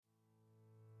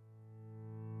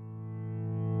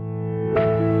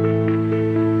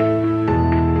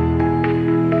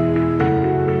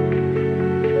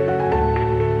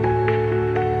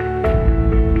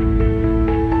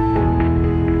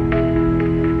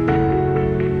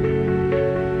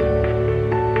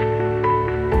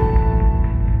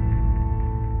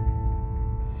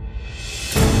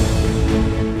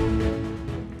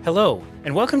Hello,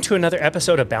 and welcome to another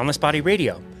episode of Boundless Body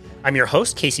Radio. I'm your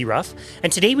host, Casey Ruff, and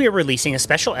today we are releasing a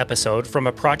special episode from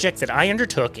a project that I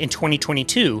undertook in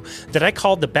 2022 that I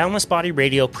called the Boundless Body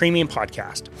Radio Premium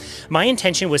Podcast. My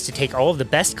intention was to take all of the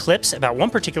best clips about one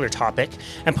particular topic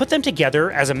and put them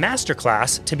together as a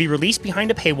masterclass to be released behind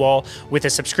a paywall with a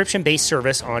subscription-based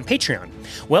service on Patreon.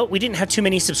 Well, we didn't have too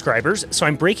many subscribers, so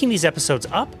I'm breaking these episodes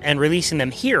up and releasing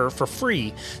them here for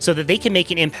free so that they can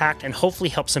make an impact and hopefully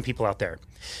help some people out there.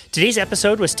 Today's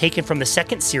episode was taken from the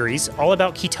second series, all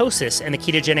about ketosis and the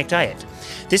ketogenic diet.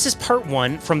 This is part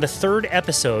one from the third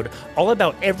episode, all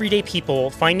about everyday people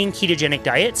finding ketogenic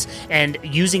diets and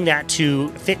using that to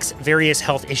fix various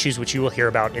health issues, which you will hear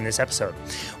about in this episode.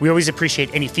 We always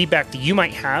appreciate any feedback that you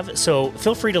might have, so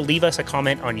feel free to leave us a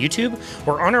comment on YouTube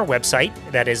or on our website,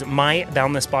 that is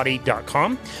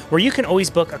myboundlessbody.com, where you can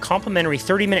always book a complimentary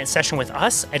 30-minute session with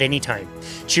us at any time.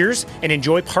 Cheers, and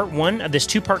enjoy part one of this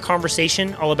two-part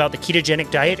conversation all about the ketogenic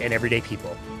diet and everyday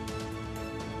people.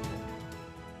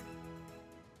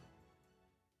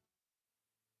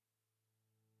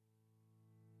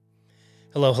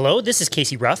 Hello, this is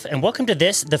Casey Ruff, and welcome to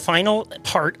the final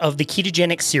part of the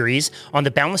Ketogenic series on the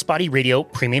Boundless Body Radio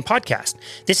Premium Podcast.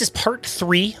 This is part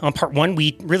three. On part one,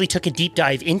 we really took a deep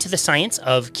dive into the science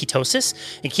of ketosis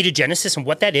and ketogenesis and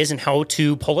what that is and how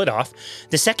to pull it off.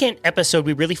 The second episode,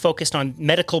 we really focused on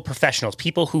medical professionals,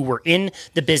 people who were in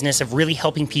the business of really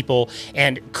helping people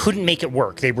and couldn't make it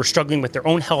work. They were struggling with their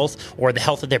own health or the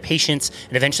health of their patients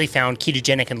and eventually found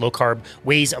ketogenic and low-carb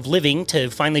ways of living to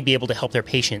finally be able to help their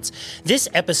patients. This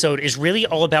episode is really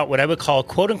all about what I would call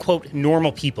quote-unquote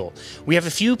normal people. We have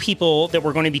a few people that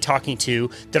we're going to be talking to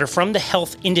that are from the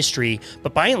health industry,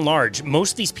 but by and large,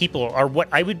 most of these people are what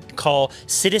I would call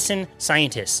citizen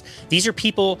scientists. These are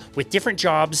people with different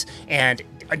jobs and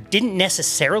didn't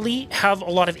necessarily have a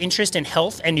lot of interest in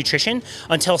health and nutrition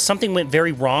until something went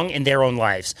very wrong in their own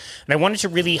lives. And I wanted to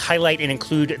really highlight and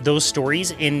include those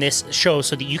stories in this show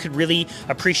so that you could really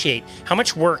appreciate how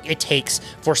much work it takes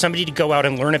for somebody to go out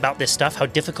and learn about this stuff, how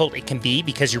difficult it can be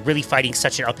because you're really fighting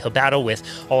such an uphill battle with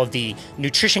all of the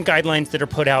nutrition guidelines that are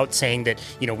put out saying that,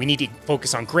 we need to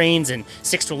focus on grains and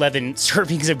 6 to 11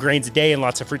 servings of grains a day and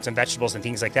lots of fruits and vegetables and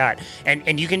things like that.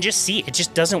 And you can just see it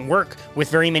just doesn't work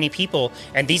with very many people.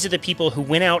 And these are the people who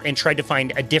went out and tried to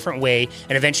find a different way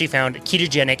and eventually found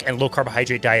ketogenic and low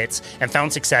carbohydrate diets and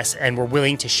found success and were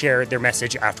willing to share their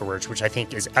message afterwards, which I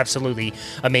think is absolutely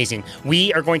amazing.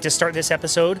 We are going to start this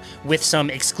episode with some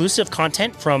exclusive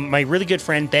content from my really good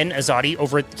friend Ben Azadi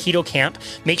over at Keto Camp.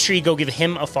 Make sure you go give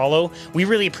him a follow. We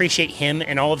really appreciate him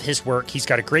and all of his work. He's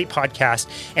got a great podcast,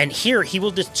 and here he will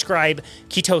describe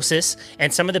ketosis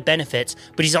and some of the benefits,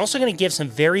 but he's also going to give some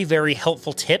very, very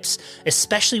helpful tips,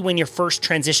 especially when you're first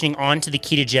transitioning onto the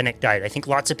ketogenic diet. I think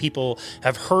lots of people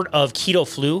have heard of keto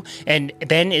flu, and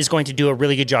Ben is going to do a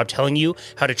really good job telling you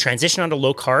how to transition onto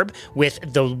low carb with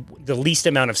the least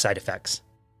amount of side effects.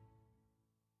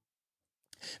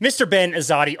 Mr. Ben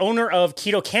Azadi, owner of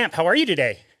Keto Camp, how are you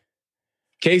today?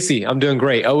 Casey, I'm doing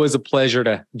great. Always a pleasure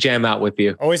to jam out with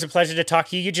you. Always a pleasure to talk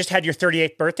to you. You just had your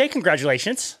 38th birthday.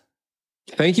 Congratulations.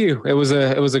 Thank you. It was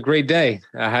a great day.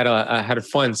 I had a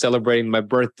fun celebrating my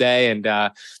birthday, and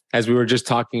as we were just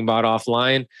talking about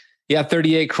offline,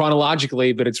 38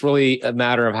 chronologically, but it's really a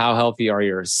matter of how healthy are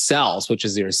your cells, which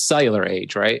is your cellular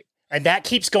age, right? And that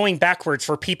keeps going backwards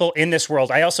for people in this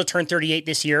world. I also turned 38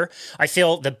 this year. I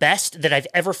feel the best that I've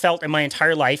ever felt in my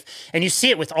entire life. And you see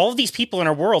it with all of these people in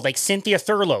our world, like Cynthia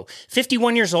Thurlow,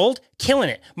 51 years old, killing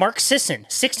it. Mark Sisson,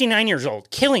 69 years old,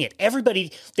 killing it.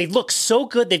 Everybody, they look so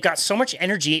good. They've got so much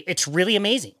energy. It's really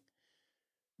amazing.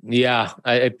 Yeah,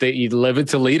 you live it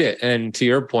to lead it. And to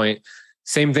your point,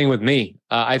 same thing with me.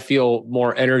 I feel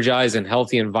more energized and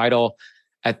healthy and vital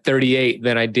at 38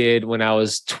 than I did when I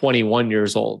was 21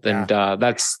 years old. And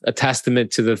that's a testament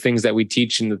to the things that we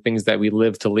teach and the things that we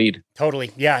live to lead.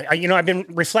 Totally. Yeah. I've been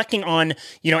reflecting on,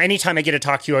 anytime I get to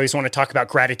talk to you, I always want to talk about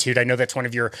gratitude. I know that's one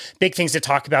of your big things to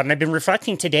talk about. And I've been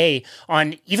reflecting today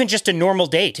on even just a normal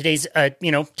day. Today's,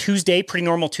 Tuesday, pretty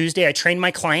normal Tuesday. I trained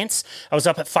my clients. I was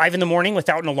up at 5 a.m.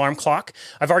 without an alarm clock.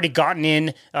 I've already gotten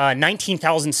in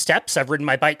 19,000 steps. I've ridden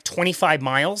my bike 25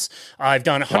 miles. I've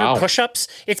done 100 push-ups.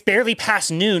 It's barely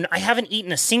past noon. I haven't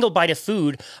eaten a single bite of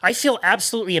food. I feel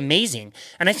absolutely amazing.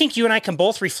 And I think you and I can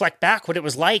both reflect back what it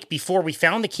was like before we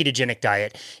found the ketogenic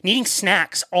diet, needing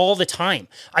snacks all the time.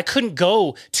 I couldn't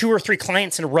go 2 or 3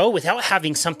 clients in a row without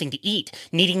having something to eat,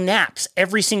 needing naps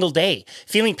every single day,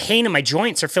 feeling pain in my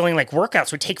joints or feeling like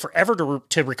workouts would take forever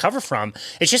to recover from.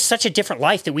 It's just such a different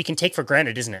life that we can take for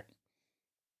granted, isn't it?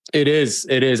 It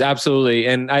is absolutely.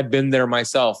 And I've been there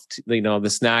myself, the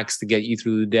snacks to get you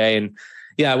through the day. And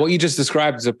Yeah, what you just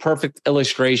described is a perfect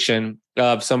illustration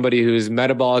of somebody who's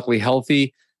metabolically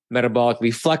healthy,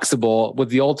 metabolically flexible, with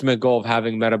the ultimate goal of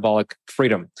having metabolic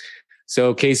freedom.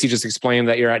 So Casey just explained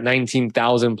that you're at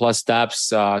 19,000 plus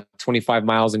steps, 25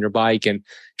 miles on your bike, and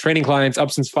training clients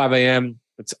up since 5 a.m.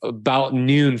 It's about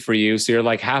noon for you. So you're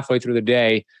like halfway through the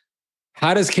day.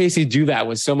 How does Casey do that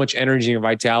with so much energy and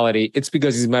vitality? It's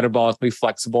because he's metabolically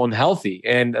flexible and healthy.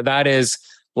 And that is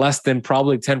less than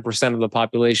probably 10% of the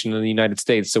population in the United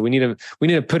States. So we need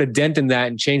to put a dent in that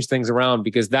and change things around,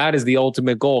 because that is the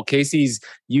ultimate goal. Casey's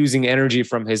using energy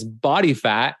from his body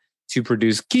fat to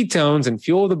produce ketones and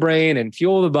fuel the brain and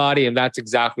fuel the body. And that's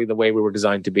exactly the way we were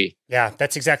designed to be. Yeah,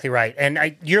 that's exactly right.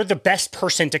 And you're the best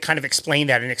person to kind of explain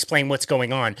that and explain what's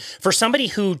going on. For somebody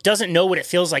who doesn't know what it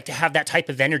feels like to have that type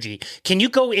of energy, can you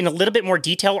go in a little bit more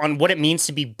detail on what it means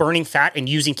to be burning fat and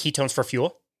using ketones for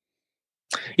fuel?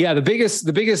 Yeah, the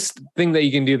biggest thing that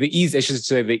you can do, the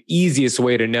easiest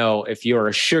way to know if you're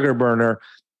a sugar burner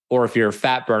or if you're a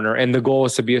fat burner, and the goal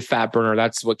is to be a fat burner.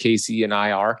 That's what Casey and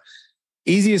I are.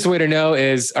 Easiest way to know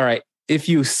is, all right, if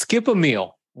you skip a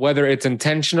meal, whether it's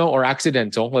intentional or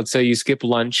accidental, let's say you skip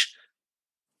lunch,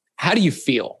 how do you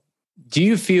feel? Do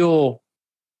you feel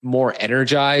more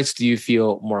energized? Do you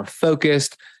feel more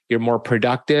focused? You're more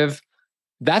productive?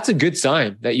 That's a good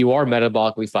sign that you are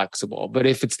metabolically flexible. But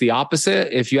if it's the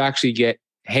opposite, if you actually get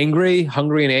hungry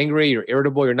and angry, you're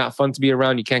irritable, you're not fun to be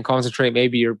around, you can't concentrate,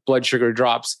 maybe your blood sugar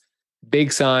drops,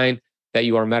 big sign that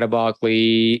you are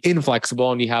metabolically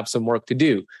inflexible and you have some work to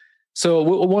do. So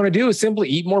what we want to do is simply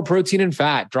eat more protein and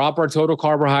fat, drop our total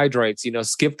carbohydrates,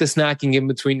 skip the snacking in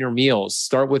between your meals,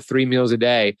 start with 3 meals a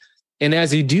day. And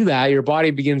as you do that, your body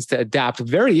begins to adapt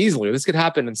very easily. This could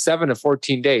happen in 7 to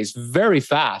 14 days, very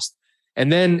fast. And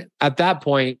then at that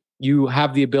point, you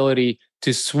have the ability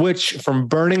to switch from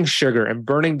burning sugar and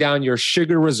burning down your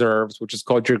sugar reserves, which is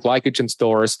called your glycogen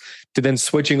stores, to then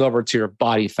switching over to your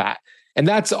body fat. And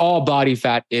that's all body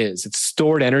fat is. It's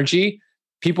stored energy.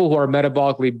 People who are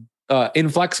metabolically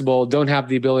inflexible don't have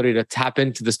the ability to tap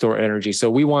into the stored energy.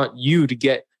 So we want you to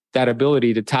get that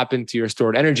ability to tap into your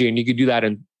stored energy. And you can do that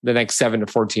in the next 7 to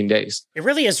 14 days. It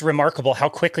really is remarkable how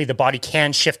quickly the body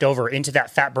can shift over into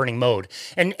that fat burning mode.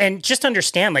 And just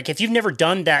understand, like, if you've never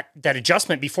done that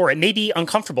adjustment before, it may be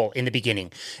uncomfortable in the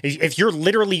beginning. If you're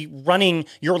literally running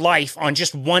your life on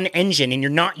just one engine and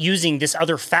you're not using this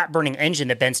other fat burning engine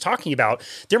that Ben's talking about,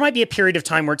 there might be a period of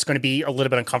time where it's going to be a little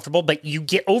bit uncomfortable, but you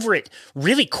get over it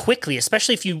really quickly,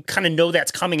 especially if you kind of know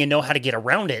that's coming and know how to get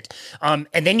around it. And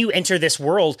then you enter this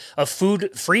world of food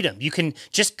freedom. You can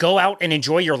just go out and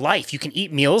enjoy your life. You can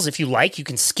eat meals if you like. You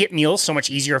can skip meals so much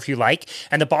easier if you like.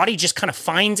 And the body just kind of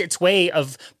finds its way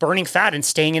of burning fat and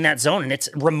staying in that zone. And it's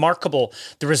remarkable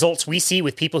the results we see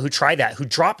with people who try that, who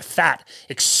drop fat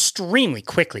extremely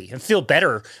quickly and feel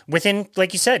better within,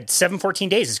 like you said, 14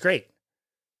 days is great.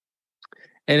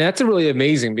 And that's really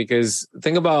amazing, because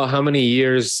think about how many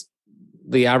years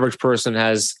the average person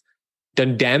has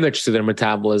done damage to their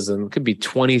metabolism. It could be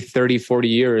 20, 30, 40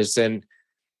 years. And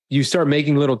you start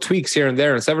making little tweaks here and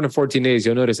there. In 7 to 14 days,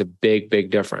 you'll notice a big,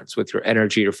 big difference with your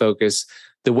energy, your focus.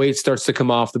 The weight starts to come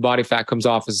off. The body fat comes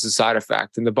off as a side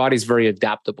effect. And the body's very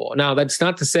adaptable. Now, that's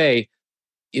not to say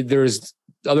there's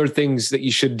other things that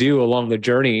you should do along the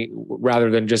journey rather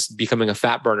than just becoming a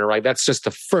fat burner, right? That's just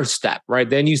the first step, right?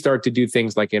 Then you start to do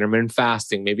things like intermittent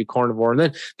fasting, maybe carnivore,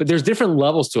 but there's different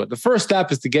levels to it. The first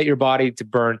step is to get your body to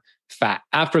burn fat.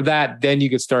 After that, then you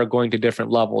could start going to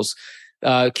different levels.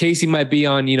 Casey might be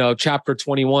on, chapter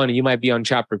 21 and you might be on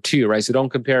chapter 2, right? So don't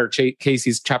compare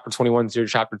Casey's chapter 21 to your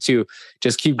chapter 2.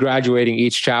 Just keep graduating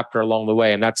each chapter along the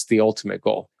way. And that's the ultimate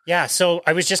goal. Yeah. So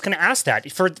I was just going to ask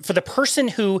that for the person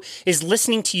who is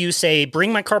listening to you say,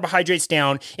 bring my carbohydrates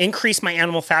down, increase my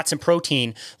animal fats and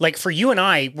protein. Like for you and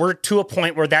I, we're to a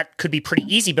point where that could be pretty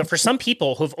easy. But for some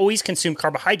people who have always consumed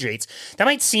carbohydrates, that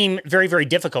might seem very, very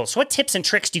difficult. So what tips and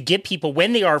tricks do you give people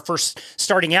when they are first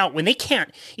starting out, when they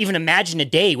can't even imagine a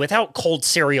day without cold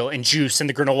cereal and juice and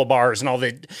the granola bars and all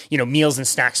the, meals and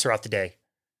snacks throughout the day?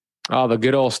 Oh, the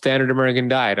good old standard American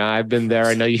diet. I've been there.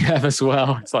 I know you have as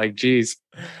well. It's like, geez,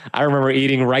 I remember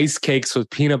eating rice cakes with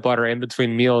peanut butter in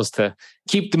between meals to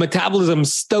keep the metabolism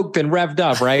stoked and revved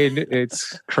up, right?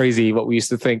 It's crazy what we used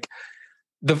to think.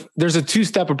 There's a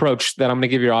 2-step approach that I'm going to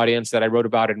give your audience that I wrote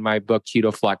about in my book,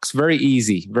 Keto Flex. Very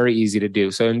easy to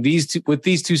do. So with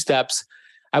these 2 steps,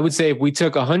 I would say if we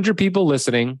took 100 people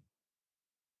listening,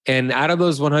 and out of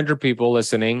those 100 people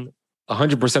listening,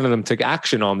 100% of them took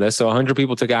action on this. So 100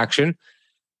 people took action.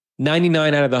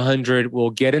 99 out of the 100 will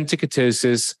get into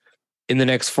ketosis in the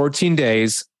next 14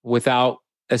 days without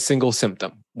a single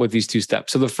symptom with these 2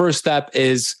 steps. So the first step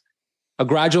is, a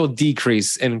gradual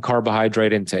decrease in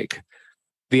carbohydrate intake.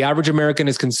 The average American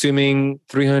is consuming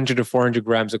 300 to 400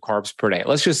 grams of carbs per day.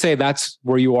 Let's just say that's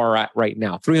where you are at right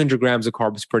now, 300 grams of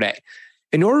carbs per day.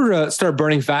 In order to start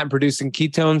burning fat and producing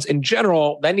ketones, in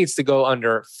general, that needs to go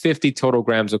under 50 total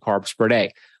grams of carbs per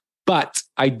day. But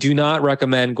I do not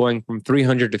recommend going from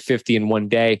 300 to 50 in one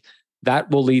day.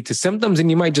 That will lead to symptoms and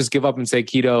you might just give up and say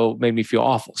keto made me feel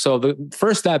awful. So the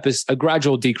first step is a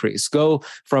gradual decrease. Go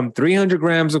from 300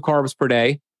 grams of carbs per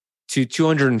day to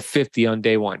 250 on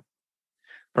day one.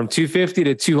 From 250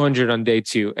 to 200 on day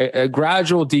two. A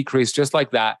gradual decrease just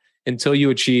like that until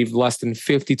you achieve less than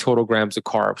 50 total grams of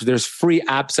carbs. There's free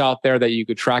apps out there that you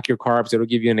could track your carbs. It'll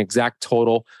give you an exact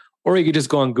total. Or you could just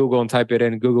go on Google and type it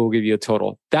in. Google will give you a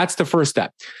total. That's the first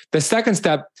step. The second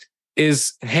step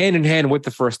is hand in hand with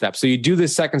the first step. So you do the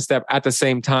second step at the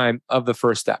same time of the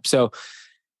first step. So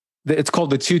it's called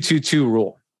the 2-2-2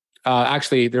 rule.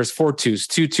 Actually, there's 4 twos,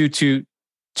 2-2-2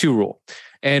 rule.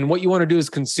 And what you want to do is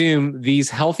consume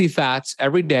these healthy fats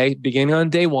every day, beginning on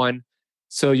day one,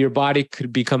 so your body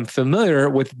could become familiar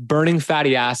with burning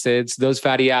fatty acids. Those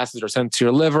fatty acids are sent to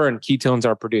your liver and ketones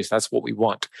are produced. That's what we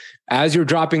want. As you're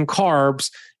dropping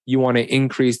carbs, you want to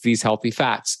increase these healthy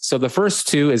fats. So the first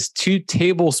two is 2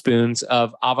 tablespoons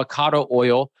of avocado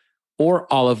oil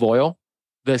or olive oil.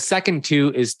 The second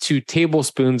 2 is 2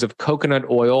 tablespoons of coconut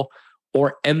oil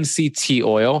or MCT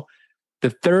oil.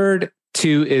 The third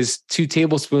 2 is 2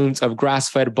 tablespoons of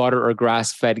grass-fed butter or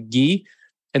grass-fed ghee.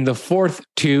 And the fourth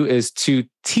 2 is 2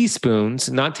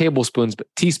 teaspoons, not tablespoons, but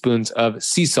teaspoons of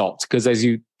sea salt. Because as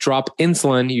you drop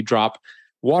insulin, you drop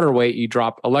water weight, you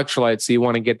drop electrolytes. So you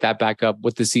want to get that back up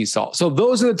with the sea salt. So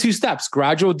those are the 2 steps.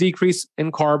 Gradual decrease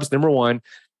in carbs, number 1.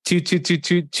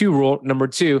 2-2-2-2 rule, number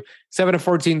 2. 7 to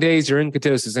 14 days, you're in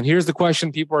ketosis. And here's the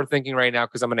question people are thinking right now,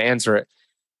 because I'm going to answer it.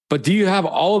 But do you have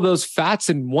all of those fats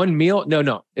in one meal?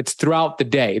 No. It's throughout the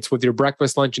day. It's with your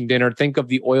breakfast, lunch, and dinner. Think of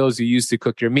the oils you use to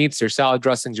cook your meats, your salad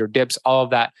dressings, your dips. All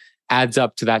of that adds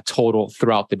up to that total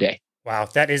throughout the day. Wow,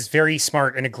 that is very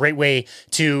smart and a great way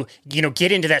to,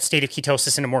 get into that state of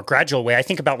ketosis in a more gradual way. I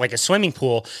think about like a swimming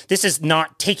pool. This is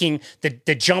not taking the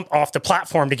jump off the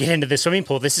platform to get into the swimming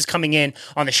pool. This is coming in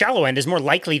on the shallow end. Is more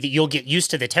likely that you'll get used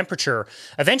to the temperature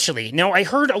eventually. Now, I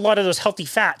heard a lot of those healthy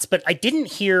fats, but I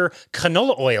didn't hear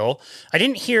canola oil. I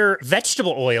didn't hear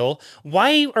vegetable oil.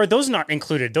 Why are those not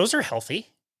included? Those are healthy.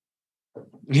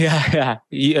 Yeah.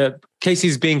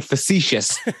 Casey's being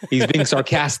facetious. He's being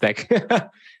sarcastic.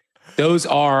 Those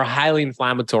are highly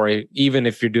inflammatory, even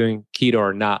if you're doing keto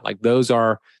or not. Like those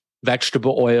are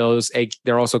vegetable oils.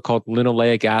 They're also called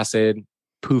linoleic acid,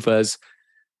 PUFAs,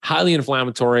 highly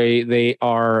inflammatory.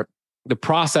 The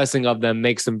processing of them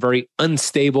makes them very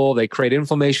unstable. They create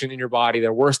inflammation in your body.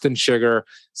 They're worse than sugar.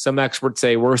 Some experts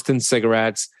say worse than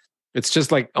cigarettes. It's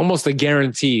just like almost a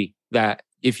guarantee that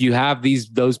if you have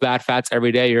those bad fats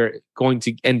every day, you're going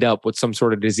to end up with some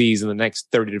sort of disease in the next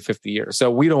 30 to 50 years.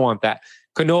 So we don't want that.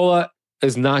 Canola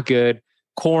is not good.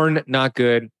 Corn, not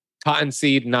good.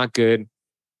 Cottonseed, not good.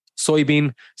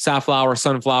 Soybean, safflower,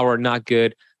 sunflower, not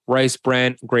good. Rice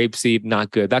bran, grapeseed,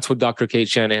 not good. That's what Dr. Kate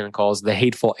Shanahan calls the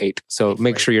hateful eight. So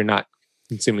make sure you're not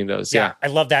consuming those. Yeah. I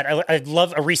love that. I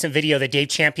love a recent video that Dave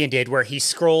Champion did where he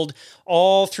scrolled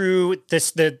all through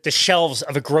the shelves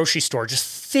of a grocery store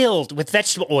just filled with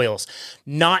vegetable oils.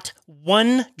 Not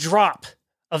one drop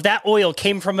of that oil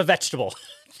came from a vegetable.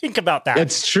 Think about that.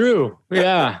 It's true.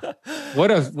 Yeah.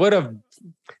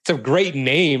 It's a great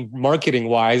name marketing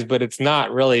wise, but it's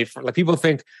not really for like people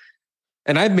think.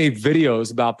 And I've made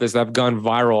videos about this that have gone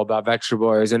viral about vegetable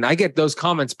oils, and I get those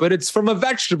comments, but it's from a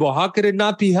vegetable. How could it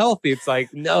not be healthy? It's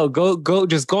like, no,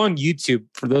 just go on YouTube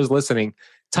for those listening.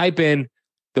 Type in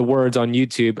the words on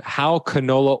YouTube, how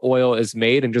canola oil is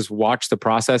made, and just watch the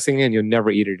processing and you'll never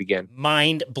eat it again.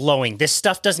 Mind blowing. This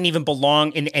stuff doesn't even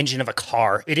belong in the engine of a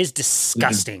car. It is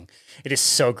disgusting. It is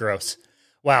so gross.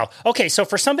 Wow. Okay. So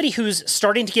for somebody who's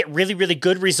starting to get really, really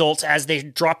good results as they're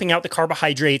dropping out the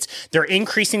carbohydrates, they're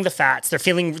increasing the fats, they're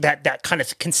feeling that kind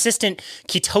of consistent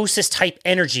ketosis type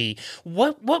energy.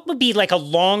 What would be like a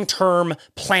long-term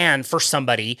plan for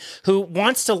somebody who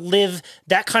wants to live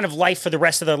that kind of life for the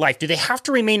rest of their life? Do they have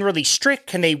to remain really strict?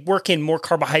 Can they work in more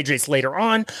carbohydrates later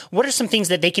on? What are some things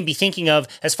that they can be thinking of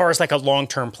as far as like a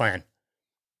long-term plan?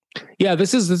 Yeah,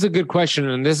 this is a good question.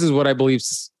 And this is what I believe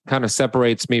kind of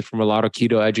separates me from a lot of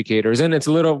keto educators. And it's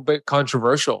a little bit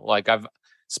controversial. Like I've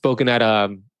spoken at a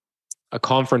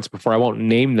conference before, I won't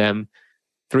name them,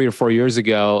 3 or 4 years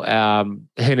ago. And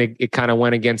it kind of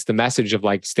went against the message of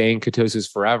like staying ketosis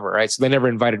forever, right? So they never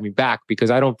invited me back because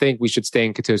I don't think we should stay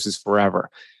in ketosis forever.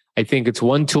 I think it's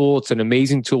one tool. It's an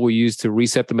amazing tool we use to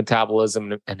reset the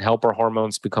metabolism and help our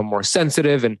hormones become more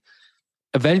sensitive and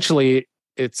eventually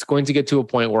it's going to get to a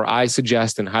point where I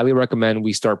suggest and highly recommend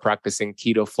we start practicing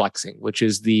keto flexing, which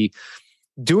is the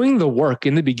doing the work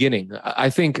in the beginning. I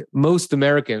think most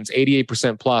Americans,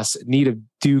 88% plus, need to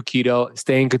do keto,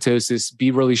 stay in ketosis, be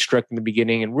really strict in the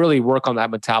beginning, and really work on that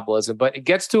metabolism. But it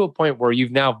gets to a point where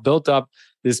you've now built up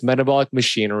this metabolic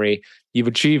machinery, you've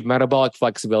achieved metabolic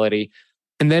flexibility,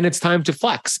 and then it's time to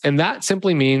flex. And that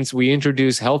simply means we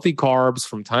introduce healthy carbs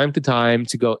from time to time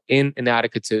to go in and out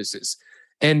of ketosis.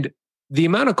 And the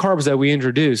amount of carbs that we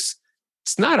introduce,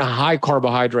 it's not a high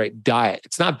carbohydrate diet.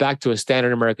 It's not back to a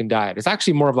standard American diet. It's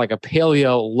actually more of like a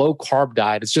paleo low carb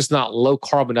diet. It's just not low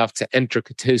carb enough to enter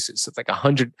ketosis. It's like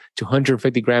 100 to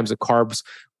 150 grams of carbs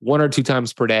 1 or 2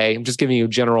 times per day. I'm just giving you a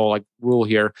general like rule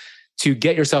here to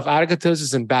get yourself out of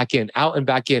ketosis and back in, out and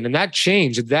back in. And that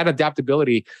change, that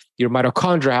adaptability, your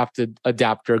mitochondria have to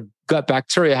adapt, your gut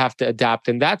bacteria have to adapt.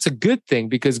 And that's a good thing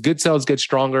because good cells get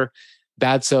stronger,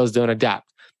 bad cells don't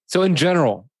adapt. So in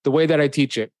general, the way that I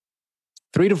teach it,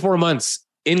 3 to 4 months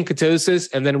in ketosis,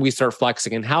 and then we start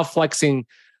flexing. And how flexing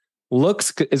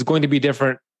looks is going to be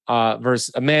different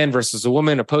versus a man versus a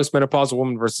woman, a postmenopausal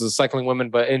woman versus a cycling woman.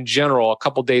 But in general, a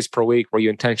couple days per week where you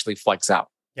intentionally flex out.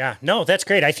 Yeah, no, that's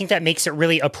great. I think that makes it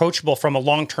really approachable from a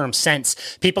long-term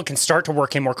sense. People can start to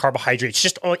work in more carbohydrates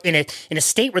just in a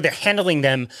state where they're handling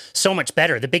them so much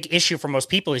better. The big issue for most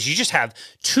people is you just have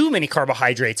too many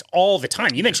carbohydrates all the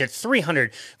time. You mentioned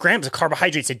 300 grams of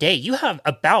carbohydrates a day. You have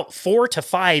about 4 to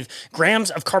 5 grams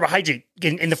of carbohydrate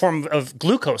in the form of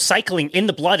glucose cycling in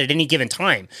the blood at any given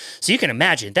time. So you can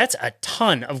imagine that's a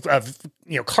ton of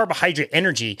carbohydrate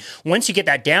energy. Once you get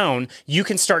that down, you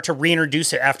can start to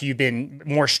reintroduce it after you've been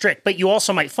more strict. But you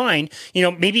also might find,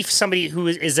 maybe somebody who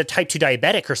is a type 2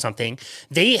 diabetic or something,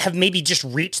 they have maybe just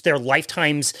reached their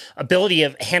lifetime's ability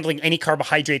of handling any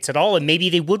carbohydrates at all. And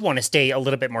maybe they would want to stay a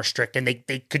little bit more strict, and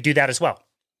they could do that as well.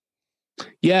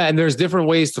 Yeah. And there's different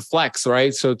ways to flex,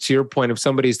 right? So to your point, if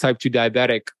somebody's type 2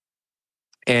 diabetic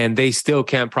and they still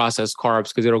can't process carbs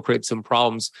because it'll create some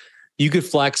problems, you could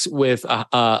flex with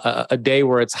a day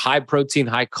where it's high protein,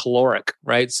 high caloric,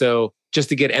 right? So just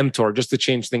to get mTOR, just to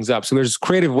change things up. So there's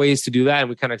creative ways to do that. And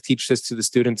we kind of teach this to the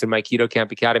students in my Keto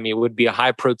Camp Academy. It would be a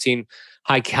high protein,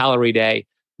 high calorie day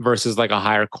versus like a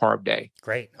higher carb day.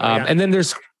 Great. And then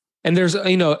there's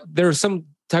some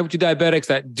type 2 diabetics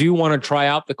that do want to try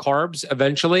out the carbs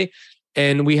eventually.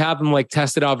 And we have them like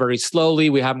test it out very slowly.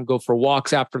 We have them go for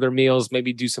walks after their meals,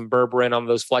 maybe do some berberine on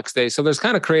those flex days. So there's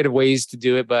kind of creative ways to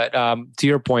do it. But to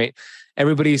your point,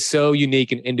 everybody's so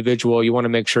unique and individual. You want to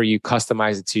make sure you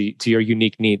customize it to your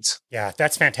unique needs. Yeah,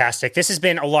 that's fantastic. This has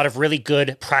been a lot of really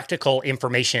good practical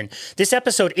information. This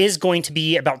episode is going to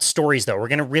be about stories, though. We're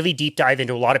going to really deep dive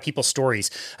into a lot of people's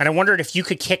stories. And I wondered if you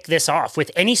could kick this off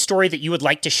with any story that you would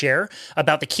like to share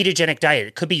about the ketogenic diet.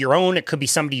 It could be your own. It could be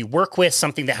somebody you work with,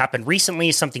 something that happened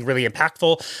recently, something really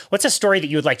impactful. What's a story that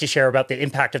you would like to share about the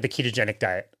impact of the ketogenic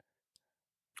diet?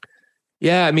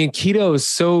 Yeah, I mean, keto is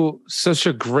such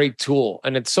a great tool,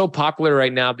 and it's so popular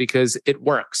right now because it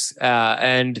works.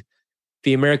 And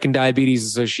the American Diabetes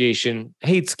Association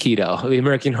hates keto. The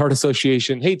American Heart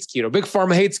Association hates keto. Big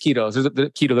Pharma hates keto.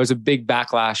 There's a big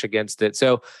backlash against it.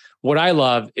 So what I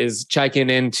love is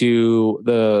checking into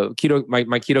the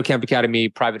my Keto Camp Academy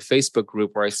private Facebook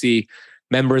group where I see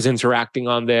members interacting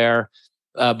on there.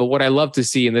 But what I love to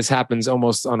see, and this happens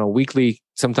almost on a weekly,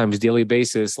 sometimes daily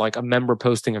basis, like a member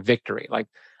posting a victory. Like,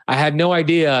 I had no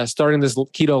idea starting this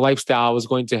keto lifestyle was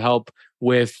going to help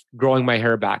with growing my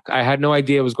hair back. I had no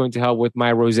idea it was going to help with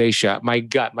my rosacea, my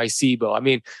gut, my SIBO. I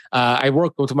mean, I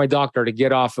worked with my doctor to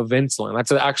get off of insulin.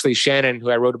 That's actually Shannon,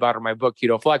 who I wrote about in my book,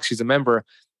 Keto Flex. She's a member.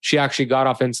 She actually got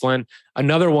off insulin.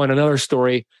 Another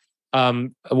story, a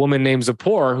woman named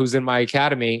Zippor, who's in my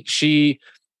academy,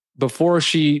 before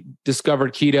she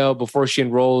discovered keto, before she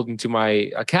enrolled into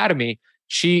my academy,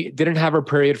 she didn't have her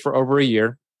period for over a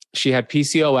year. She had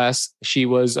PCOS. She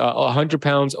was 100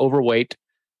 pounds overweight.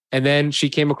 And then she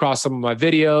came across some of my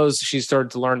videos. She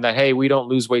started to learn that, hey, we don't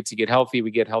lose weight to get healthy.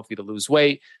 We get healthy to lose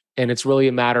weight. And it's really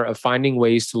a matter of finding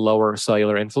ways to lower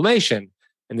cellular inflammation.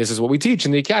 And this is what we teach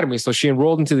in the academy. So she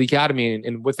enrolled into the academy,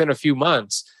 and within a few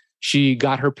months, she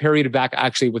got her period back.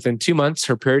 Actually, within 2 months,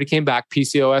 her period came back,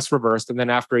 PCOS reversed. And then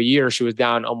after a year, she was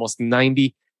down almost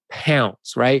 90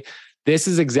 pounds, right? This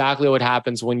is exactly what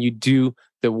happens when you do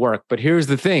the work. But here's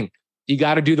the thing. you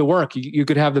got to do the work. You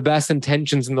could have the best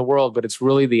intentions in the world, but it's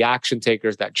really the action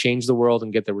takers that change the world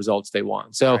and get the results they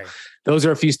want. So those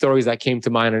are a few stories that came to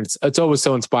mind, and it's always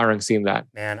so inspiring seeing that.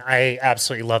 Man, I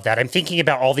absolutely love that. I'm thinking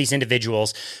about all these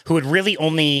individuals who would really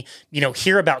only,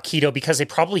 hear about keto because they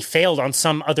probably failed on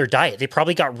some other diet. They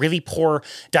probably got really poor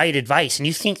diet advice. And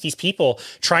you think these people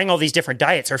trying all these different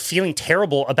diets are feeling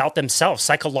terrible about themselves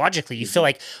psychologically. You feel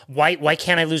like, why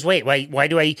can't I lose weight? Why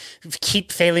do I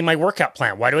keep failing my workout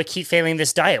plan? Why do I keep failing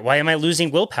this diet? Why am I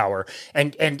losing willpower?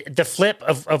 And the flip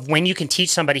of when you can teach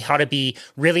somebody how to be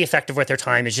really effective with their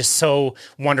time is just so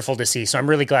wonderful to see. So I'm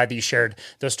really glad that you shared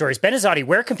those stories. Ben Azadi,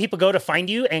 where can people go to find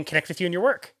you and connect with you in your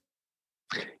work?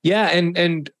 Yeah.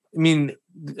 And I mean,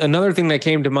 another thing that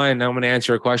came to mind, and I'm going to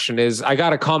answer a question, is I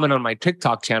got a comment on my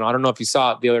TikTok channel. I don't know if you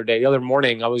saw it the other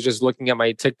morning. I was just looking at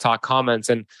my TikTok comments,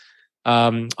 and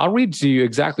I'll read to you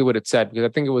exactly what it said, because I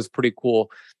think it was pretty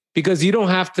cool. Because you don't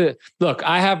have to look,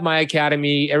 I have my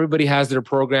academy. Everybody has their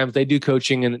programs. They do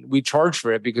coaching and we charge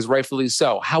for it, because rightfully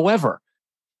so. However,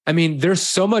 I mean, there's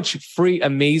so much free,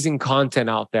 amazing content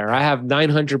out there. I have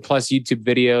 900 plus YouTube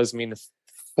videos. I mean,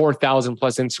 4,000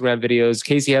 plus Instagram videos.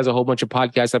 Casey has a whole bunch of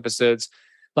podcast episodes.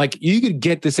 Like, you could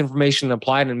get this information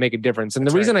applied and make a difference. And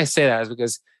the reason I say that is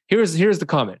because here's the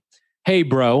comment. Hey,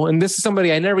 bro. And this is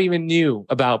somebody I never even knew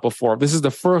about before. This is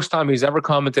the first time he's ever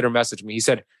commented or messaged me. He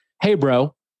said, hey,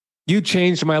 bro, you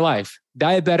changed my life.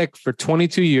 Diabetic for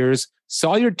 22 years.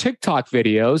 Saw your TikTok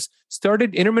videos,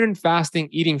 started intermittent fasting,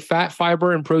 eating fat,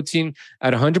 fiber, and protein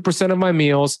at 100% of my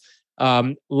meals,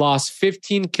 lost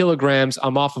 15 kilograms.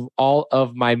 I'm off of all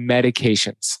of my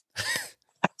medications.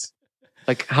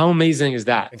 Like, how amazing is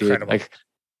that, dude? Like,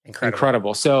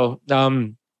 incredible. So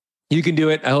you can do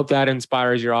it. I hope that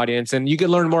inspires your audience. And you can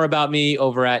learn more about me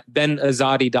over at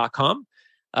benazadi.com,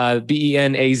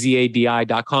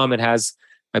 benazadi.com. It has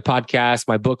my podcast,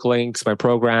 my book links, my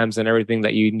programs, and everything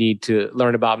that you need to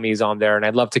learn about me is on there. And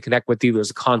I'd love to connect with you. There's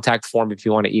a contact form if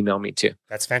you want to email me too.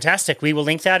 That's fantastic. We will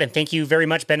link that. And thank you very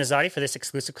much, Ben Azadi, for this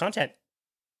exclusive content.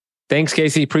 Thanks,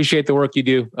 Casey. Appreciate the work you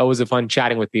do. Always a fun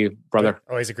chatting with you, brother.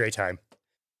 Always a great time.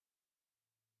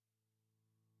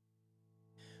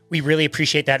 We really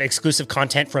appreciate that exclusive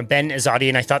content from Ben Azadi,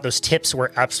 and I thought those tips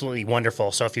were absolutely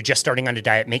wonderful. So if you're just starting on a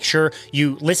diet, make sure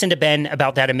you listen to Ben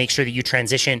about that and make sure that you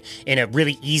transition in a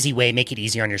really easy way, make it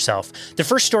easy on yourself. The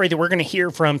first story that we're going to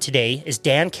hear from today is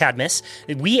Dan Cadmus.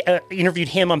 We interviewed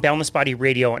him on Boundless Body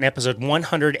Radio on episode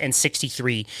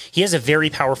 163. He has a very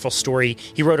powerful story.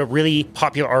 He wrote a really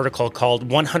popular article called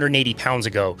 180 Pounds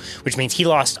Ago, which means he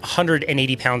lost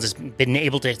 180 pounds, has been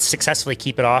able to successfully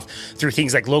keep it off through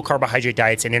things like low carbohydrate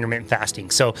diets and intermittent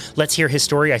fasting. So let's hear his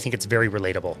story. I think it's very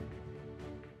relatable.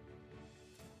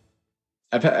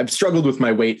 I've struggled with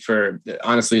my weight for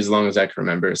honestly as long as I can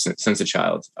remember, since a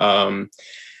child.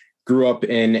 Grew up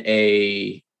in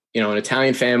an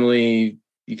Italian family.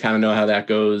 You kind of know how that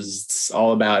goes. It's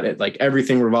all about it. Like,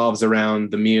 everything revolves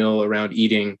around the meal, around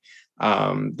eating.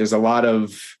 There's a lot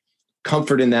of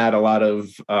comfort in that, a lot of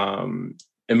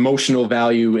emotional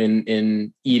value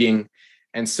in eating.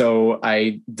 And so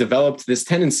I developed this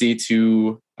tendency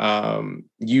to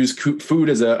use food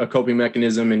as a coping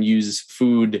mechanism and use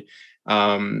food,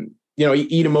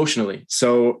 eat emotionally.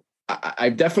 So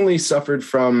I've definitely suffered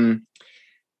from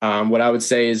what I would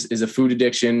say is a food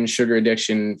addiction, sugar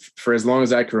addiction for as long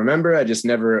as I can remember. I just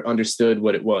never understood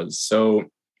what it was. So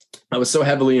I was so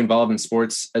heavily involved in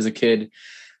sports as a kid.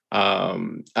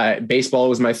 Baseball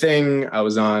was my thing. I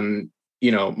was on,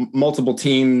 multiple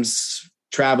teams,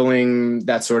 traveling,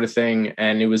 that sort of thing.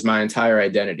 And it was my entire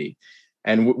identity.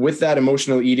 And with that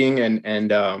emotional eating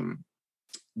and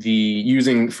the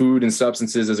using food and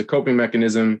substances as a coping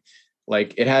mechanism,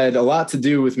 like, it had a lot to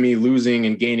do with me losing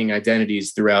and gaining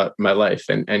identities throughout my life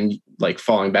and like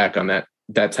falling back on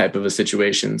that type of a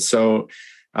situation. So,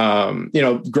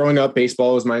 growing up,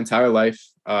 baseball was my entire life.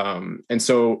 And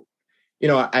so,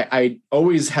 I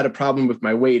always had a problem with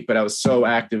my weight, but I was so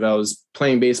active. I was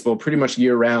playing baseball pretty much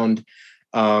year round.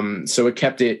 So it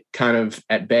kept it kind of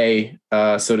at bay,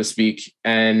 so to speak.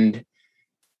 And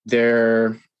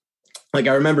I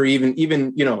remember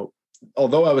even,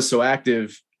 although I was so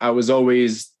active, I was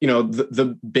always,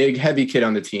 the big heavy kid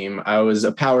on the team. I was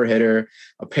a power hitter,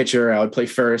 a pitcher. I would play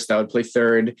first, I would play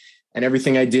third, and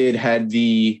everything I did had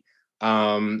the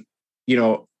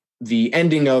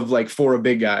ending of like, for a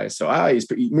big guy. So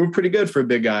he moved pretty good for a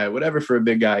big guy, whatever for a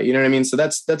big guy. You know what I mean? So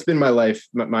that's been my life,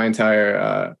 my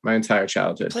entire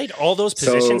childhood. You played all those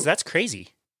positions. So, that's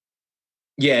crazy.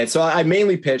 Yeah. So I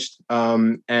mainly pitched,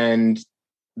 and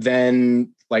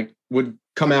then would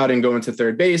come out and go into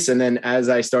third base. And then as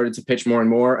I started to pitch more and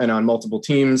more and on multiple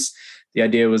teams, the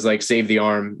idea was like save the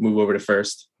arm, move over to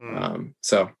first.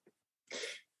 So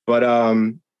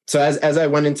as I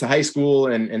went into high school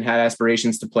and had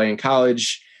aspirations to play in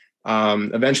college,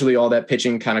 eventually all that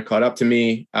pitching kind of caught up to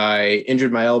me. I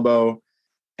injured my elbow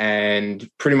and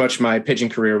pretty much my pitching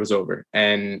career was over.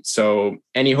 And so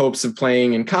any hopes of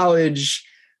playing in college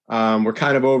were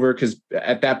kind of over, because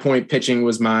at that point pitching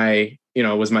was my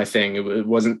thing. It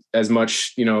wasn't as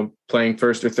much, playing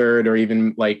first or third or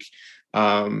even like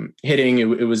hitting. It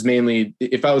was mainly,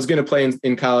 if I was going to play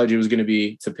in college, it was going to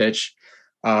be to pitch.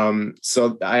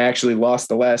 So I actually lost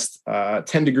the last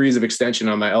 10 degrees of extension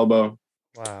on my elbow.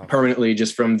 Wow. Permanently,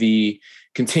 just from the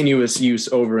continuous use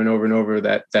over and over and over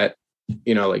that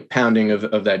like pounding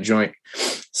of that joint.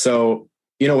 So,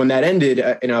 when that ended,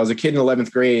 and I was a kid in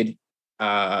 11th grade,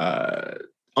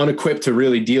 unequipped to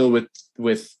really deal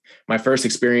with my first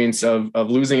experience of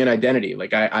losing an identity.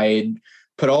 Like I had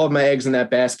put all of my eggs in that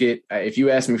basket. If you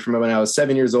asked me from when I was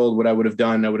 7 years old, what I would have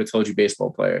done, I would have told you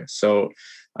baseball player. So,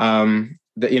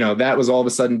 that was all of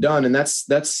a sudden done. And that's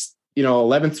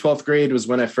 11th, 12th grade was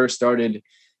when I first started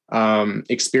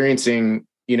experiencing,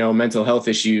 mental health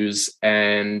issues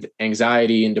and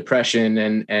anxiety and depression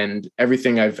and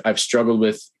everything I've struggled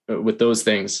with those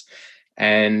things.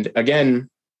 And again,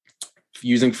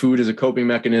 using food as a coping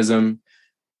mechanism,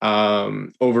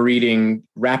 overeating,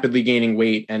 rapidly gaining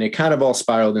weight, and it kind of all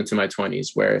spiraled into my 20s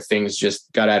where things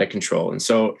just got out of control. And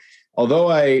so although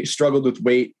I struggled with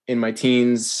weight in my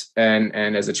teens and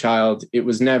as a child, it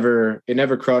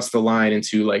never crossed the line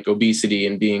into like obesity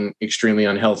and being extremely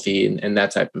unhealthy and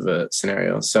that type of a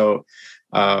scenario. So,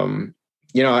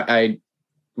 I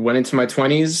went into my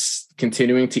 20s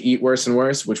continuing to eat worse and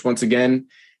worse, which once again,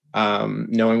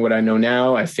 knowing what I know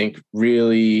now, I think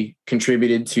really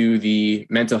contributed to the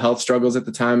mental health struggles at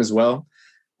the time as well.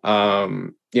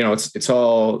 It's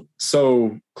all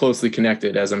so closely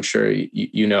connected, as I'm sure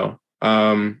you know.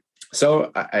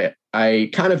 So I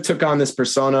kind of took on this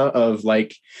persona of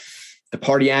like the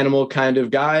party animal kind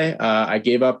of guy. I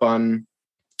gave up on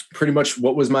pretty much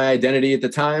what was my identity at the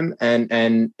time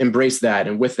and embraced that.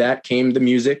 And with that came the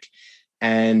music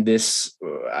and this,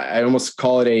 I almost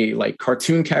call it a like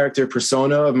cartoon character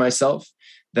persona of myself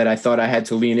that I thought I had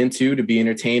to lean into to be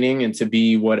entertaining and to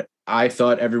be what I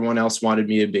thought everyone else wanted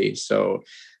me to be. So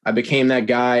I became that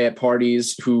guy at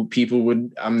parties who people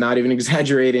would, I'm not even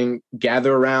exaggerating,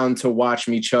 gather around to watch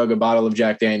me chug a bottle of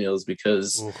Jack Daniels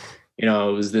because, it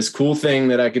was this cool thing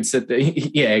that I could sit there.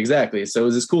 Yeah, exactly. So it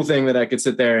was this cool thing that I could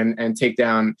sit there and take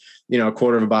down, a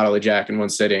quarter of a bottle of Jack in one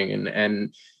sitting.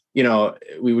 And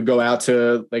we would go out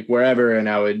to like wherever and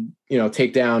I would,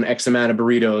 take down X amount of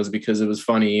burritos because it was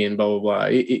funny and blah, blah, blah.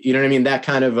 You know what I mean? That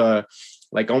kind of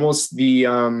like almost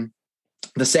the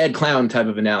sad clown type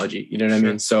of analogy, you know what I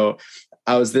mean? So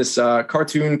I was this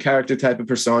cartoon character type of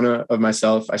persona of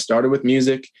myself. I started with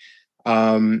music.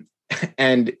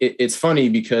 And it's funny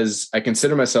because I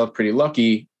consider myself pretty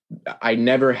lucky. I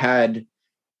never had,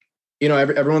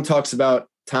 everyone talks about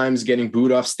times getting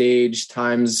booed off stage,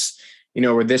 times,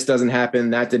 where this doesn't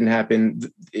happen, that didn't happen.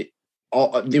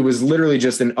 It was literally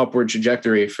just an upward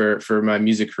trajectory for my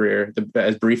music career,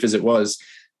 as brief as it was.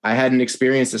 I hadn't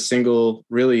experienced a single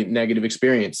really negative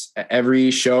experience.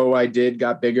 Every show I did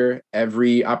got bigger.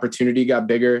 Every opportunity got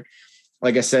bigger.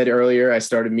 Like I said earlier, I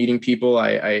started meeting people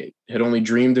I had only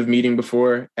dreamed of meeting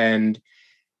before. And,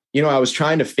 I was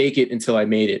trying to fake it until I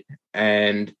made it.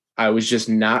 And I was just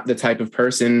not the type of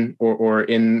person or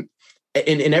in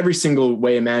every single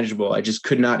way imaginable. I just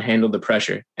could not handle the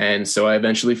pressure. And so I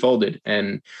eventually folded.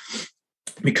 And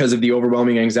because of the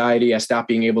overwhelming anxiety, I stopped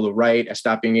being able to write. I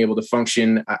stopped being able to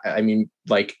function. I mean,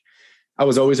 like I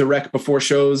was always a wreck before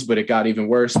shows, but it got even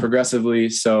worse progressively.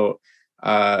 So,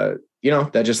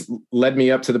 that just led me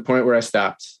up to the point where I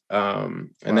stopped. And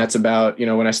that's about,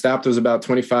 when I stopped, it was about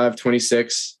 25,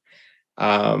 26.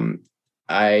 To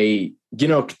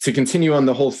continue on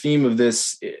the whole theme of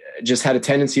this, just had a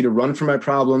tendency to run from my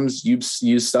problems,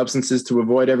 use substances to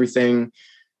avoid everything,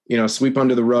 sweep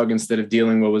under the rug instead of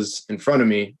dealing what was in front of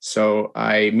me. So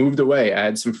I moved away. I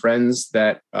had some friends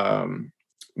that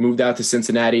moved out to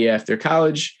Cincinnati after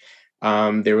college.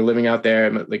 They were living out there,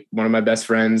 like one of my best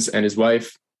friends and his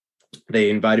wife. They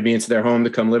invited me into their home to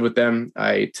come live with them.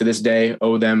 I, to this day,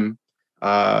 owe them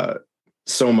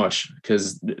so much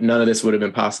because none of this would have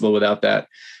been possible without that.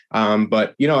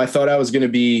 But, I thought this was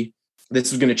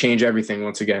going to change everything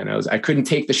once again. I couldn't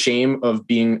take the shame of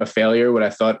being a failure, what I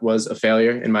thought was a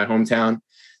failure in my hometown.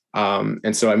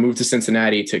 And so I moved to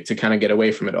Cincinnati to kind of get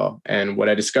away from it all. And what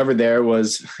I discovered there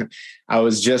was I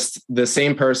was just the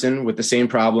same person with the same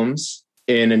problems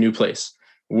in a new place.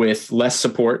 with less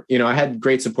support. I had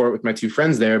great support with my two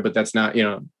friends there, but that's not,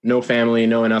 no family,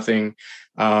 no nothing.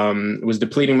 Was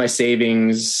depleting my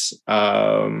savings,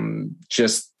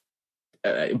 just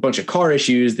a bunch of car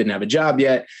issues, didn't have a job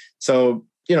yet. So,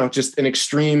 just an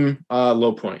extreme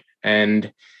low point.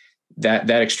 And that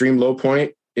extreme low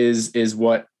point is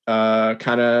what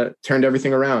kind of turned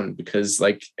everything around, because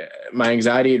like my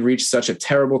anxiety had reached such a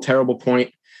terrible, terrible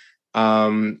point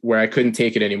where I couldn't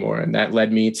take it anymore. And that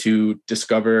led me to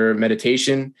discover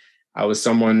meditation. I was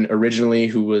someone originally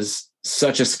who was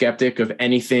such a skeptic of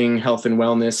anything health and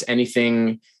wellness,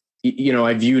 anything,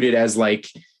 I viewed it as like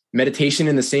meditation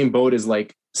in the same boat as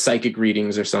like psychic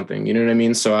readings or something, you know what I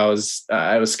mean? So I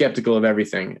was skeptical of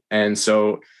everything. And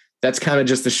so that's kind of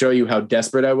just to show you how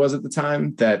desperate I was at the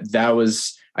time,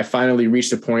 I finally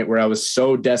reached a point where I was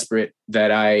so desperate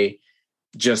that I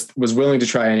just was willing to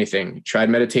try anything, tried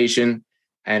meditation,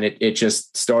 and it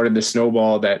just started the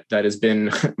snowball that has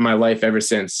been my life ever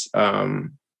since.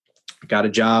 Got a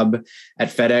job at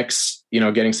FedEx,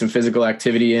 getting some physical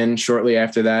activity in. Shortly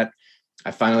after that,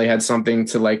 I finally had something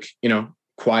to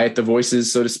quiet the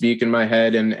voices, so to speak, in my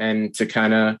head and to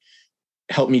kind of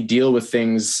help me deal with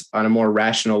things on a more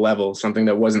rational level, something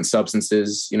that wasn't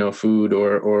substances, food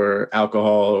or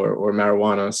alcohol or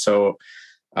marijuana. So,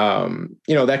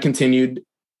 that continued.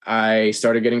 I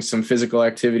started getting some physical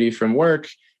activity from work,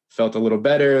 felt a little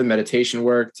better. Meditation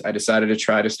worked. I decided to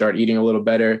try to start eating a little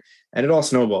better, and it all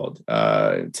snowballed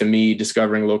to me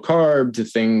discovering low carb, to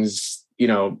things,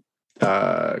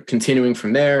 continuing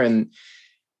from there, and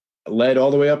led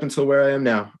all the way up until where I am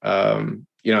now.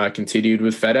 I continued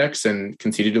with FedEx and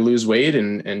continued to lose weight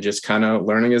and just kind of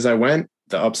learning as I went,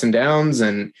 the ups and downs,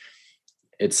 and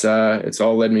it's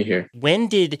all led me here. When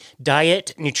did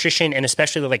diet, nutrition, and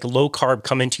especially like low carb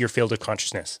come into your field of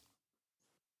consciousness?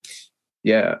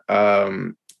 Yeah,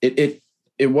 it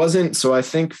wasn't. So I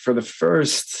think for the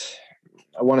first,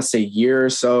 I want to say year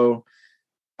or so,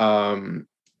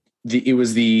 it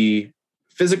was the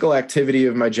physical activity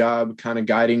of my job kind of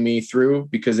guiding me through,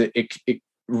 because it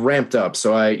ramped up.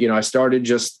 So I started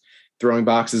just throwing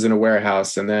boxes in a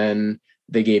warehouse, and then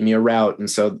they gave me a route. And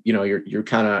so, you're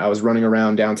kind of, I was running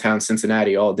around downtown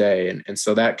Cincinnati all day. And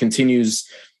so that continues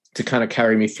to kind of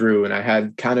carry me through. And I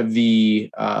had kind of the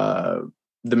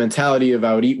mentality of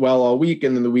I would eat well all week,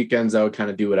 and then the weekends I would kind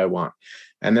of do what I want.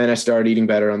 And then I started eating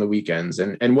better on the weekends.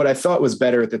 And what I thought was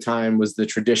better at the time was the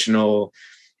traditional,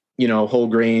 whole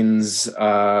grains,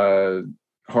 heart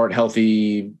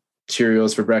healthy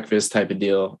Cheerios for breakfast type of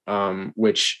deal,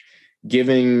 which,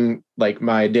 giving like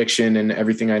my addiction and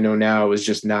everything I know now, is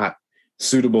just not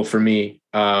suitable for me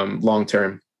long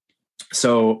term.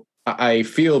 So I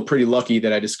feel pretty lucky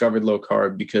that I discovered low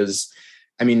carb, because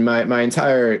I mean my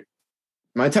entire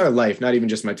life, not even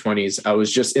just my 20s, I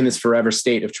was just in this forever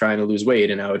state of trying to lose weight,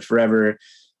 and I would forever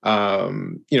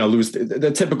lose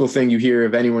the typical thing you hear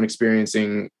of anyone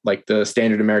experiencing like the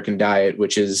standard American diet,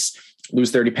 which is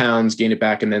lose 30 pounds, gain it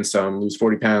back, and then some, lose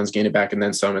 40 pounds, gain it back, and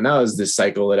then some. And that was this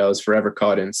cycle that I was forever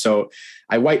caught in. So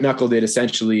I white knuckled it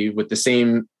essentially with the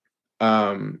same,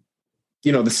 the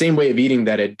same way of eating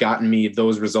that had gotten me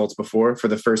those results before for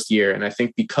the first year. And I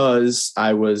think because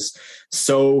I was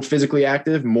so physically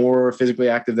active, more physically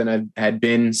active than I had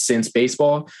been since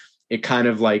baseball, it kind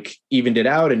of like evened it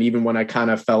out. And even when I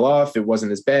kind of fell off, it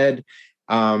wasn't as bad.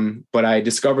 But I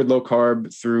discovered low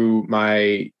carb through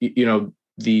my,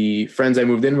 the friends I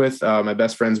moved in with. My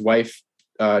best friend's wife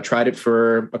tried it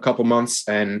for a couple months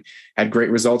and had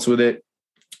great results with it,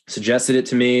 suggested it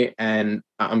to me. And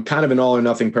I'm kind of an all or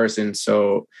nothing person.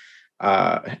 So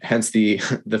hence the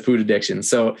food addiction.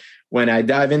 So when I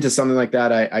dive into something like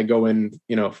that, I go in,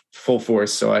 full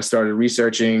force. So I started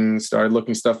researching, started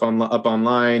looking stuff up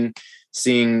online,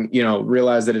 seeing,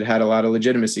 realized that it had a lot of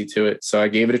legitimacy to it. So I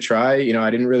gave it a try.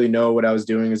 I didn't really know what I was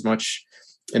doing as much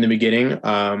in the beginning.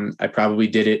 I probably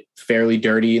did it fairly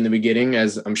dirty in the beginning,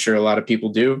 as I'm sure a lot of people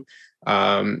do.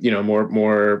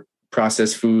 More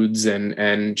processed foods,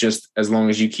 and just as long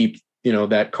as you keep,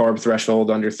 that carb threshold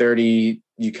under 30,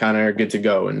 you kind of are good to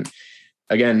go. And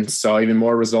again, saw even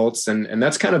more results. And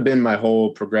that's kind of been my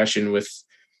whole progression with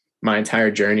my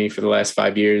entire journey for the last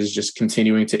 5 years, just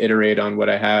continuing to iterate on what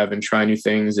I have and try new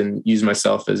things and use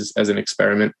myself as an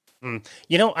experiment.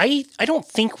 I don't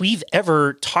think we've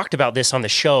ever talked about this on the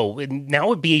show. Now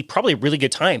would be probably a really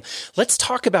good time. Let's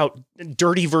talk about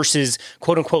dirty versus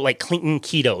quote unquote, like clean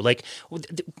keto. Like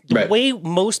the way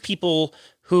most people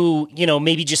who, you know,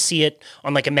 maybe just see it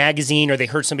on like a magazine or they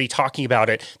heard somebody talking about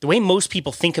it, the way most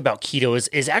people think about keto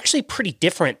is actually pretty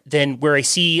different than where I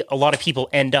see a lot of people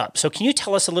end up. So can you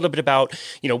tell us a little bit about,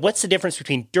 you know, what's the difference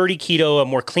between dirty keto, a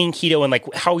more clean keto, and like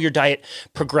how your diet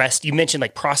progressed? You mentioned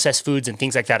like processed foods and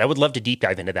things like that. I would love to deep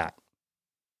dive into that.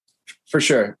 For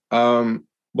sure. Well,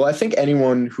 I think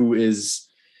anyone who is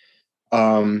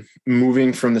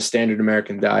moving from the standard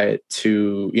American diet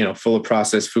to, you know, full of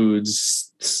processed foods,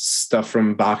 stuff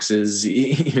from boxes,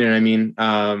 you know what I mean?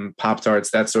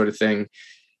 Pop-Tarts, that sort of thing.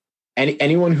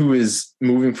 Anyone who is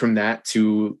moving from that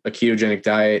to a ketogenic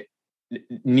diet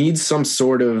needs some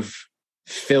sort of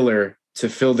filler to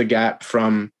fill the gap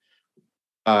from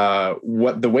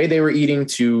what the way they were eating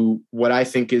to what I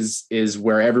think is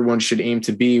where everyone should aim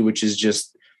to be, which is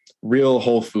just real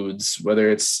whole foods, whether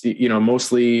it's, you know,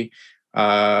 mostly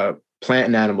plant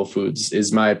and animal foods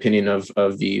is my opinion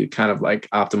of the kind of like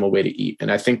optimal way to eat.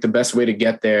 And I think the best way to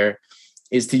get there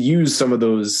is to use some of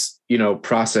those, you know,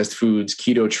 processed foods,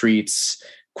 keto treats,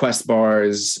 Quest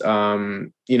bars,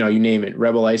 you know, you name it,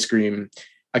 Rebel ice cream.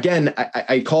 Again,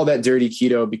 I call that dirty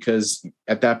keto because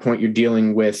at that point you're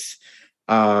dealing with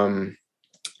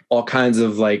all kinds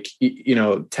of like, you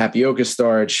know, tapioca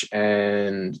starch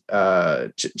and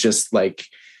just like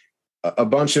a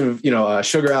bunch of, you know,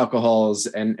 sugar alcohols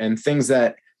and things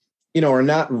that, you know, are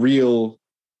not real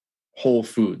whole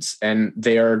foods. And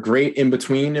they are great in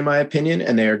between, in my opinion,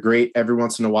 and they are great every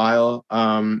once in a while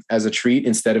as a treat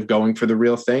instead of going for the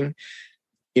real thing.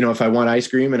 You know, if I want ice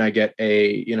cream and I get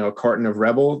a, you know, carton of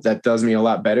Rebel, that does me a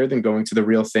lot better than going to the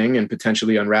real thing and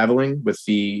potentially unraveling with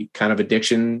the kind of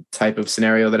addiction type of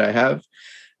scenario that I have.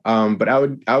 But I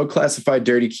would classify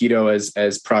dirty keto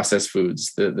as processed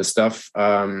foods, the stuff,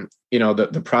 you know,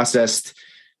 the processed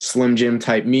Slim Jim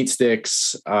type meat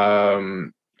sticks,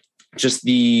 just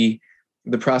the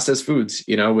processed foods,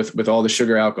 you know, with all the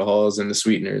sugar alcohols and the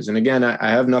sweeteners. And again, I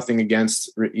have nothing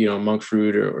against, you know, monk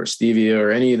fruit or stevia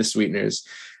or any of the sweeteners.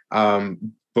 But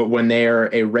when they are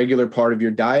a regular part of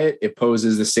your diet, it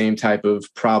poses the same type of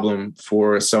problem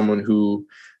for someone who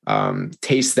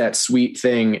tastes that sweet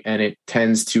thing and it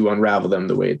tends to unravel them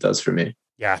the way it does for me.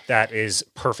 Yeah, that is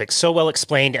perfect. So well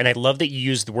explained. And I love that you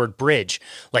use the word bridge.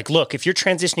 Like, look, if you're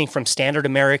transitioning from standard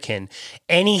American,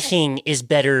 anything is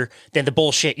better than the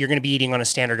bullshit you're going to be eating on a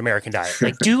standard American diet.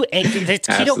 Like, do the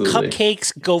keto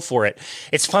cupcakes, go for it.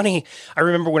 It's funny. I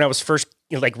remember when I was first,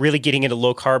 you know, like really getting into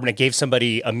low carb, and I gave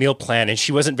somebody a meal plan, and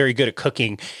she wasn't very good at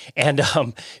cooking. And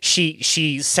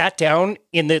she sat down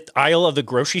in the aisle of the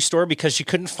grocery store because she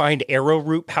couldn't find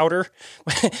arrowroot powder,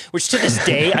 which to this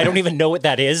day, I don't even know what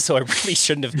that is. So I really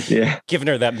shouldn't have given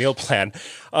her that meal plan.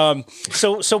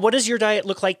 So what does your diet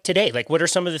look like today? Like, what are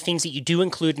some of the things that you do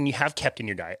include and you have kept in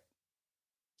your diet?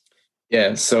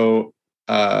 Yeah. So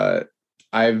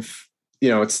I've, you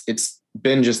know, it's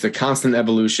been just a constant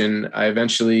evolution. I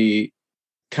eventually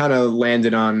kind of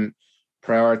landed on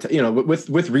prioritize, you know,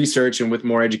 with research and with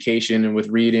more education and with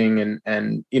reading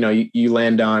and, you know, you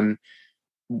land on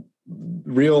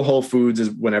real whole foods as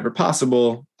whenever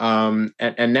possible. And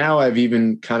now I've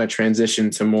even kind of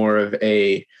transitioned to more of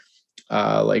a,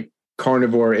 like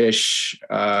carnivore-ish,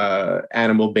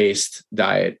 animal-based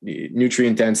diet,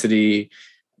 nutrient density,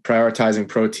 prioritizing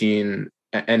protein.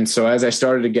 And so as I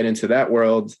started to get into that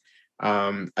world,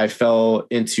 I fell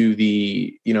into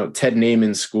the, you know, Ted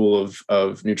Naiman school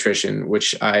of nutrition,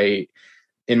 which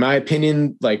in my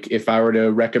opinion, like if I were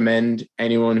to recommend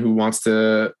anyone who wants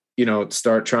to, you know,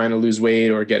 start trying to lose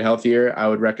weight or get healthier, I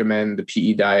would recommend the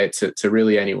PE diet to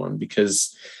really anyone,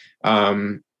 because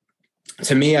to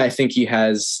me, I think he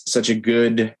has such a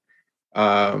good,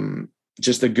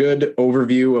 just a good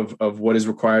overview of what is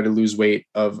required to lose weight,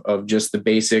 of just the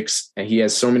basics. And he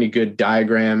has so many good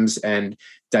diagrams and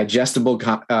digestible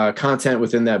content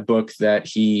within that book that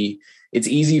it's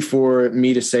easy for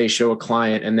me to say, show a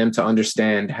client and them to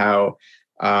understand how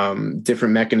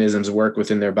different mechanisms work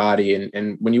within their body.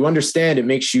 And when you understand, it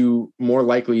makes you more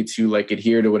likely to like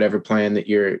adhere to whatever plan that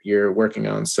you're working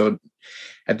on. So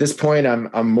at this point,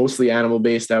 I'm mostly animal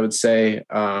based, I would say.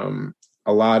 A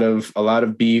lot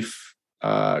of beef,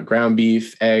 ground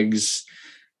beef, eggs.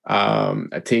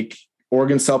 I take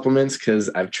organ supplements because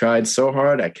I've tried so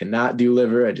hard. I cannot do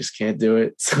liver. I just can't do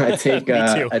it. So I take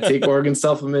I take organ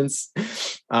supplements.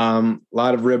 A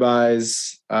lot of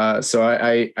ribeyes. So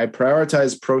I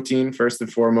prioritize protein first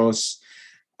and foremost.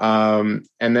 And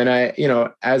then you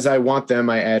know, as I want them,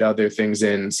 I add other things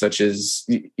in, such as,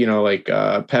 you know, like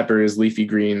peppers, leafy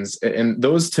greens, and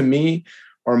those to me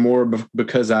are more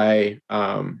because I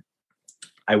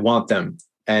want them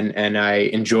and I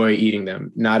enjoy eating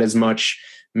them, not as much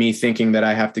me thinking that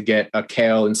I have to get a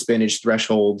kale and spinach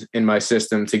threshold in my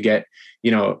system to get,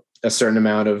 a certain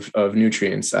amount of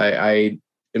nutrients. I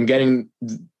am getting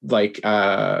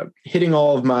hitting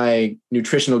all of my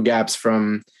nutritional gaps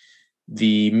from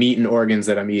the meat and organs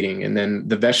that I'm eating. And then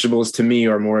the vegetables to me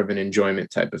are more of an enjoyment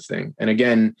type of thing. And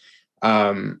again,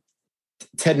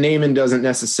 Ted Naiman doesn't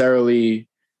necessarily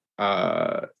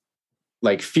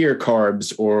fear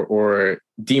carbs or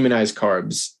demonize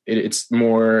carbs. It's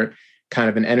more kind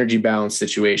of an energy balance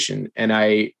situation. And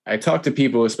I talk to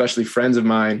people, especially friends of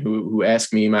mine who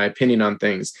ask me my opinion on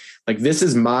things. Like, this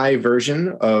is my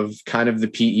version of kind of the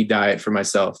PE diet for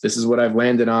myself. This is what I've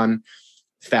landed on,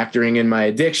 factoring in my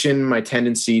addiction, my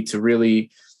tendency to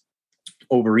really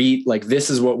overeat. Like, this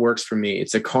is what works for me.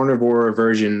 It's a carnivore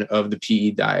version of the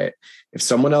PE diet. If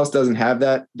someone else doesn't have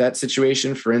that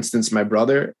situation, for instance, my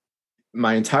brother,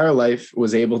 my entire life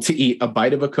was able to eat a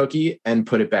bite of a cookie and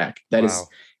put it back. That is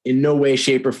in no way,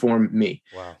 shape, or form me.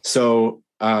 Wow. So,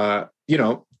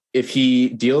 if he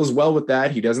deals well with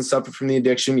that, he doesn't suffer from the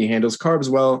addiction, he handles carbs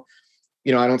well,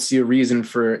 I don't see a reason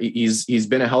for, he's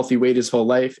been a healthy weight his whole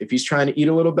life. If he's trying to eat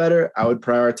a little better, I would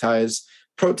prioritize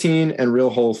protein and real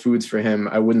whole foods for him.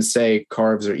 I wouldn't say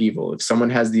carbs are evil. If someone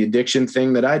has the addiction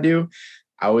thing that I do,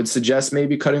 I would suggest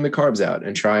maybe cutting the carbs out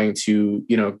and trying to,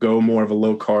 go more of a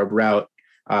low carb route.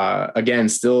 Again,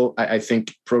 still, I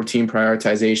think protein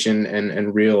prioritization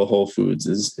and real whole foods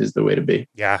is the way to be.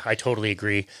 Yeah, I totally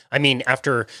agree. I mean,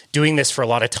 after doing this for a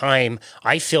lot of time,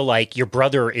 I feel like your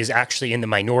brother is actually in the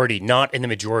minority, not in the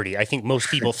majority. I think most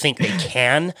people think they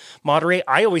can moderate.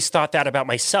 I always thought that about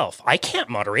myself. I can't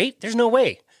moderate. There's no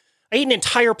way. I ate an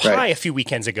entire pie a few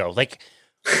weekends ago. Like,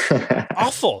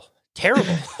 awful,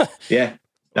 terrible. Yeah.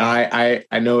 No,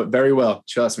 I know it very well.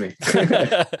 Trust me.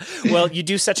 Well, you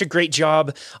do such a great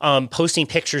job posting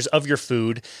pictures of your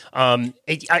food.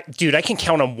 Dude, I can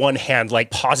count on one hand like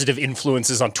positive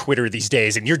influences on Twitter these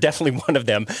days, and you're definitely one of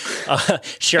them.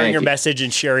 Sharing your message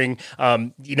and sharing,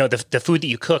 the food that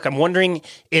you cook. I'm wondering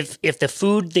if the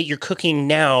food that you're cooking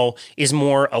now is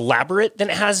more elaborate than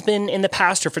it has been in the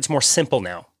past, or if it's more simple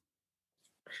now.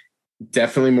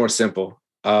 Definitely more simple.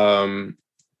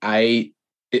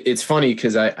 It's funny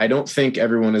because I don't think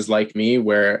everyone is like me,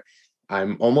 where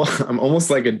I'm almost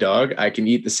like a dog. I can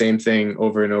eat the same thing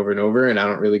over and over and over, and I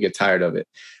don't really get tired of it.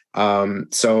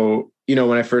 So,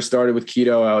 when I first started with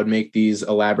keto, I would make these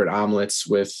elaborate omelets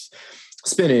with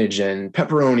spinach and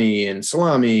pepperoni and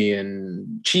salami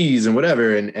and cheese and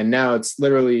whatever. And now it's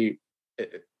literally,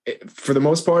 for the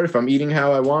most part, if I'm eating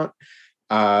how I want,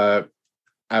 I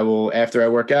will, after I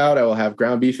work out, I will have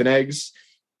ground beef and eggs.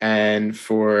 And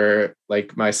for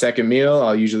like my second meal,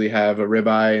 I'll usually have a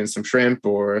ribeye and some shrimp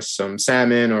or some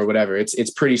salmon or whatever.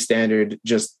 It's pretty standard.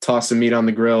 Just toss some meat on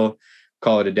the grill,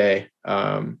 call it a day.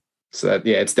 So that,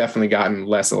 it's definitely gotten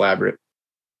less elaborate.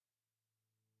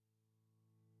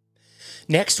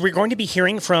 Next, we're going to be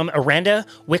hearing from Aranda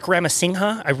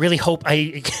Wickramasinghe. I really hope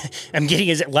I'm getting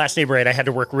his last name right. I had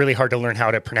to work really hard to learn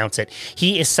how to pronounce it.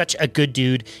 He is such a good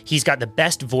dude. He's got the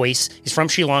best voice. He's from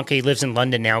Sri Lanka. He lives in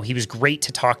London now. He was great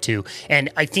to talk to. And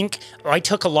I think I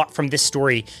took a lot from this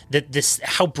story,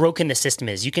 how broken the system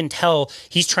is. You can tell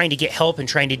he's trying to get help and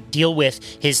trying to deal with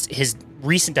his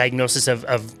recent diagnosis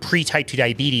of pre-type 2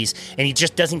 diabetes, and he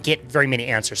just doesn't get very many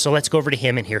answers. So let's go over to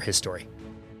him and hear his story.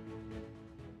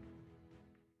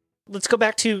 Let's go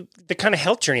back to the kind of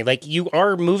health journey. Like, you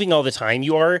are moving all the time.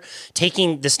 You are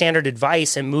taking the standard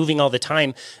advice and moving all the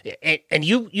time. And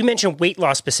you mentioned weight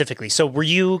loss specifically. So were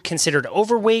you considered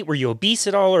overweight? Were you obese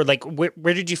at all? Or like,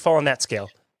 where did you fall on that scale?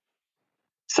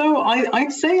 So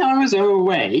I'd say I was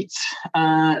overweight.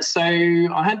 So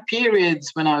I had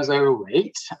periods when I was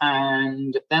overweight,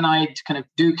 and then I'd kind of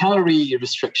do calorie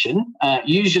restriction,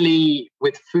 usually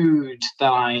with food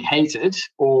that I hated,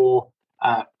 or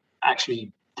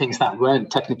actually things that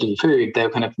weren't technically food. They were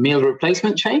kind of meal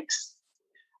replacement shakes.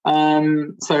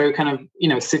 So kind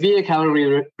of, severe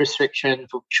calorie restriction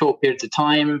for short periods of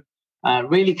time,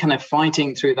 really kind of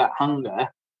fighting through that hunger,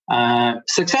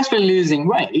 successfully losing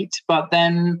weight. But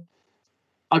then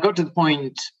I got to the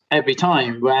point every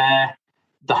time where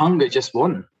the hunger just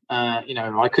won.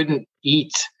 I couldn't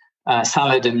eat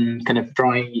salad and kind of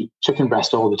dry chicken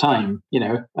breast all the time,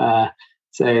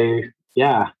 so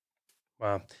yeah.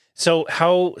 Wow. So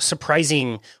how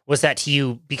surprising was that to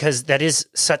you? Because that is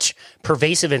such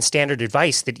pervasive and standard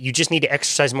advice that you just need to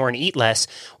exercise more and eat less.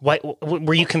 Why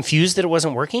were you confused that it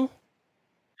wasn't working?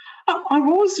 I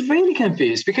was really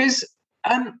confused because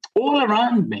all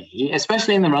around me,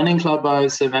 especially in the running club I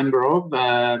was a member of,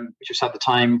 which was at the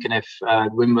time kind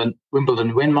of Wimbledon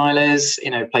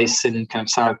Windmilers, place in kind of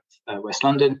south west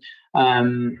London.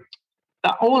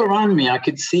 that all around me, I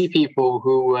could see people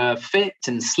who were fit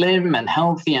and slim and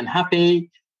healthy and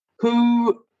happy,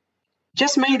 who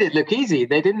just made it look easy.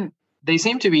 They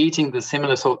seemed to be eating the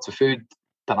similar sorts of food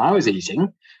that I was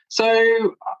eating.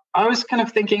 So I was kind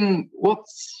of thinking,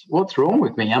 what's wrong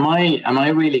with me? Am I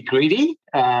really greedy?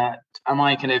 Am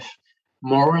I kind of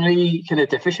morally kind of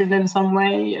deficient in some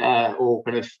way, or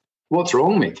kind of what's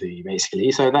wrong with me,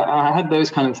 basically? So that I had those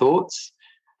kind of thoughts.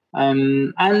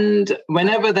 And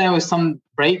whenever there was some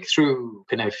breakthrough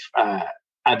kind of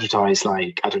advertised,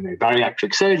 like, I don't know,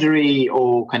 bariatric surgery,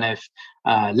 or kind of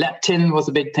leptin was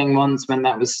a big thing once when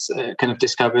that was kind of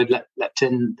discovered,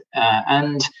 leptin.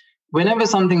 And whenever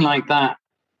something like that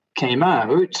came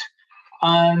out,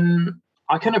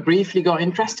 I kind of briefly got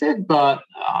interested, but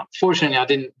fortunately I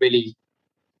didn't really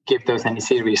give those any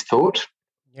serious thought.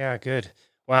 Yeah, good.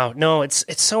 Wow. No, it's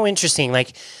so interesting.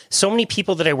 Like, so many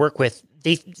people that I work with,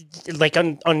 they like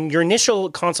on your initial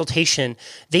consultation,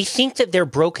 they think that they're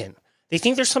broken. They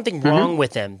think there's something wrong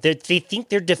with them. They think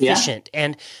they're deficient,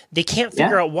 and they can't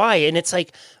figure out why. And it's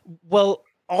like, well,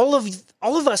 all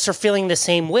of us are feeling the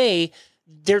same way.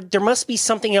 There must be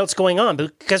something else going on,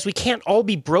 because we can't all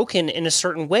be broken in a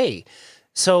certain way.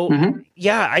 So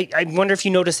I wonder if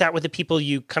you notice that with the people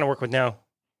you kind of work with now.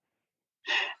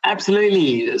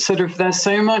 Absolutely. Sort of, there's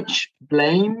so much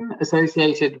blame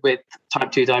associated with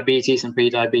type 2 diabetes and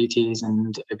pre-diabetes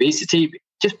and obesity.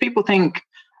 Just people think,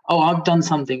 oh, I've done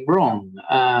something wrong.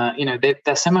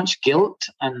 There's so much guilt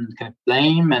and kind of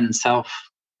blame and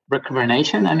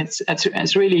self-recrimination, and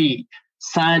it's really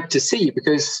sad to see,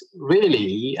 because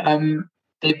really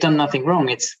they've done nothing wrong.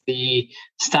 It's the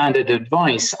standard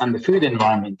advice and the food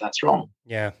environment that's wrong.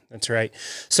 Yeah, that's right.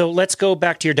 So let's go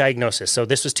back to your diagnosis. So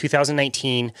this was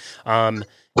 2019. Was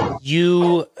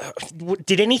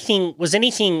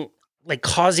anything like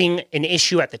causing an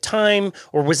issue at the time,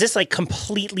 or was this like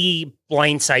completely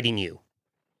blindsiding you?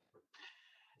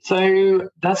 So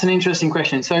that's an interesting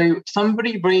question. So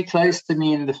somebody very close to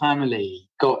me in the family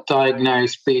got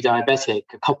diagnosed pre-diabetic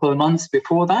a couple of months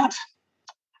before that.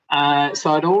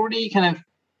 So I'd already kind of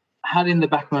had in the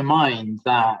back of my mind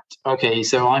that, okay,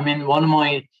 so I'm in one of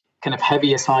my kind of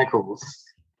heavier cycles.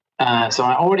 So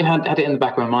I already had it in the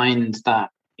back of my mind that,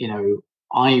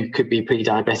 I could be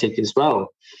pre-diabetic as well.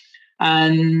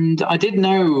 And I did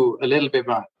know a little bit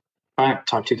about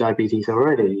type 2 diabetes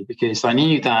already, because I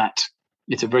knew that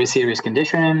it's a very serious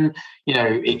condition.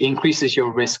 It increases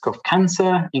your risk of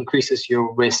cancer, increases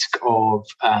your risk of,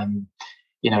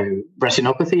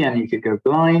 retinopathy, and you could go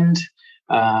blind.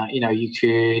 You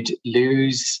could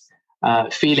lose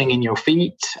feeling in your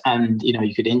feet, and,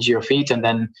 you could injure your feet, and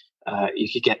then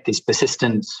you could get these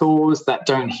persistent sores that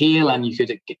don't heal, and you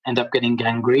could end up getting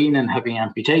gangrene and having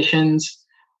amputations.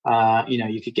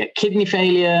 You could get kidney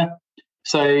failure.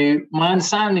 So my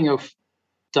understanding of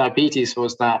diabetes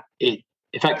was that it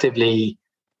effectively,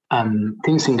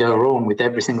 things can go wrong with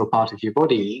every single part of your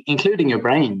body, including your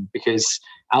brain, because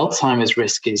Alzheimer's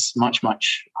risk is much,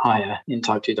 much higher in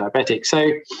type 2 diabetic.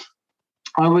 So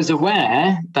I was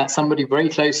aware that somebody very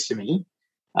close to me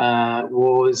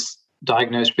was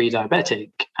diagnosed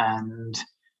pre-diabetic, and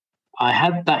I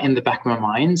had that in the back of my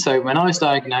mind. So when I was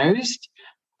diagnosed,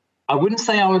 I wouldn't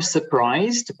say I was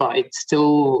surprised, but it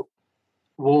still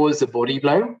was a body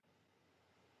blow.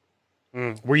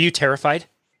 Were you terrified?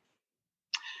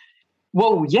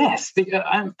 Well, yes,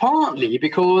 partly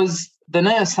because the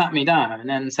nurse sat me down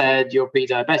and said, you're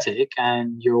pre-diabetic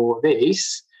and you're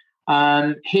obese.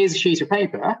 Here's a sheet of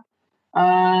paper.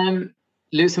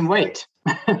 Lose some weight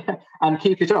and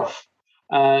keep it off.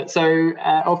 So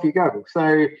off you go.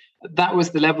 So that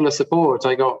was the level of support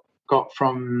I got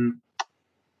from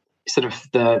sort of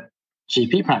the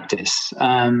GP practice,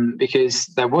 because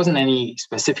there wasn't any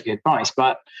specific advice.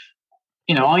 But,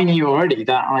 I knew already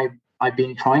that I've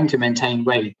been trying to maintain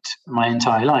weight my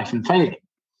entire life and failing.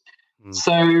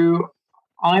 So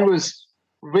I was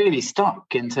really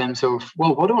stuck in terms of,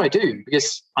 well, what do I do?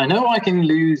 Because I know I can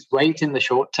lose weight in the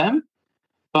short term,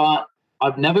 but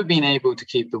I've never been able to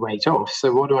keep the weight off.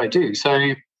 So what do I do?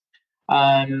 So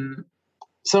I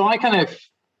kind of,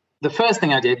 the first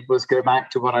thing I did was go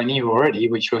back to what I knew already,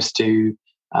 which was to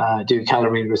do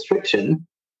calorie restriction.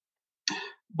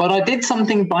 But I did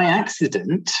something by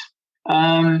accident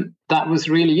that was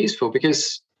really useful,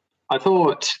 because I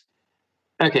thought,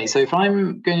 okay, so if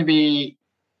I'm going to be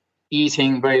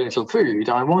eating very little food,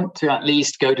 I want to at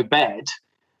least go to bed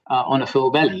on a full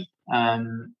belly.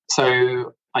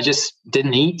 So I just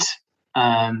didn't eat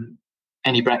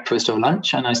any breakfast or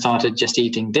lunch, and I started just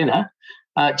eating dinner.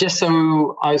 Just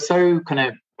so I was so kind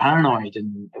of paranoid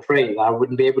and afraid I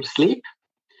wouldn't be able to sleep.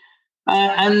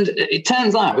 And it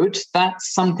turns out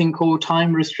that's something called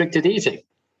time-restricted eating,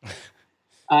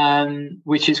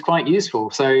 which is quite useful.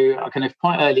 So kind of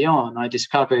quite early on, I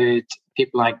discovered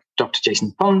people like Dr.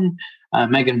 Jason Fung,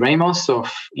 Megan Ramos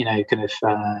of,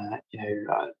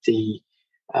 the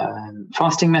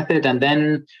fasting method. And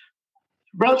then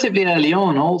relatively early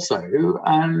on also,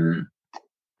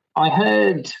 I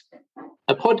heard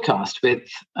a podcast with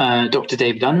Dr.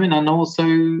 David Unwin and also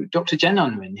Dr. Jen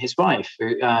Unwin, his wife.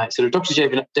 Dr.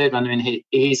 David Unwin,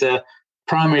 he's a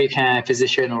primary care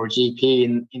physician or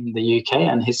GP in the UK,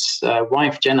 and his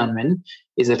wife, Jen Unwin,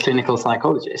 is a clinical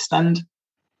psychologist. And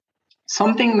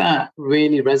something that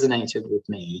really resonated with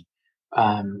me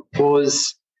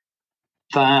was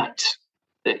that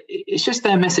it's just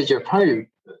their message of hope,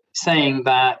 saying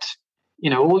that,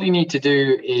 all you need to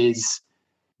do is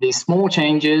these small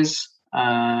changes.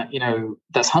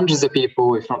 There's hundreds of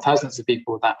people, if not thousands of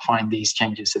people, that find these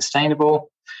changes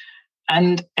sustainable,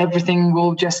 and everything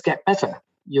will just get better.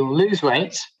 You'll lose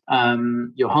weight.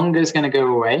 Your hunger is going to go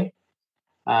away.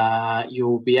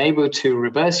 You'll be able to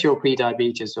reverse your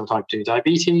pre-diabetes or type 2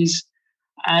 diabetes,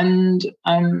 and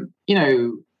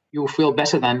you'll feel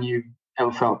better than you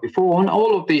ever felt before, and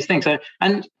all of these things.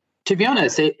 And to be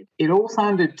honest, it all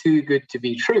sounded too good to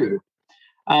be true.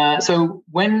 So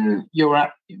when you're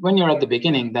at the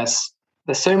beginning, there's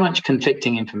so much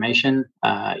conflicting information,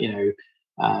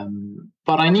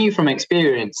 but I knew from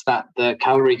experience that the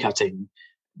calorie cutting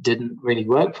didn't really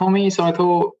work for me. So I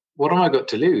thought, what have I got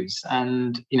to lose?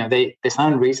 And they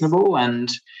sound reasonable.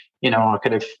 And I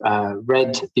could have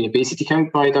read The Obesity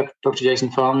Code by Dr.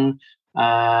 Jason Fung.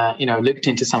 Looked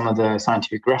into some of the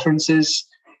scientific references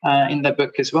in the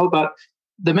book as well. But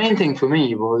the main thing for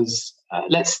me was,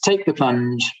 let's take the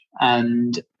plunge,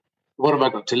 and what have I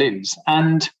got to lose?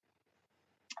 And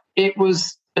it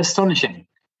was astonishing,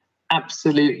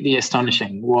 absolutely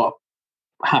astonishing what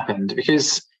happened,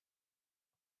 because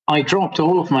I dropped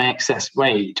all of my excess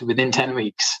weight within 10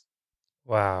 weeks.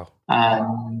 Wow.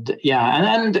 And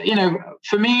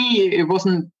for me,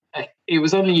 it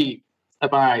was only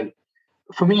about,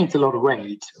 for me, it's a lot of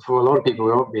weight. For a lot of people,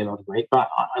 it won't be a lot of weight, but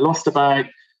I lost about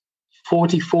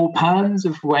 44 pounds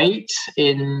of weight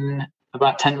in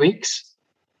about 10 weeks.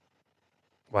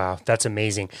 Wow, that's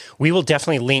amazing. We will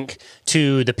definitely link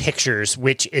to the pictures,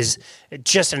 which is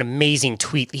just an amazing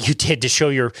tweet that you did to show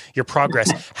your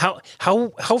progress.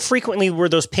 How frequently were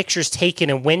those pictures taken,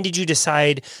 and when did you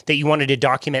decide that you wanted to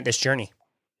document this journey?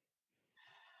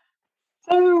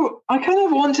 So I kind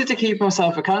of wanted to keep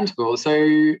myself accountable.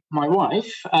 So my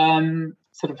wife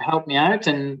sort of helped me out,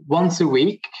 and once a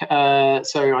week,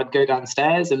 so I'd go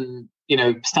downstairs and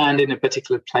stand in a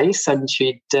particular place, and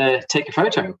she'd take a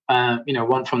photo.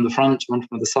 One from the front, one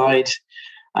from the side,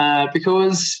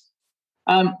 because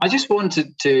I just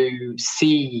wanted to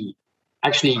see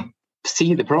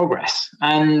the progress.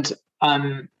 And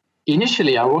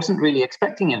initially, I wasn't really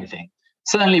expecting anything.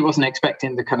 Certainly wasn't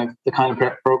expecting the kind of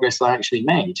progress I actually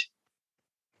made.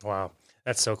 Wow.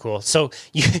 That's so cool. So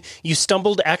you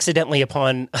stumbled accidentally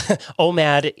upon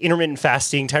OMAD, intermittent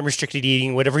fasting, time-restricted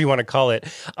eating, whatever you want to call it.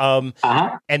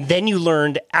 And then you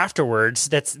learned afterwards.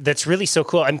 That's really so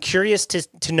cool. I'm curious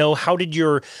to know, how did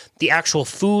the actual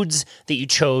foods that you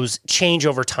chose change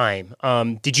over time?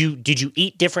 Did you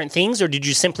eat different things, or did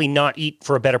you simply not eat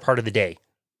for a better part of the day?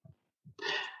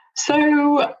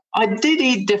 So I did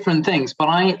eat different things, but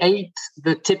I ate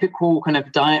the typical kind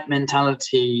of diet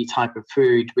mentality type of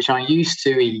food, which I used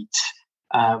to eat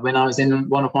when I was in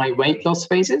one of my weight loss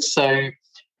phases. So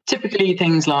typically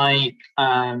things like,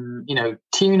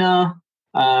 tuna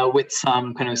with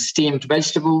some kind of steamed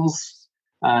vegetables,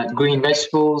 green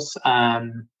vegetables,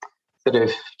 sort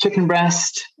of chicken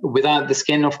breast without the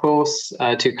skin, of course,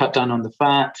 to cut down on the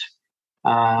fat,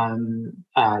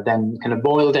 then kind of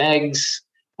boiled eggs.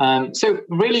 So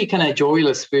really kind of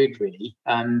joyless food, really.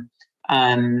 And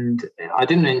I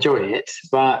didn't enjoy it,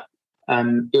 but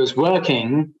it was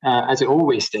working, as it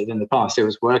always did in the past. It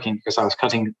was working because I was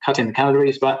cutting the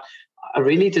calories, but I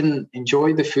really didn't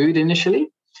enjoy the food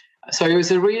initially. So it was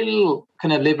a real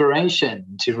kind of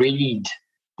liberation to read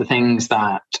the things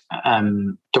that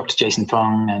Dr. Jason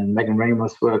Fung and Megan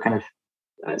Ramos were kind of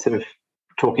sort of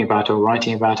talking about or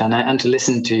writing about, and to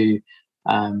listen to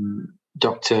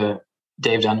Dr.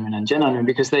 David Unwin and Jen Unwin,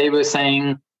 because they were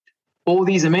saying all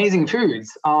these amazing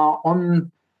foods are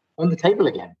on the table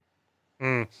again.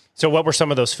 So what were some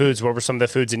of those foods? What were some of the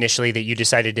foods initially that you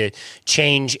decided to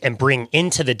change and bring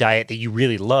into the diet that you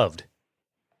really loved?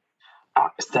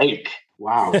 Steak.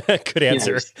 Wow. Good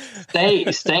answer.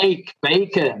 Steak,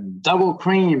 bacon, double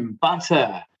cream,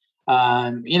 butter,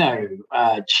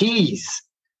 cheese,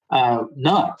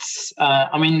 nuts.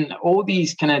 I mean, all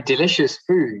these kind of delicious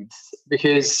foods,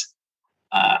 because,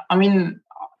 I mean,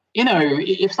 you know,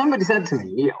 if somebody said to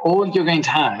me, all you're going to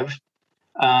have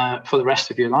for the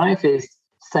rest of your life is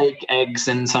steak, eggs,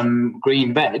 and some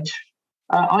green veg,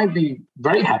 I'd be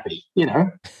very happy, you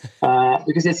know,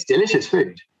 because it's delicious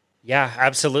food. Yeah,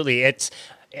 absolutely.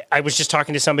 I was just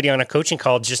talking to somebody on a coaching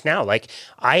call just now. Like,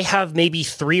 I have maybe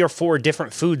 3 or 4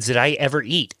 different foods that I ever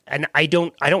eat, and I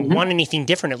don't want anything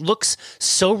different. It looks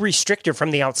so restrictive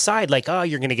from the outside. Like, oh,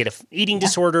 you're going to get an eating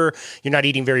disorder. You're not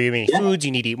eating very many foods.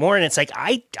 You need to eat more. And it's like,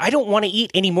 I don't want to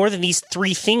eat any more than these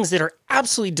 3 things that are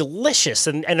absolutely delicious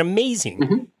and amazing.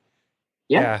 Mm-hmm.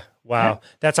 Yeah. Wow.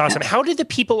 That's awesome. How did the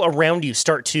people around you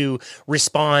start to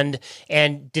respond?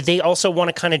 And did they also want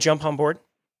to kind of jump on board?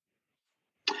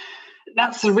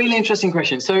 That's a really interesting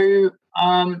question. So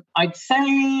I'd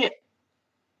say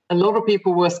a lot of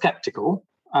people were skeptical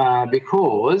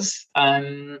because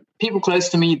people close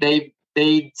to me,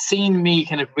 they'd seen me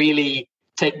kind of really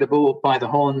take the bull by the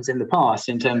horns in the past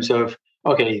in terms of,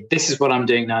 okay, this is what I'm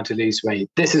doing now to lose weight.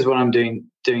 This is what I'm doing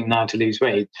now to lose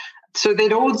weight. So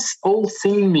they'd all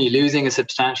seen me losing a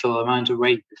substantial amount of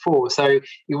weight before. So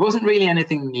it wasn't really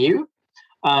anything new.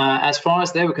 As far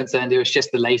as they were concerned, it was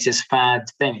just the latest fad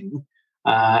thing.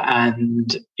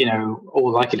 And, you know,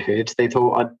 all likelihood, they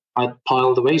thought I'd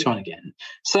pile the weight on again.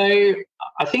 So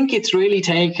I think it's really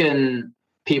taken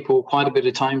people quite a bit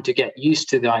of time to get used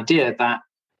to the idea that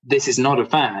this is not a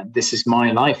fad. This is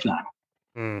my life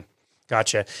now.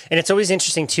 Gotcha. And it's always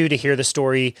interesting too, to hear the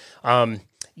story.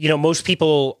 You know, most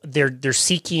people, they're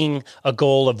seeking a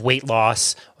goal of weight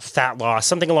loss, fat loss,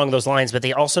 something along those lines, but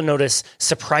they also notice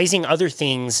surprising other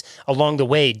things along the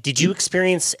way. Did you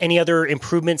experience any other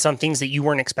improvements on things that you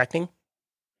weren't expecting?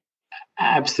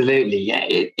 Absolutely.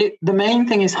 Yeah. The main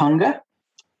thing is hunger.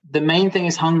 The main thing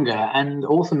is hunger and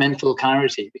also mental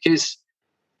clarity, because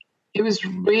it was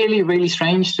really, really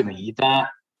strange to me that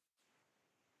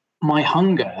my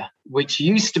hunger, which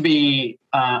used to be,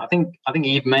 I think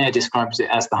Eve Mayer describes it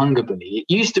as the hunger bully.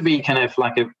 It used to be kind of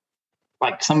like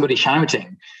somebody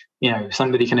shouting, you know,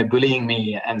 somebody kind of bullying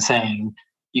me and saying,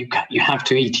 you have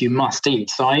to eat, you must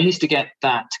eat. So I used to get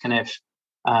that kind of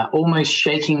almost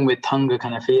shaking with hunger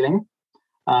kind of feeling.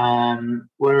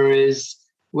 Whereas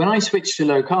when I switched to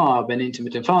low carb and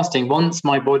intermittent fasting, once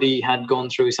my body had gone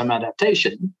through some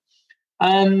adaptation,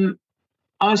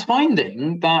 I was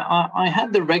finding that I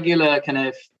had the regular kind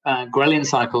of ghrelin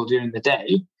cycle during the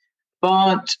day,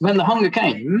 but when the hunger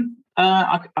came,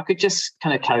 I could just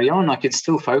kind of carry on. I could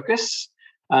still focus.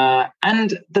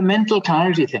 And the mental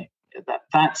clarity thing,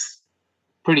 that's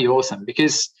pretty awesome,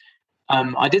 because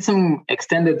I did some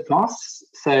extended fasts.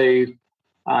 So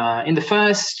in the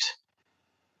first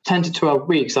 10 to 12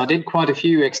 weeks, I did quite a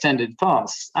few extended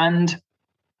fasts, and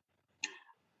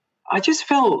I just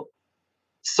felt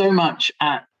so much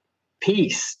at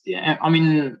peace. I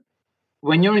mean,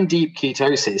 when you're in deep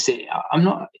ketosis,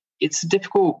 it's a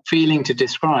difficult feeling to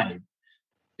describe,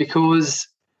 because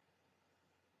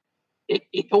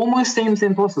it almost seems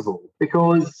impossible.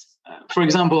 Because, for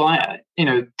example,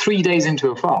 3 days into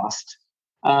a fast,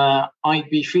 I'd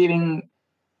be feeling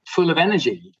full of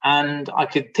energy and I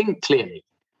could think clearly.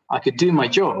 I could do my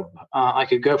job. I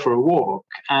could go for a walk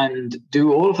and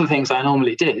do all of the things I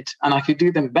normally did, and I could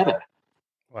do them better.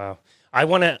 Wow. I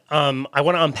want to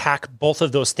unpack both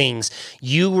of those things.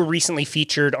 You were recently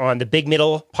featured on the Big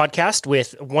Middle podcast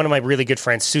with one of my really good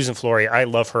friends, Susan Flory. I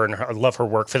love her and I love her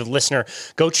work. For the listener,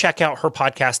 go check out her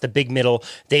podcast, The Big Middle.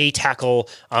 They tackle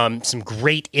some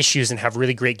great issues and have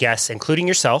really great guests, including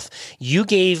yourself. You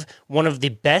gave one of the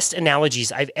best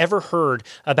analogies I've ever heard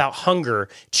about hunger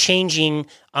changing,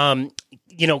 how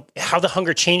the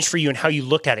hunger changed for you and how you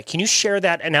looked at it. Can you share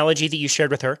that analogy that you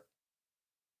shared with her?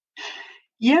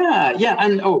 Yeah,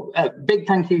 and big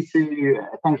thank you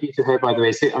to her, by the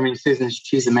way. I mean, Susan,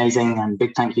 she's amazing, and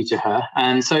big thank you to her.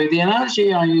 And so the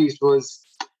analogy I used was,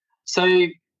 so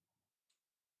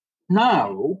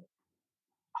now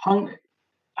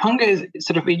hunger is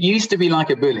sort of, it used to be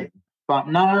like a bully, but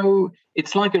now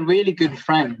it's like a really good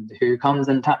friend who comes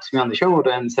and taps me on the shoulder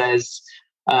and says,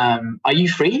 "Are you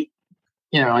free?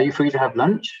 Are you free to have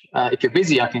lunch? If you're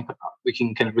busy, we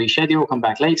can kind of reschedule, come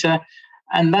back later."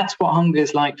 And that's what hunger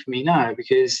is like for me now,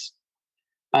 because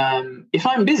if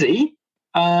I'm busy,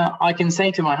 I can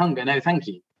say to my hunger, "No, thank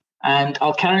you," and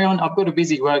I'll carry on. I've got a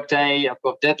busy work day. I've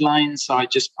got deadlines, so I'm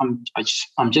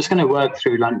just going to work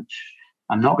through lunch.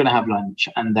 I'm not going to have lunch,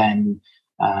 and then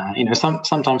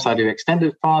sometimes I do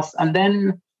extended fasts, and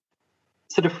then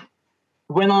sort of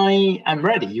when I am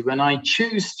ready, when I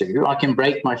choose to, I can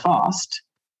break my fast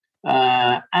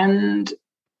and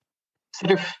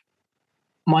sort of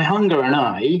my hunger and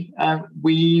I,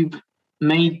 we've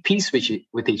made peace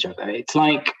with each other. It's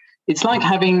like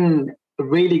having a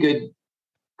really good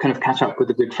kind of catch up with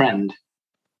a good friend.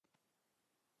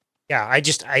 Yeah,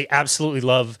 I absolutely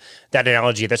love that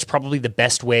analogy. That's probably the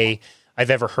best way I've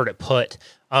ever heard it put.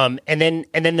 And then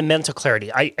the mental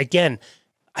clarity. I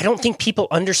don't think people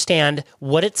understand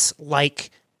what it's like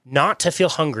not to feel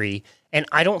hungry. And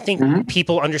I don't think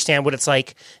people understand what it's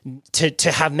like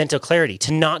to have mental clarity,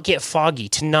 to not get foggy,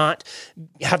 to not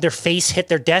have their face hit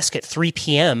their desk at 3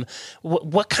 p.m.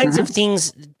 What kinds of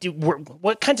things,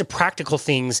 what kinds of practical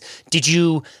things did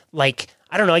you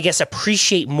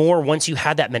appreciate more once you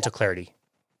had that mental clarity?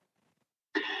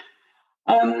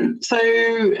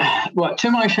 To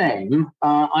my shame,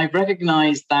 I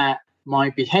recognized that my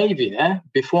behavior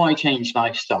before I changed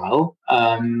lifestyle,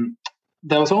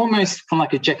 there was almost kind of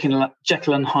like a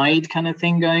Jekyll and Hyde kind of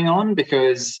thing going on,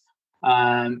 because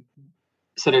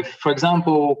for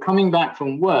example, coming back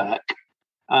from work,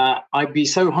 I'd be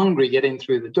so hungry getting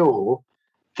through the door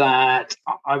that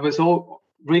I was all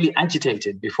really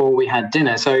agitated before we had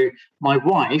dinner. So my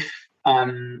wife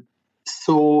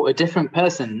saw a different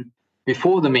person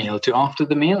before the meal to after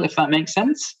the meal, if that makes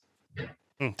sense.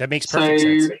 That makes perfect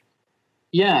sense.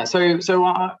 Yeah. So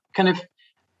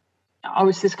I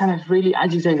was this kind of really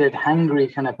agitated,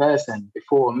 hangry kind of person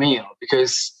before a meal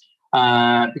because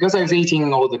I was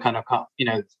eating all the kind of,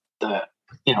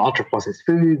 ultra processed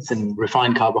foods and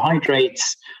refined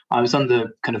carbohydrates. I was on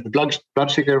the kind of the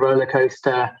blood sugar roller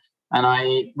coaster. And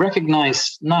I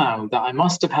recognize now that I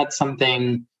must have had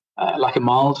something like a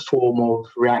mild form of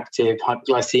reactive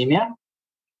hypoglycemia,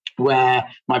 where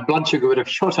my blood sugar would have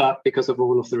shot up because of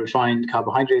all of the refined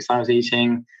carbohydrates I was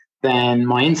eating. Then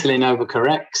my insulin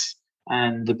overcorrects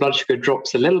and the blood sugar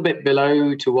drops a little bit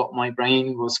below to what my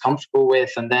brain was comfortable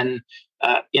with. And then,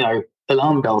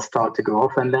 alarm bells start to go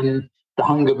off. And then the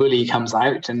hunger bully comes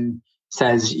out and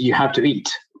says, you have to eat.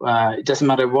 It doesn't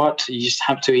matter what, you just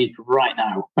have to eat right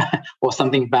now or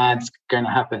something bad's going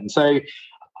to happen. So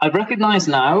I recognize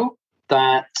now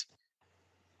that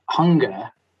hunger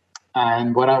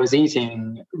and what I was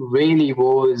eating really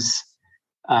was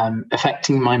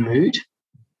affecting my mood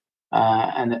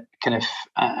and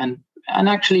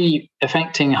actually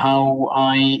affecting how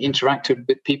I interacted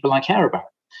with people I care about.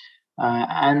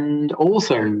 And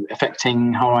also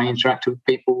affecting how I interact with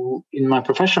people in my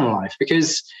professional life,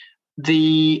 because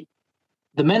the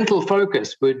mental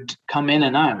focus would come in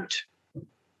and out.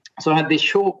 So I had these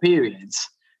short periods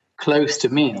close to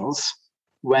meals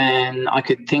when I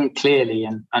could think clearly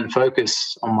and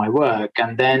focus on my work,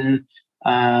 and then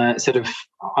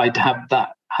I'd had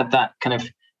that kind of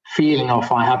feeling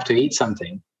of I have to eat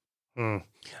something.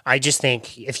 I just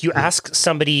think if you ask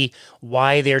somebody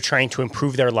why they're trying to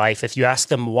improve their life, if you ask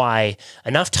them why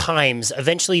enough times,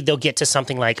 eventually they'll get to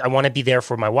something like, I want to be there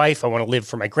for my wife. I want to live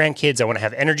for my grandkids. I want to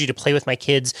have energy to play with my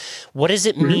kids. What does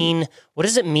it mean? What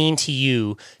does it mean to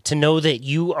you to know that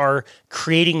you are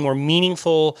creating more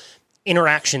meaningful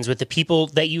interactions with the people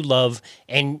that you love,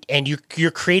 and you're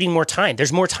creating more time?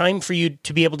 There's more time for you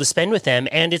to be able to spend with them,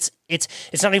 and it's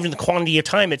not even the quantity of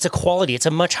time, it's a quality. It's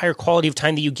a much higher quality of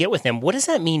time that you get with them. What does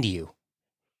that mean to you?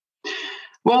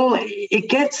 Well, it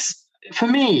gets, for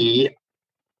me,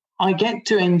 I get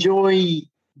to enjoy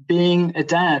being a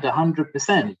dad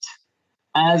 100%,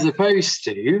 as opposed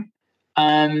to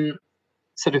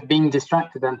being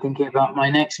distracted and thinking about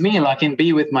my next meal. I can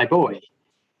be with my boy.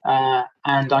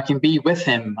 And I can be with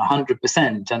him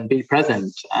 100% and be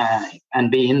present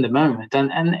and be in the moment.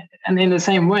 And in the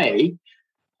same way,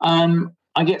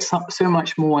 I get so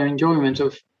much more enjoyment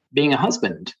of being a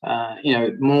husband,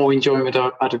 more enjoyment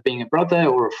out of being a brother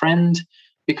or a friend,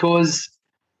 because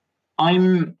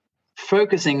I'm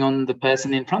focusing on the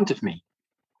person in front of me,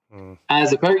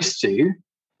 as opposed to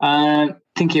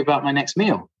thinking about my next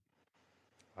meal.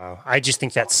 Wow. I just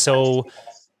think that's so...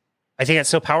 I think that's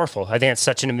so powerful. I think it's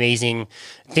such an amazing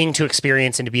thing to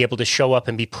experience and to be able to show up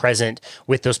and be present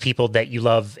with those people that you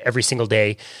love every single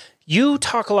day. You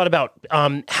talk a lot about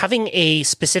having a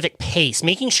specific pace,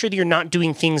 making sure that you're not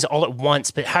doing things all at once,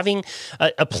 but having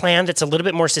a plan that's a little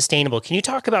bit more sustainable. Can you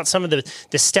talk about some of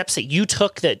the steps that you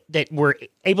took that were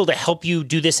able to help you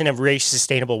do this in a very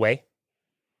sustainable way?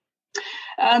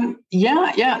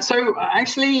 Yeah. So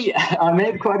actually, I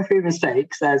made quite a few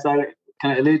mistakes, as I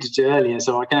kind of alluded to earlier.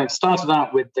 So I kind of started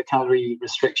out with the calorie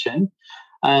restriction,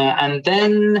 and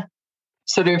then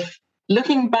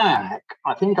looking back,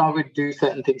 I think I would do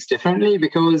certain things differently,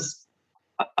 because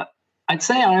I'd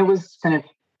say I was kind of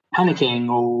panicking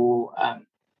or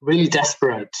really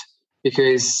desperate,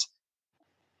 because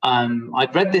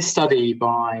I'd read this study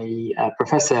by a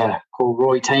professor called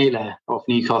Roy Taylor of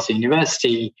Newcastle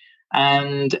University,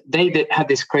 and they had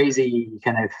this crazy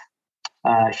kind of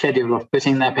schedule of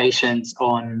putting their patients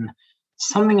on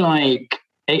something like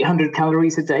 800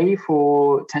 calories a day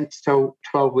for 10 to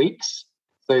 12 weeks.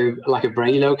 So like a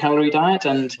very low calorie diet.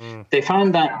 And they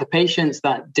found that the patients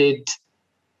that did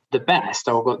the best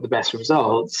or got the best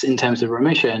results in terms of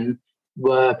remission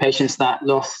were patients that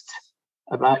lost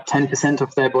about 10%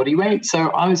 of their body weight. So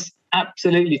I was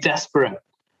absolutely desperate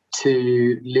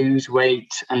to lose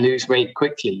weight and lose weight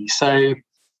quickly. So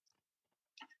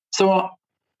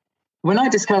when I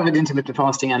discovered intermittent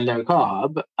fasting and low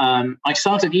carb, I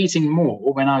started eating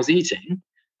more when I was eating,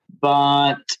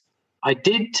 but I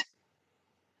did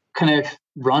kind of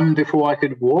run before I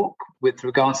could walk with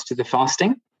regards to the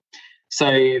fasting.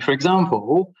 So, for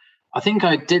example, I think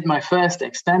I did my first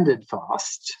extended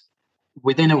fast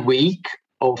within a week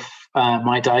of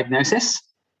my diagnosis.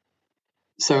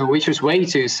 So, which was way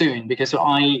too soon because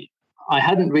I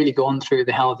hadn't really gone through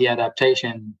the healthy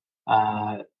adaptation,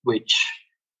 which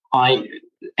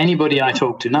anybody I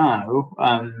talk to now,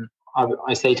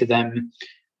 I say to them,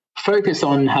 focus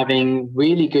on having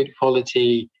really good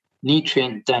quality,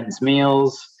 nutrient dense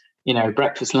meals,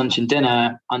 breakfast, lunch, and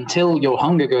dinner until your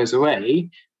hunger goes away,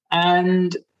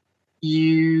 and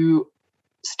you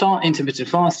start intermittent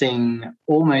fasting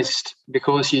almost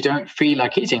because you don't feel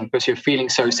like eating because you're feeling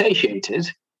so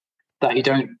satiated that you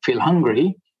don't feel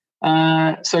hungry.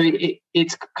 So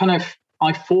it's kind of,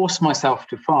 I force myself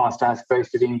to fast as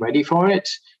opposed to being ready for it.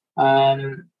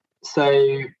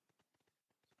 So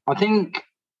I think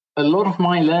a lot of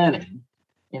my learning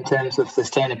in terms of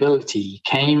sustainability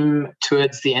came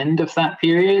towards the end of that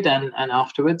period and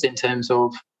afterwards in terms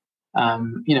of,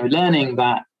 learning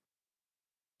that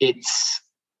it's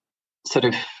sort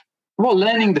of,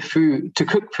 learning the food, to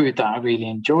cook food that I really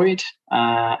enjoyed,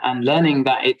 and learning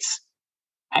that it's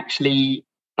actually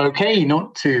okay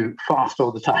not to fast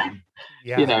all the time,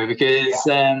 because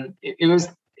it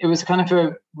was kind of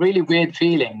a really weird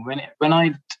feeling when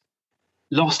I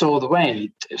lost all the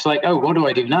weight. It's like, oh, what do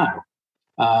I do now?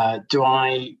 Do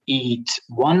I eat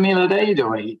one meal a day?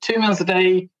 Do I eat 2 meals a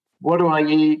day? What do I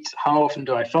eat? How often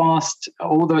do I fast?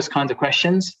 All those kinds of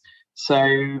questions. So,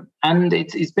 and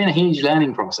it's been a huge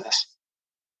learning process.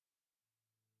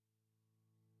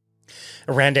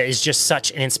 Aranda is just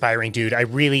such an inspiring dude. I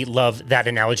really love that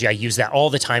analogy. I use that all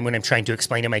the time when I'm trying to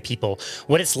explain to my people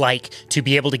what it's like to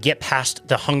be able to get past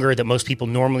the hunger that most people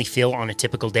normally feel on a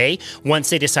typical day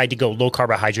once they decide to go low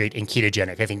carbohydrate and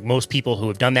ketogenic. I think most people who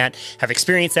have done that have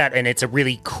experienced that, and it's a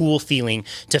really cool feeling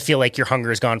to feel like your hunger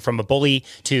has gone from a bully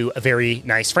to a very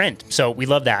nice friend. So we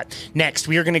love that. Next,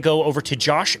 we are going to go over to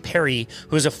Josh Perry,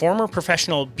 who is a former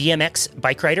professional BMX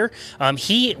bike rider.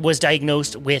 He was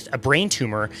diagnosed with a brain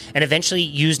tumor and eventually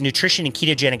used nutrition and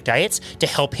ketogenic diets to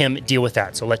help him deal with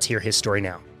that. So let's hear his story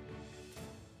now.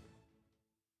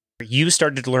 You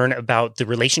started to learn about the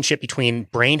relationship between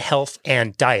brain health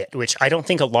and diet, which I don't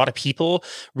think a lot of people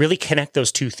really connect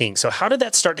those two things. So how did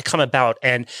that start to come about,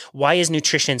 and why is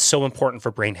nutrition so important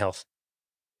for brain health?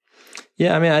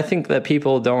 Yeah, I think that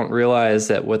people don't realize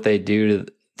that what they do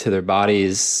to their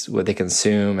bodies, what they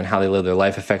consume and how they live their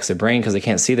life affects their brain because they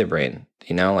can't see their brain.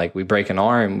 Like we break an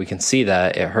arm, we can see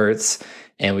that it hurts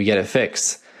and we get it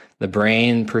fixed. The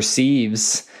brain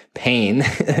perceives pain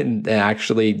and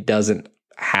actually doesn't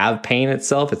have pain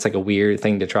itself. It's like a weird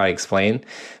thing to try to explain,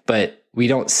 but we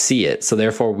don't see it. So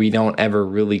therefore we don't ever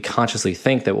really consciously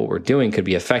think that what we're doing could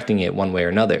be affecting it one way or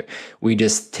another. We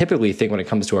just typically think when it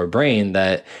comes to our brain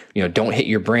that, don't hit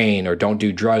your brain or don't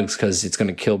do drugs because it's going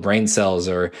to kill brain cells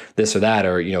or this or that,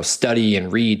 or, study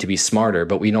and read to be smarter,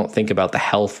 but we don't think about the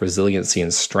health, resiliency,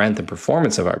 and strength and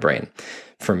performance of our brain.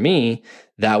 For me,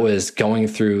 that was going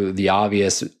through the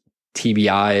obvious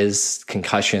TBIs,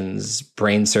 concussions,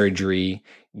 brain surgery,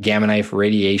 gamma knife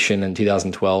radiation in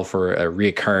 2012 for a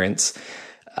reoccurrence.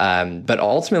 But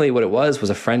ultimately what it was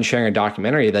a friend sharing a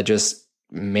documentary that just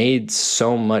made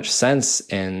so much sense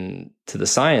to the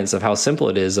science of how simple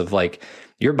it is of like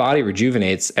your body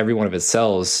rejuvenates every one of its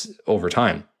cells over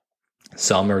time.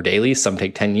 Some are daily, some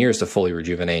take 10 years to fully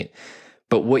rejuvenate.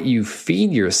 But what you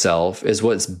feed yourself is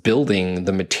what's building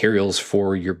the materials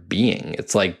for your being.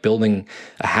 It's like building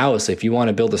a house. If you want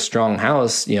to build a strong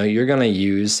house, you're going to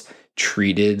use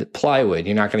treated plywood.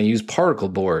 You're not going to use particle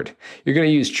board. You're going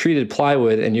to use treated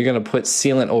plywood and you're going to put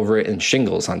sealant over it and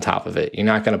shingles on top of it. You're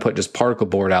not going to put just particle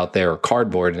board out there or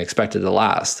cardboard and expect it to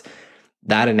last.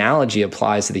 That analogy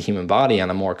applies to the human body on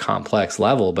a more complex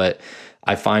level, but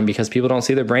I find because people don't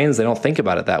see their brains, they don't think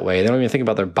about it that way. They don't even think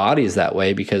about their bodies that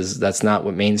way, because that's not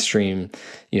what mainstream,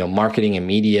 marketing and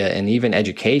media and even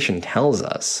education tells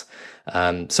us.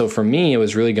 So for me, it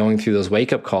was really going through those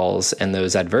wake-up calls and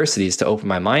those adversities to open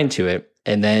my mind to it.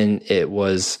 And then it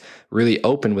was really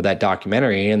open with that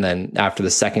documentary. And then after the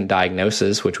second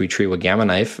diagnosis, which we treat with gamma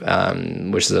knife,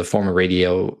 which is a form of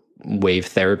radio wave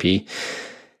therapy,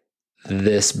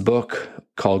 this book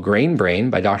called Grain Brain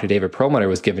by Dr. David Perlmutter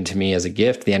was given to me as a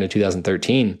gift at the end of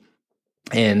 2013.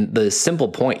 And the simple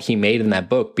point he made in that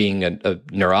book, being a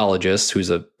neurologist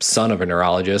who's a son of a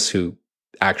neurologist, who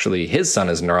actually his son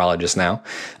is a neurologist now,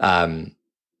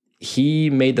 he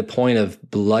made the point of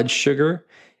blood sugar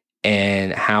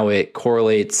and how it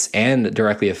correlates and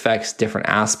directly affects different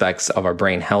aspects of our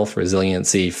brain health,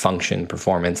 resiliency, function,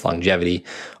 performance, longevity,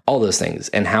 all those things,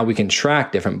 and how we can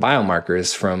track different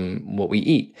biomarkers from what we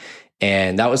eat.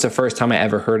 And that was the first time I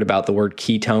ever heard about the word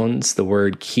ketones, the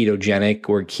word ketogenic,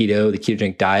 word keto, the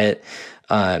ketogenic diet.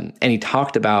 And he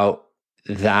talked about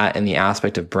that in the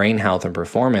aspect of brain health and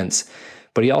performance.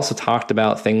 But he also talked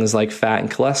about things like fat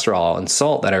and cholesterol and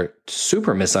salt that are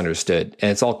super misunderstood. And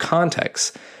it's all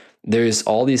context. There's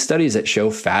all these studies that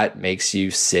show fat makes you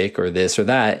sick or this or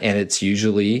that. And it's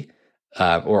usually,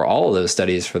 or all of those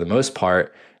studies for the most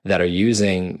part, that are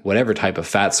using whatever type of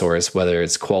fat source, whether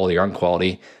it's quality or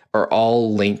unquality, are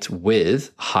all linked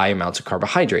with high amounts of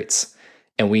carbohydrates.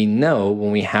 And we know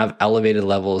when we have elevated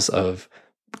levels of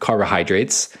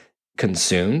carbohydrates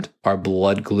consumed, our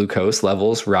blood glucose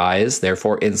levels rise,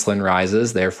 therefore insulin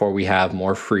rises, therefore we have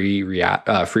more free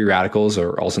radicals,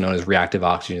 or also known as reactive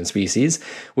oxygen species,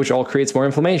 which all creates more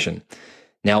inflammation.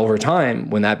 Now, over time,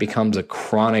 when that becomes a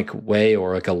chronic way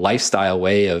or like a lifestyle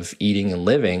way of eating and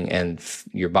living, and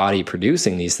your body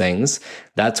producing these things,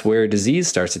 that's where disease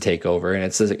starts to take over. And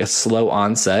it's a slow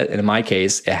onset. And in my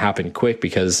case, it happened quick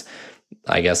because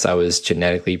I guess I was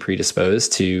genetically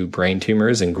predisposed to brain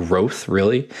tumors and growth,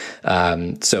 really.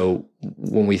 So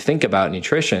when we think about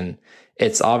nutrition,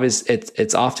 it's obvious,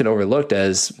 it's often overlooked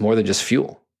as more than just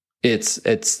fuel.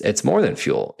 It's more than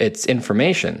fuel. It's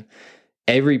information.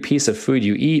 Every piece of food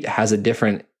you eat has a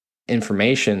different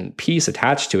information piece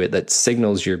attached to it that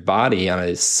signals your body on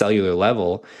a cellular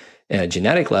level and a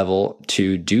genetic level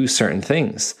to do certain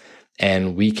things.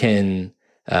 And we can,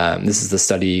 this is the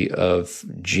study of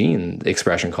gene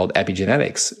expression called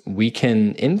epigenetics. We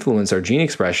can influence our gene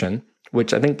expression,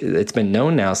 which I think it's been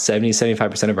known now,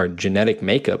 70-75% of our genetic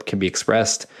makeup can be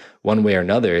expressed one way or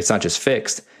another. It's not just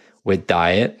fixed, with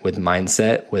diet, with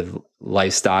mindset, with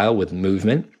lifestyle, with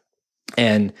movement.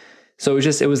 And so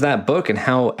it was that book and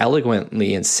how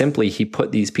eloquently and simply he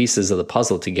put these pieces of the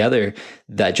puzzle together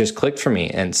that just clicked for me.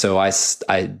 And so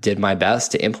I did my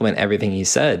best to implement everything he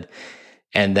said.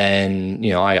 And then,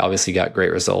 I obviously got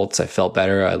great results. I felt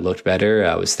better. I looked better.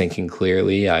 I was thinking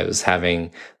clearly. I was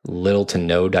having little to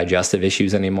no digestive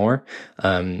issues anymore.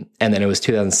 And then it was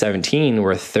 2017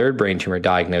 where a third brain tumor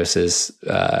diagnosis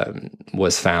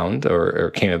was found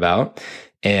or came about.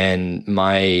 And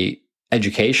my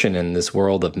education in this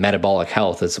world of metabolic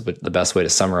health, is the best way to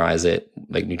summarize it,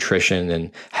 like nutrition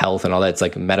and health and all that. It's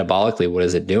like metabolically, what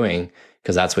is it doing?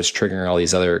 Because that's what's triggering all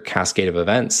these other cascade of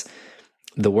events.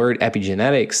 The word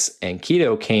epigenetics and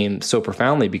keto came so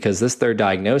profoundly because this third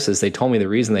diagnosis, they told me the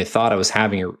reason they thought I was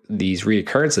having these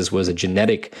reoccurrences was a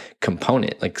genetic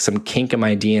component, like some kink in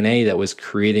my DNA that was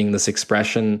creating this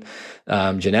expression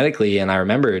genetically. And I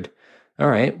remembered, all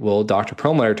right, well, Dr.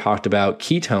 Perlmutter talked about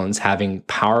ketones having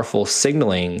powerful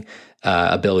signaling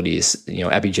abilities,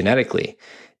 epigenetically,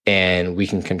 and we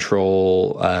can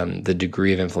control the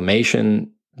degree of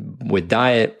inflammation with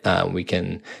diet. We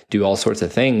can do all sorts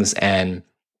of things. And,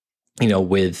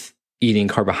 with eating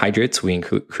carbohydrates, we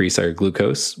increase our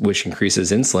glucose, which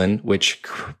increases insulin, which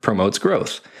promotes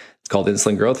growth. It's called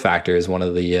insulin growth factor, is one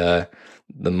of the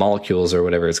molecules or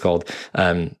whatever it's called.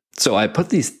 So I put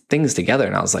these things together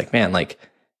and I was like, man,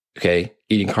 okay,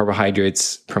 eating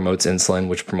carbohydrates promotes insulin,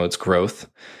 which promotes growth.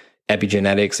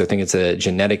 Epigenetics, I think it's a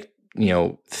genetic,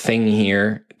 thing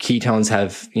here. Ketones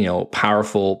have,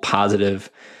 powerful,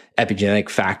 positive epigenetic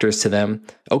factors to them.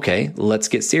 Okay, let's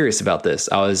get serious about this.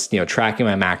 I was, tracking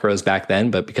my macros back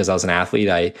then, but because I was an athlete,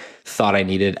 I thought I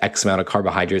needed X amount of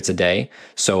carbohydrates a day.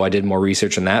 So I did more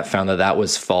research on that, found that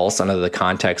was false under the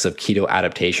context of keto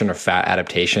adaptation or fat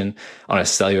adaptation on a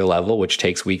cellular level, which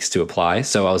takes weeks to apply.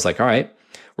 So I was like, all right,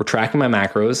 we're tracking my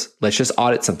macros. Let's just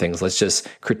audit some things. Let's just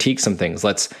critique some things.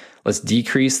 Let's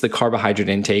decrease the carbohydrate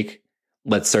intake.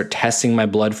 Let's start testing my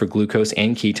blood for glucose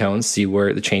and ketones, see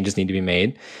where the changes need to be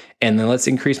made. And then let's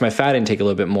increase my fat intake a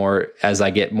little bit more as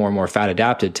I get more and more fat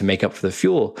adapted to make up for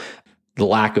the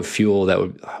lack of fuel that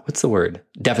would, what's the word?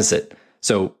 Deficit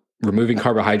So removing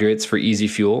carbohydrates for easy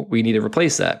fuel, we need to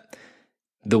replace that.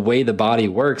 The way the body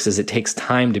works is it takes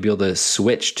time to be able to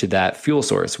switch to that fuel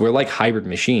source. We're like hybrid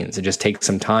machines. It just takes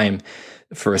some time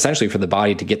for the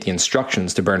body to get the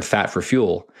instructions to burn fat for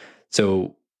fuel.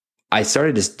 So I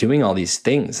started just doing all these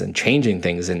things and changing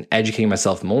things and educating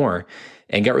myself more,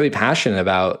 and got really passionate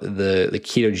about the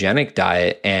ketogenic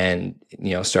diet, and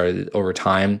started over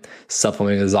time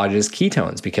supplementing exogenous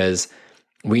ketones, because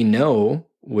we know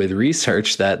with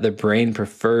research that the brain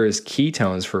prefers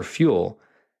ketones for fuel,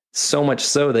 so much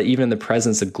so that even in the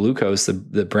presence of glucose,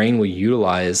 the brain will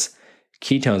utilize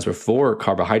ketones before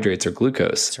carbohydrates or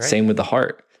glucose. Right. Same with the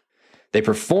heart. They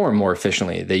perform more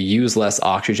efficiently. They use less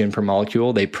oxygen per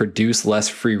molecule. They produce less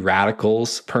free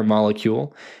radicals per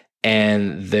molecule.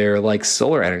 And they're like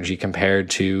solar energy compared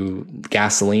to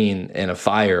gasoline in a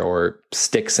fire or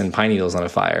sticks and pine needles on a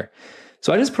fire.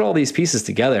 So I just put all these pieces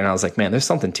together, and I was like, man, there's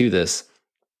something to this.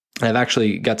 And I've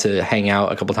actually got to hang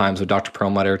out a couple times with Dr.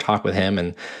 Perlmutter, talk with him,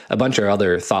 and a bunch of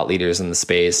other thought leaders in the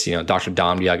space, Dr.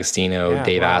 Dom D'Agostino,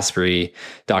 Dave Asprey,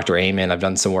 Dr. Amen. I've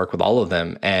done some work with all of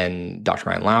them, and Dr.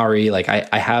 Ryan Lowry. Like I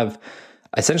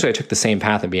took the same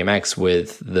path in BMX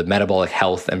with the metabolic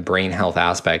health and brain health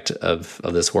aspect of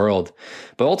this world.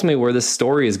 But ultimately where this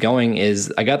story is going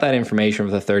is I got that information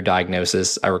with the third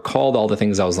diagnosis. I recalled all the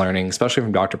things I was learning, especially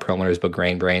from Dr. Perlmutter's book,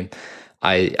 Grain Brain.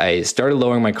 I started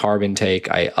lowering my carb intake.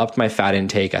 I upped my fat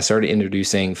intake. I started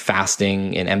introducing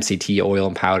fasting and MCT oil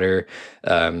and powder.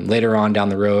 Later on down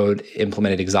the road,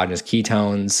 implemented exogenous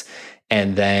ketones.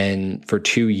 And then for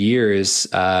 2 years,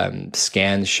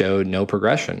 scans showed no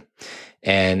progression.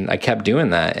 And I kept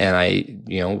doing that, and I,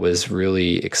 was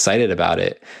really excited about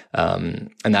it.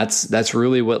 And that's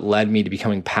really what led me to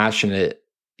becoming passionate,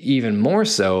 even more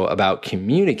so, about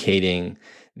communicating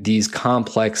these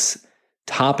complex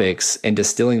topics and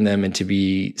distilling them into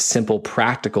be simple,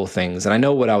 practical things. And I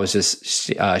know what I was just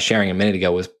sharing a minute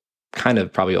ago was kind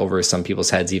of probably over some people's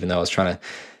heads, even though I was trying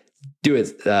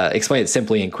to explain it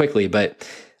simply and quickly. But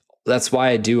that's why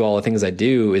I do all the things I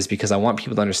do, is because I want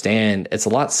people to understand it's a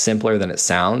lot simpler than it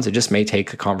sounds. It just may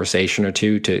take a conversation or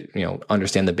two to,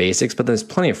 understand the basics, but there's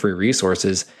plenty of free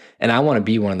resources. And I want to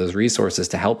be one of those resources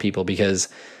to help people, because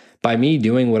by me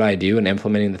doing what I do and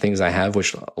implementing the things I have,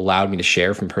 which allowed me to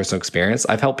share from personal experience,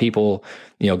 I've helped people,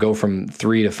 go from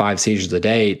 3 to 5 seizures a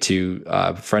day to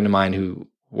a friend of mine who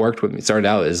worked with me, started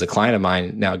out as a client of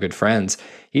mine, now good friends.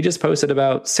 He just posted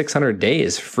about 600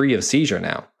 days free of seizure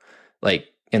now.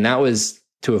 And that was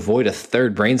to avoid a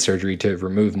third brain surgery to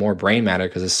remove more brain matter,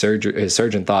 because his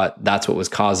surgeon thought that's what was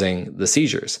causing the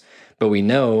seizures. But we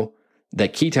know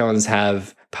that ketones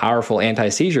have powerful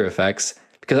anti-seizure effects,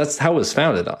 because that's how it was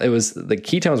founded. The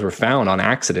ketones were found on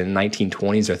accident in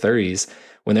 1920s or 30s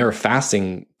when they were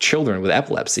fasting children with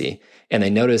epilepsy, and they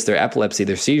noticed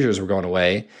their seizures were going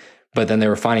away, but then they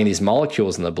were finding these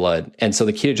molecules in the blood. And so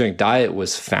the ketogenic diet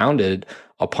was founded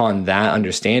upon that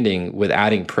understanding, with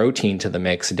adding protein to the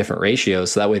mix in different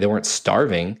ratios. So that way they weren't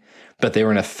starving, but they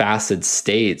were in a fasted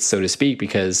state, so to speak,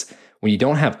 because when you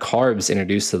don't have carbs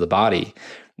introduced to the body,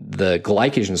 the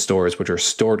glycogen stores, which are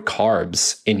stored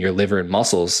carbs in your liver and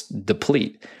muscles,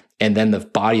 deplete. And then the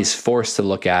body's forced to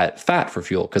look at fat for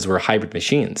fuel, because we're hybrid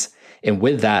machines. And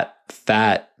with that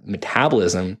fat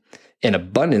metabolism, in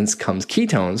abundance comes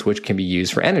ketones, which can be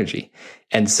used for energy.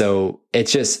 And so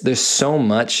there's so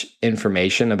much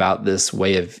information about this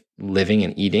way of living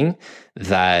and eating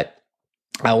that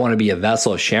I want to be a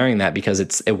vessel of sharing that, because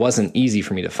it wasn't easy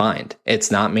for me to find.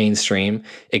 It's not mainstream.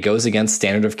 It goes against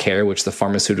standard of care, which the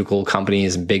pharmaceutical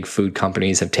companies and big food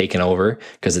companies have taken over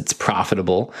because it's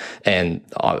profitable. And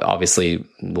obviously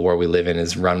the world we live in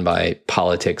is run by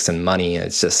politics and money.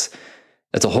 It's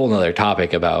a whole nother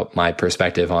topic about my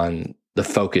perspective on the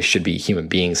focus should be human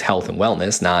beings' health and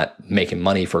wellness, not making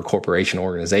money for a corporation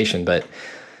organization. But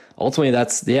ultimately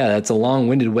that's a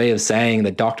long-winded way of saying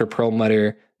that Dr.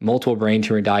 Perlmutter, multiple brain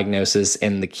tumor diagnosis,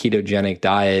 and the ketogenic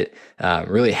diet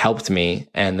really helped me.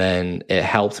 And then it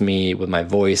helped me with my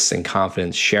voice and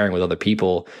confidence sharing with other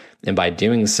people. And by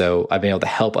doing so, I've been able to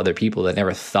help other people that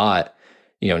never thought,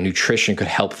 nutrition could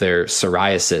help their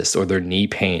psoriasis or their knee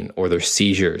pain or their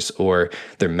seizures or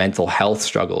their mental health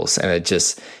struggles. And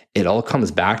it all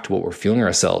comes back to what we're fueling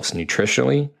ourselves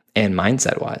nutritionally and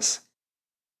mindset wise.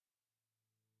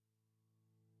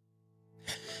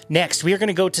 Next, we are going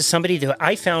to go to somebody that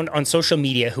I found on social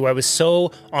media who I was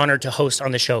so honored to host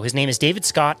on the show. His name is David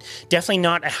Scott. Definitely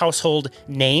not a household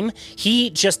name.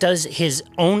 He just does his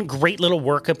own great little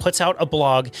work and puts out a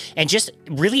blog and just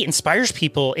really inspires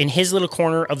people in his little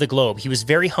corner of the globe. He was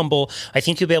very humble. I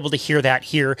think you'll be able to hear that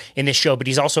here in this show, but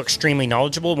he's also extremely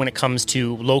knowledgeable when it comes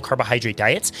to low carbohydrate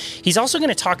diets. He's also going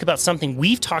to talk about something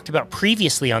we've talked about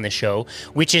previously on the show,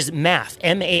 which is MAF,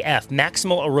 M-A-F,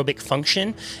 maximal aerobic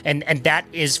function. And that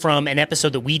is from an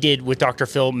episode that we did with Dr.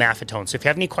 Phil Maffetone. So if you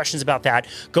have any questions about that,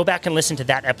 go back and listen to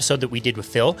that episode that we did with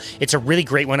Phil. It's a really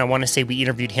great one. I want to say we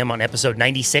interviewed him on episode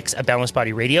 96 of Balanced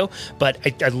Body Radio, but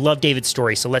I love David's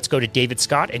story. So let's go to David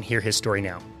Scott and hear his story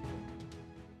now.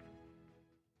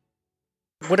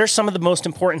 What are some of the most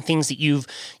important things that you've,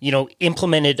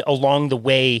 implemented along the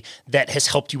way that has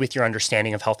helped you with your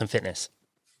understanding of health and fitness?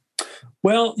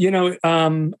 Well,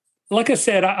 like I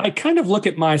said, I kind of look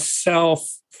at myself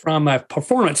from a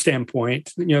performance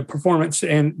standpoint, performance,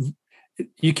 and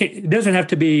it doesn't have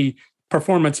to be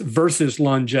performance versus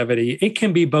longevity. It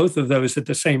can be both of those at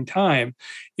the same time.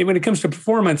 And when it comes to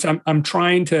performance, I'm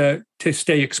trying to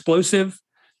stay explosive.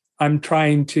 I'm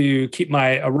trying to keep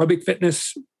my aerobic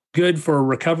fitness good for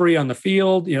recovery on the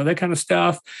field, that kind of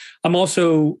stuff. I'm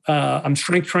also, I'm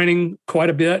strength training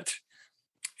quite a bit.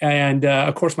 And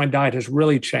of course, my diet has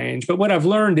really changed. But what I've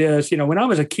learned is, when I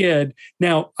was a kid,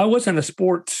 now I wasn't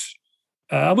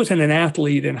I wasn't an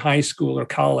athlete in high school or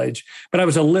college, but I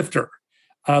was a lifter.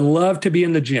 I loved to be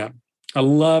in the gym. I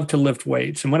loved to lift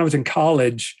weights. And when I was in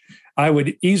college, I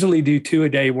would easily do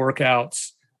 2-a-day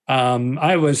workouts.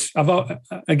 I've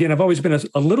always been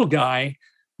a little guy,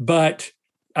 but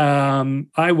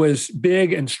I was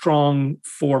big and strong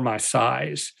for my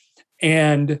size.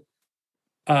 And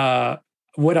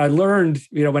what I learned,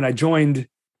 when I joined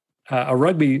a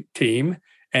rugby team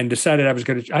and decided I was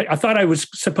going to, I thought I was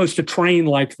supposed to train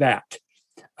like that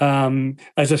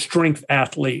as a strength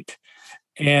athlete.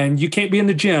 And you can't be in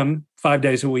the gym 5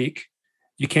 days a week.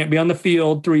 You can't be on the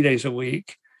field 3 days a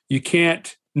week. You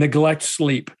can't neglect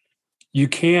sleep. You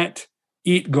can't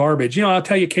eat garbage. I'll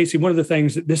tell you, Casey, one of the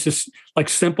things that this is like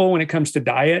simple when it comes to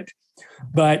diet,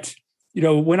 but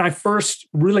when I first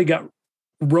really got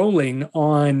rolling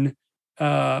on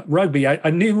rugby, I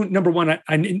knew, number one,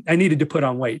 I needed to put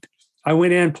on weight. I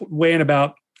went in weighing about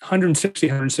 160,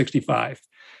 165.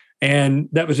 And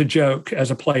that was a joke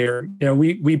as a player.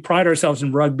 We pride ourselves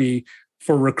in rugby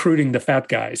for recruiting the fat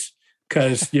guys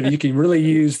because, you can really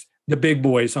use the big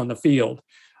boys on the field.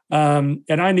 And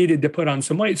I needed to put on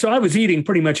some weight. So I was eating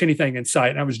pretty much anything in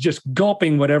sight. I was just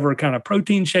gulping whatever kind of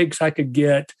protein shakes I could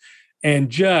get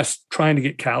and just trying to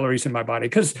get calories in my body.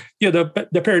 Because,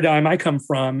 the paradigm I come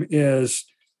from is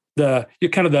the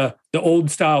old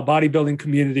style bodybuilding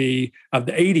community of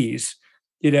the 80s,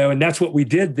 and that's what we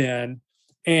did then.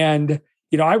 And,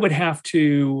 I would have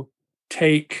to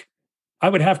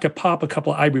pop a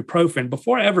couple of ibuprofen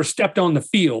before I ever stepped on the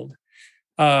field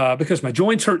because my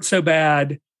joints hurt so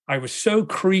bad. I was so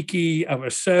creaky. I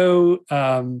was so,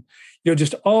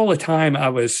 just all the time I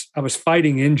was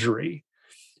fighting injury.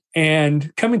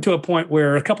 And coming to a point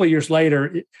where a couple of years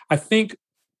later, I think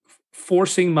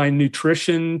forcing my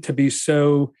nutrition to be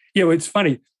so, it's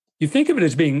funny. You think of it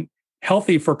as being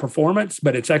healthy for performance,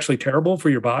 but it's actually terrible for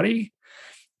your body.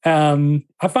 I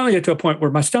finally got to a point where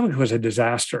my stomach was a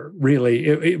disaster. Really,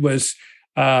 it was.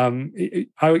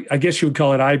 I guess you would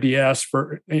call it IBS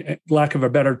for lack of a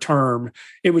better term.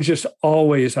 It was just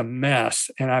always a mess.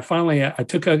 And I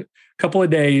took a couple of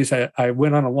days. I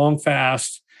went on a long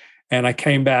fast, and I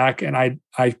came back and I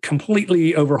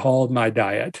completely overhauled my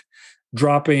diet,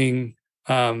 dropping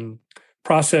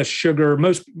processed sugar,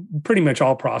 pretty much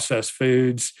all processed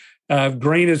foods.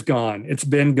 Grain is gone. It's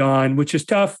been gone, which is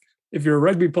tough. If you're a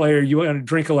rugby player, you want to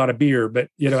drink a lot of beer, but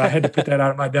I had to put that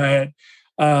out of my diet.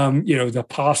 The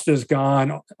pasta's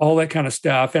gone, all that kind of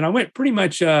stuff. And I went pretty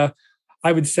much, I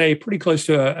would say pretty close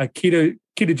to a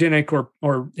ketogenic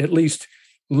or at least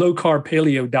low carb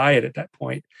paleo diet at that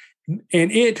point.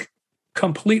 And it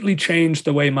completely changed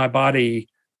the way my body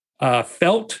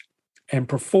felt and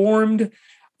performed.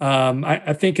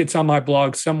 I think it's on my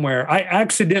blog somewhere. I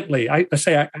accidentally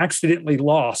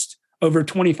lost over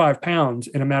 25 pounds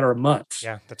in a matter of months.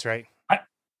 Yeah, that's right. I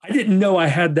didn't know I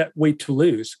had that weight to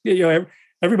lose.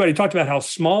 Everybody talked about how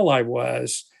small I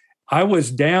was. I was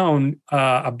down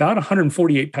about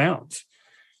 148 pounds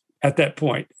at that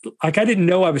point. Like I didn't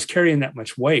know I was carrying that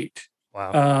much weight.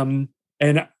 Wow.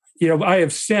 And I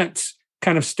have since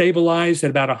kind of stabilized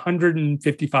at about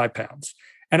 155 pounds.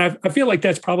 And I feel like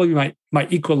that's probably my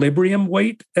equilibrium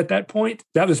weight at that point.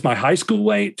 That was my high school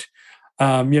weight.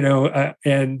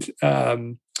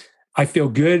 I feel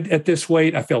good at this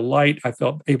weight. I feel light. I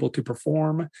feel able to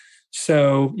perform.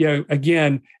 So,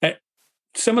 again,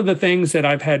 some of the things that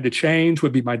I've had to change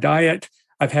would be my diet.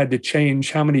 I've had to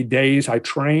change how many days I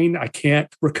train. I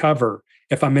can't recover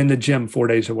if I'm in the gym 4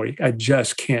 days a week. I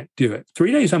just can't do it.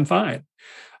 3 days, I'm fine.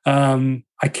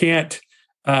 I can't,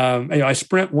 I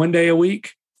sprint 1 day a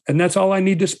week, and that's all I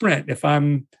need to sprint. If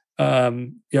I'm,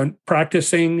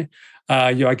 practicing,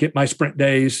 I get my sprint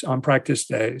days on practice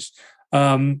days.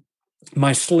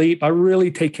 My sleep, I really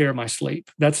take care of my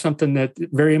sleep. That's something that's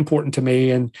very important to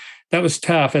me. And that was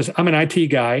tough as I'm an IT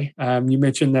guy. You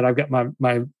mentioned that I've got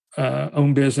my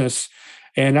own business,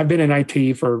 and I've been in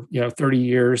IT for 30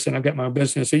 years, and I've got my own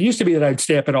business. It used to be that I'd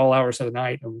stay up at all hours of the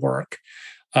night and work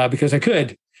because I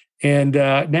could. And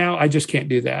now I just can't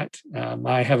do that.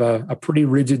 I have a pretty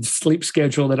rigid sleep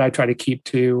schedule that I try to keep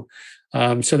to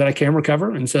so that I can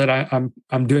recover and so that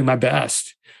I'm doing my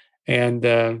best. And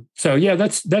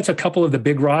that's a couple of the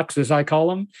big rocks, as I call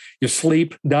them: your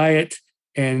sleep, diet,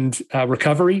 and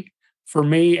recovery. For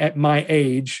me, at my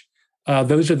age,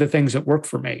 those are the things that work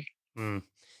for me. Mm.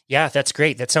 Yeah, that's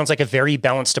great. That sounds like a very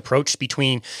balanced approach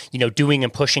between, doing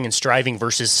and pushing and striving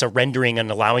versus surrendering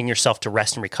and allowing yourself to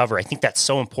rest and recover. I think that's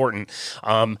so important.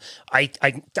 I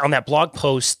on that blog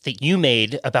post that you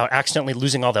made about accidentally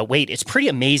losing all that weight, it's pretty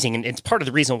amazing. And it's part of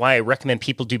the reason why I recommend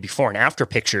people do before and after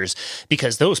pictures,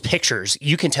 because those pictures,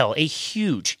 you can tell a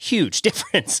huge, huge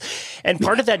difference. And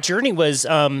part of that journey was,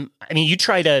 you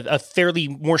tried a fairly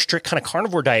more strict kind of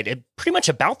carnivore diet at pretty much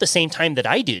about the same time that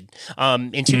I did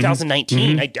in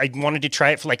 2019. Mm-hmm. I wanted to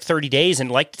try it for like 30 days and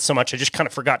liked it so much, I just kind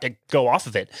of forgot to go off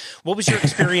of it. What was your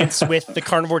experience with the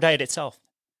carnivore diet itself?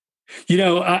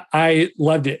 I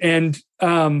loved it. And,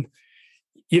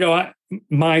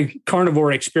 my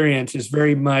carnivore experience is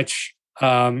very much,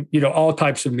 all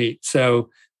types of meat.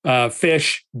 So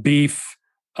fish, beef,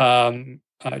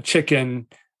 chicken,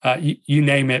 you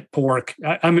name it, pork.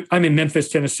 I'm in Memphis,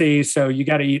 Tennessee, so you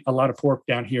got to eat a lot of pork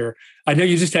down here. I know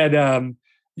you just had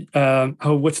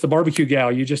what's the barbecue gal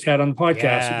you just had on the podcast?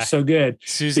 Yeah. It was so good.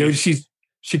 Susie.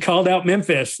 She called out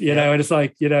Memphis, and it's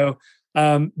like,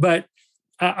 but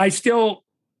I still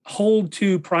hold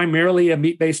to primarily a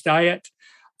meat-based diet.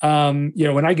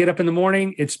 When I get up in the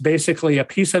morning, it's basically a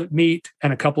piece of meat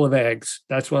and a couple of eggs.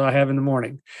 That's what I have in the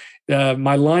morning.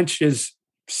 My lunch is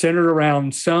centered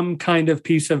around some kind of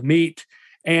piece of meat,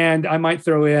 and I might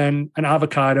throw in an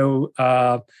avocado,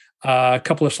 a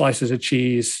couple of slices of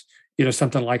cheese,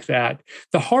 something like that.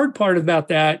 The hard part about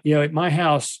that, at my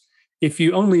house, if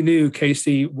you only knew,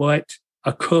 Casey, what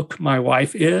a cook my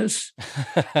wife is,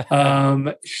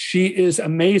 she is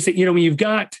amazing. When you've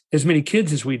got as many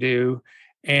kids as we do,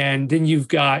 and then you've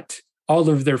got all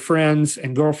of their friends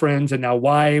and girlfriends and now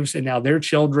wives and now their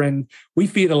children, we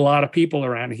feed a lot of people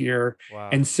around here. Wow.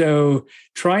 And so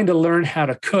trying to learn how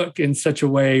to cook in such a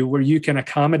way where you can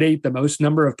accommodate the most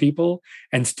number of people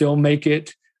and still make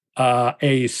it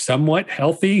a somewhat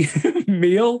healthy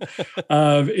meal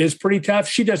is pretty tough.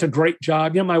 She does a great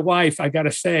job. My wife, I got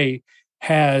to say,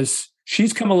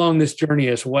 she's come along this journey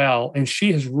as well. And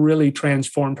she has really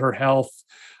transformed her health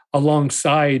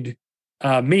alongside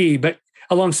me, but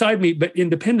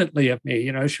independently of me.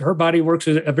 Her body works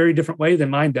a very different way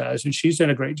than mine does. And she's done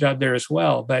a great job there as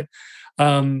well. But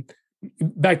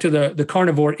back to the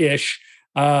carnivore-ish,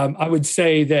 I would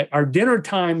say that our dinner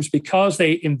times, because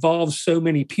they involve so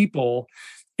many people,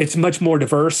 it's much more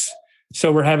diverse.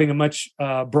 So we're having a much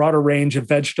broader range of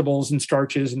vegetables and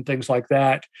starches and things like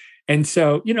that. And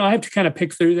so, I have to kind of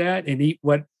pick through that and eat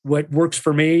what works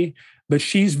for me. But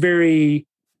she's very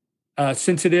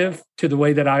sensitive to the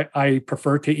way that I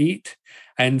prefer to eat.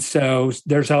 And so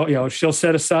she'll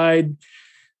set aside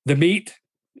the meat.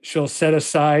 She'll set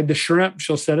aside the shrimp.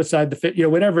 She'll set aside the fish,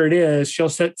 whatever it is, she'll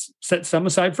set some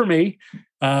aside for me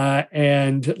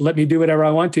and let me do whatever I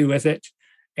want to with it.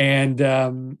 And,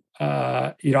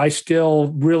 I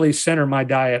still really center my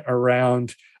diet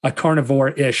around a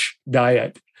carnivore-ish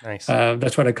diet. Nice.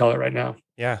 That's what I call it right now.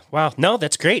 Yeah. Wow. No,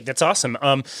 that's great. That's awesome.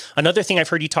 Another thing I've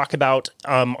heard you talk about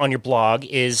on your blog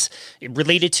is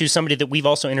related to somebody that we've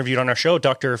also interviewed on our show,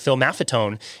 Dr. Phil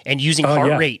Maffetone, and using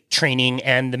heart rate training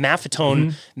and the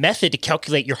Maffetone method to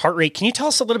calculate your heart rate. Can you tell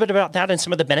us a little bit about that and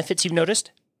some of the benefits you've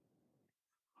noticed?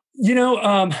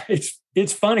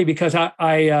 It's funny because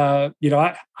I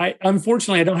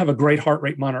unfortunately I don't have a great heart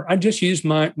rate monitor. I just use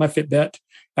my Fitbit,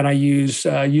 and I use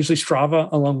usually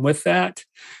Strava along with that.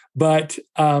 But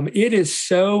it is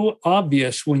so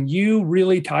obvious when you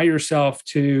really tie yourself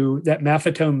to that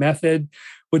Maffetone method,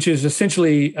 which is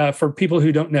essentially, for people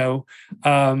who don't know,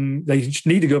 they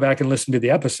need to go back and listen to the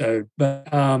episode. But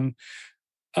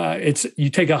it's you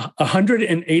take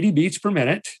 180 beats per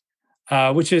minute,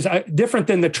 which is different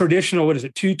than the traditional,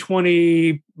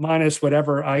 220 minus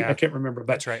whatever, I can't remember.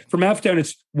 But that's right. For maffetone,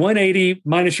 it's 180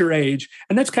 minus your age.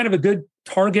 And that's kind of a good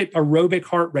target aerobic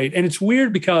heart rate. And it's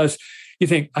weird because you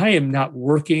think, I am not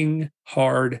working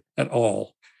hard at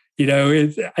all.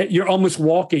 You're almost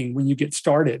walking when you get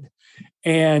started.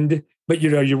 But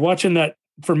you're watching that.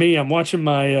 For me, I'm watching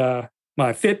my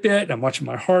Fitbit, I'm watching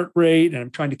my heart rate, and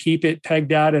I'm trying to keep it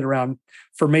pegged out at around,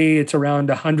 for me, it's around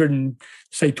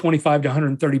 25 to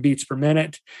 130 beats per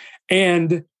minute.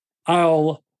 And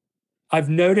I've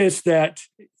noticed that,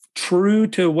 true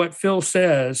to what Phil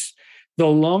says, the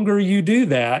longer you do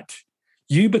that,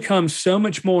 you become so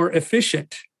much more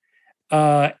efficient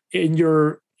in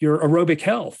your aerobic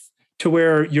health, to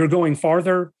where you're going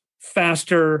farther,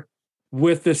 faster,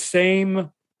 with the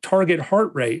same target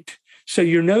heart rate. So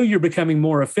you're becoming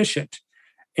more efficient.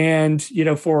 And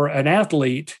for an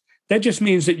athlete, that just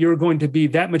means that you're going to be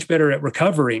that much better at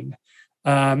recovering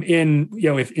in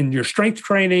your strength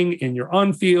training, in your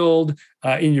on-field,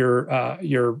 in your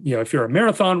if you're a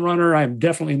marathon runner. I'm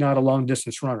definitely not a long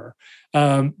distance runner,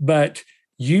 but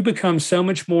you become so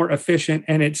much more efficient,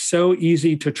 and it's so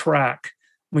easy to track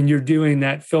when you're doing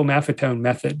that phylmaffetone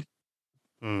method.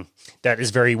 That is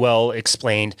very well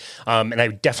explained. And I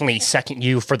definitely second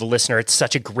you for the listener. It's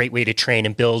such a great way to train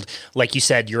and build, like you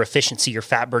said, your efficiency, your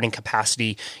fat burning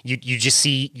capacity. You just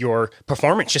see your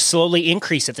performance just slowly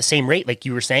increase at the same rate, like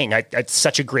you were saying. That's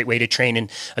such a great way to train and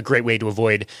a great way to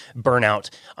avoid burnout.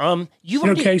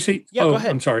 Casey? Yeah, go ahead.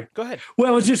 I'm sorry. Go ahead. Well,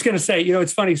 I was just going to say,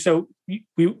 it's funny. So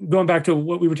going back to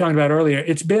what we were talking about earlier,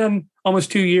 it's been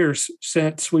almost 2 years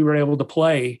since we were able to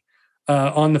play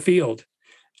on the field.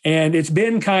 And it's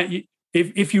been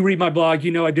if you read my blog,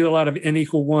 I do a lot of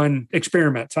N=1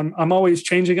 experiments. I'm always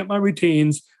changing up my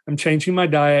routines. I'm changing my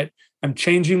diet. I'm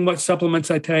changing what supplements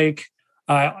I take,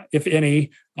 if any.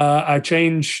 I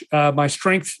change my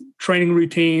strength training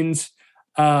routines.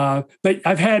 But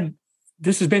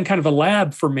this has been kind of a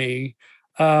lab for me,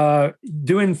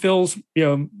 doing Phil's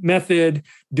method,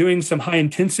 doing some high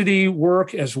intensity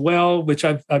work as well, which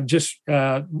I've just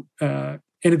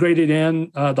integrated in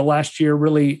the last year,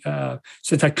 really,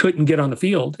 since I couldn't get on the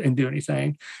field and do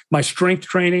anything, my strength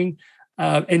training.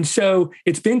 And so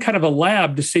it's been kind of a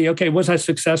lab to see, okay, was I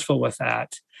successful with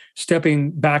that,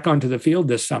 stepping back onto the field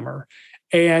this summer?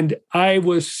 And I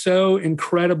was so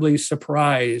incredibly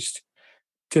surprised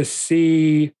to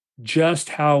see just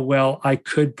how well I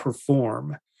could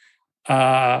perform.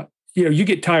 You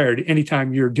get tired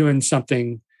anytime you're doing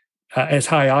something as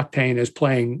high octane as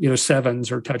playing,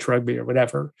 sevens or touch rugby or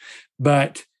whatever.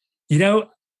 But,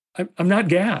 I'm not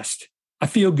gassed. I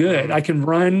feel good. I can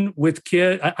run with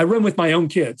kids. I run with my own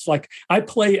kids. Like, I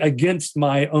play against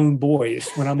my own boys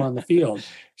when I'm on the field.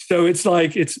 So it's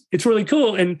like, it's really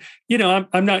cool. And,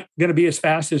 I'm not going to be as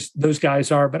fast as those guys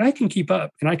are, but I can keep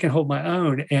up and I can hold my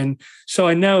own. And so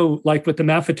I know, like with the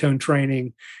maffetone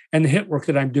training and the HIIT work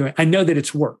that I'm doing, I know that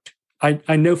it's worked.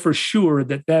 I know for sure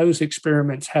that those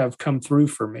experiments have come through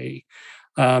for me.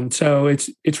 So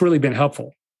it's really been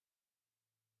helpful.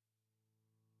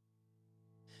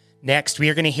 Next, we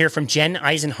are going to hear from Jen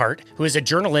Eisenhart, who is a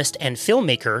journalist and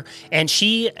filmmaker, and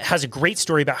she has a great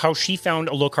story about how she found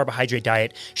a low-carbohydrate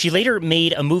diet. She later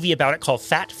made a movie about it called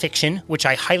Fat Fiction, which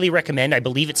I highly recommend. I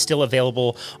believe it's still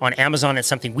available on Amazon. It's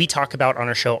something we talk about on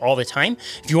our show all the time.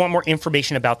 If you want more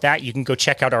information about that, you can go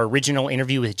check out our original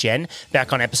interview with Jen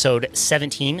back on episode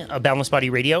 17 of Balanced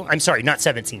Body Radio. I'm sorry, not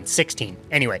 17, 16.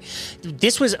 Anyway,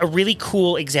 this was a really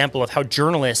cool example of how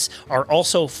journalists are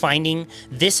also finding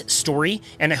this story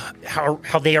and how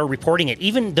they are reporting it.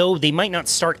 Even though they might not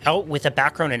start out with a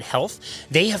background in health,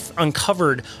 they have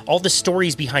uncovered all the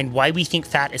stories behind why we think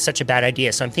fat is such a bad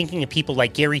idea. So I'm thinking of people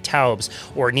like Gary Taubes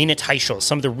or Nina Teicholz,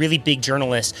 some of the really big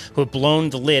journalists who have blown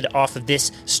the lid off of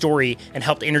this story and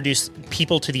helped introduce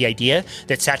people to the idea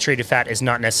that saturated fat is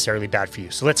not necessarily bad for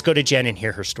you. So let's go to Jen and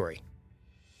hear her story.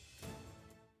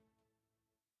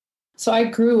 So I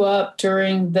grew up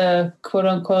during the quote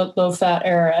unquote low fat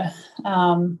era.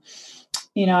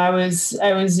 I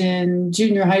was in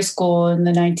junior high school in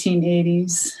the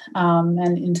 1980s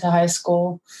and into high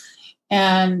school.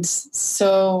 And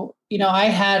so, I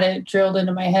had it drilled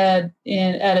into my head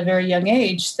at a very young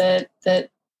age that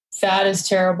fat is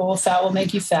terrible. Fat will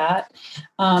make you fat,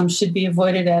 should be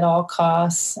avoided at all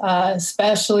costs,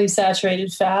 especially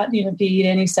saturated fat. If you eat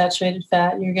any saturated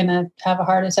fat, you're going to have a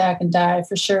heart attack and die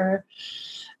for sure.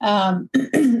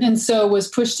 And so was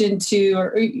pushed into,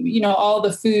 all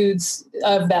the foods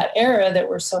of that era that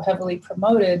were so heavily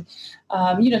promoted.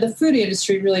 The food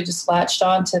industry really just latched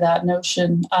onto that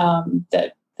notion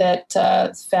that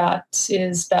fat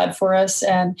is bad for us,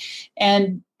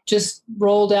 and just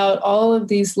rolled out all of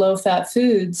these low-fat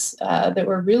foods that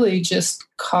were really just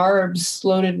carbs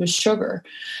loaded with sugar,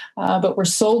 but were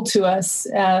sold to us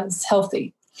as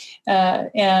healthy.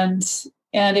 And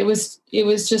it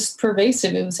was just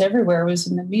pervasive. It was everywhere. It was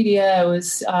in the media. It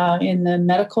was in the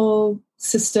medical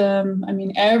system. I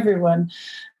mean, everyone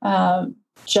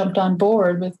jumped on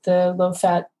board with the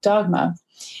low-fat dogma.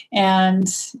 And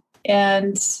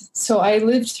so I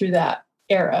lived through that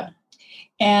era.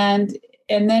 And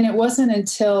then it wasn't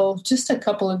until just a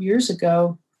couple of years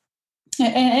ago,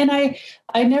 and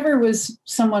I never was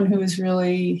someone who was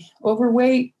really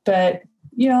overweight, but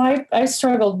I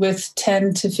struggled with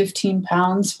 10 to 15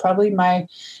 pounds, probably my,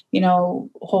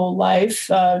 whole life,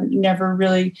 never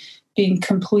really being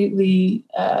completely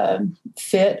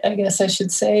fit, I guess I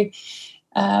should say.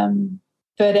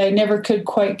 But I never could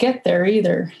quite get there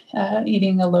either,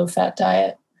 eating a low-fat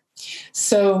diet.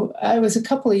 So I was a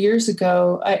couple of years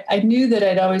ago, I knew that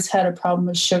I'd always had a problem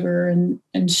with sugar,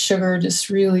 and sugar just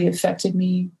really affected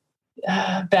me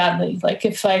badly. Like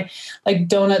if I like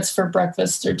donuts for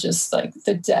breakfast are just like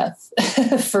the death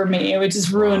for me. It would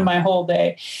just ruin my whole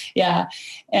day. Yeah.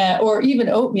 Or even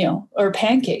oatmeal or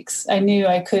pancakes. I knew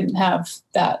I couldn't have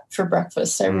that for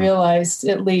breakfast. I realized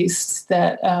at least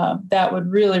that that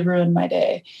would really ruin my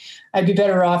day. I'd be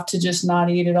better off to just not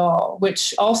eat at all,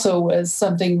 which also was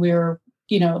something we were,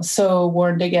 so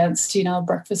warned against,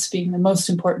 breakfast being the most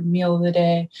important meal of the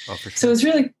day. Oh, for sure. So it was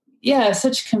really,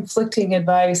 such conflicting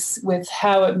advice with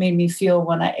how it made me feel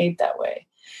when I ate that way.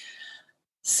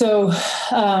 So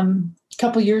a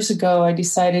couple years ago, I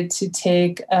decided to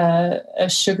take a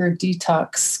sugar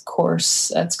detox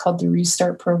course. That's called the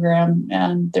Restart Program.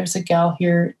 And there's a gal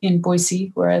here in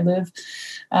Boise, where I live,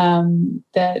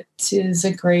 that is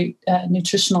a great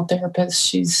nutritional therapist.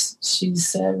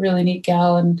 She's a really neat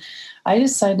gal. And I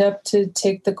just signed up to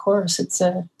take the course. It's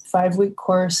a 5-week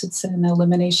course. It's an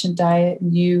elimination diet,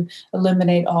 and you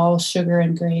eliminate all sugar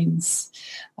and grains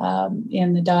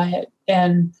in the diet.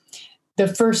 And the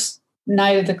first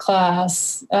night of the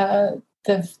class,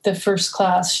 the first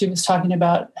class, she was talking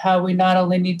about how we not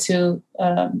only need to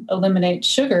eliminate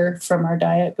sugar from our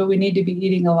diet, but we need to be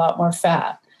eating a lot more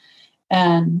fat,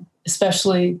 and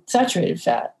especially saturated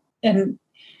fat. And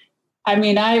I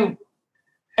mean, I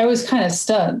was kind of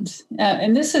stunned.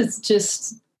 And this is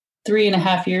just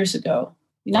 3.5 years ago,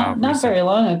 not very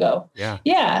long ago. Yeah.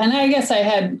 And I guess I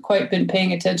hadn't quite been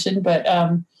paying attention, but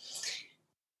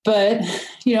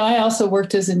I also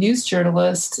worked as a news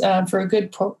journalist for a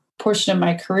good portion of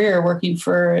my career, working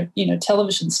for a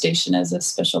television station as a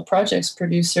special projects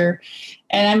producer.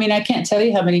 And I mean, I can't tell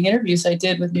you how many interviews I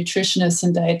did with nutritionists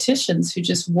and dietitians who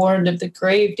just warned of the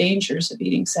grave dangers of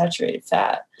eating saturated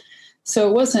fat. So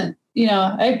it wasn't,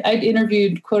 I'd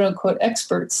interviewed quote unquote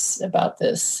experts about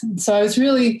this. And so I was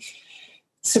really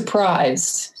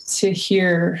surprised to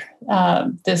hear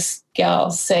this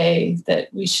gal say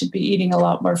that we should be eating a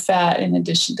lot more fat in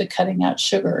addition to cutting out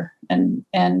sugar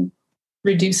and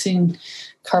reducing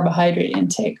carbohydrate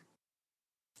intake.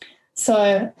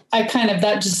 So I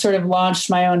that just sort of launched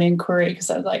my own inquiry, because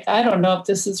I was like, I don't know if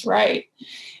this is right.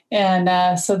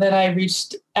 And so then I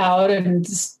reached out and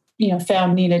just,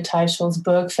 found Nina Teichel's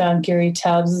book, found Gary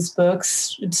Taubes'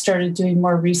 books, and started doing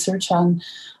more research on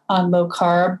low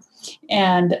carb.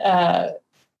 And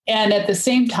at the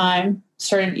same time,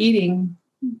 started eating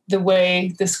the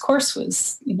way this course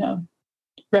was,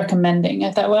 recommending.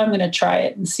 I thought, well, I'm going to try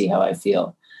it and see how I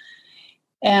feel.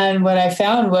 And what I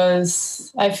found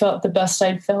was I felt the best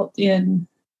I'd felt in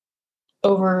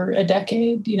over a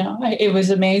decade. It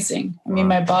was amazing. I mean,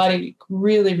 my body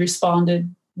really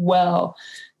responded well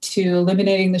to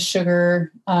eliminating the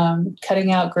sugar,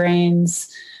 cutting out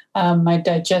grains. My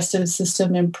digestive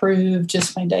system improved,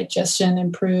 just my digestion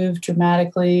improved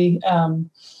dramatically.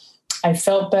 I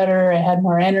felt better. I had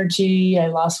more energy. I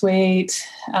lost weight.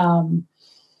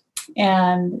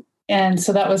 And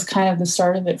so that was kind of the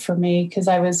start of it for me, because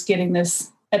I was getting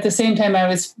this at the same time. I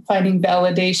was finding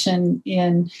validation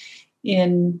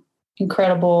in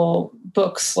incredible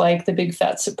books like The Big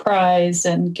Fat Surprise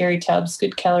and Gary Taubes'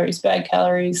 Good Calories, Bad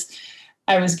Calories.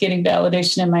 I was getting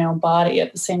validation in my own body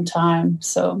at the same time.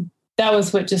 So that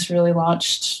was what just really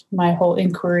launched my whole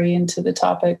inquiry into the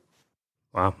topic.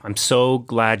 Wow. I'm so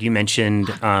glad you mentioned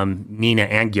Nina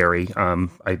and Gary.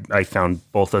 I found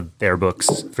both of their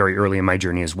books very early in my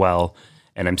journey as well.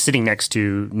 And I'm sitting next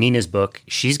to Nina's book.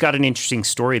 She's got an interesting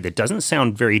story that doesn't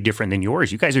sound very different than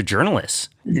yours. You guys are journalists.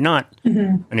 You're not a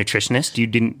nutritionist. You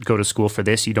didn't go to school for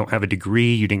this. You don't have a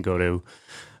degree. You didn't go to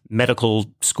medical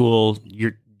school.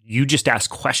 You just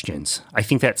ask questions. I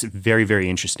think that's very, very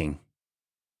interesting.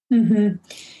 Mm-hmm.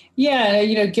 Yeah,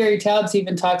 Gary Taubes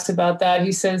even talks about that.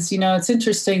 He says, it's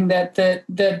interesting that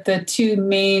the two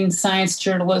main science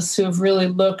journalists who have really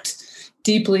looked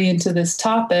deeply into this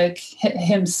topic,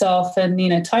 himself and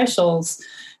Nina Teicholz,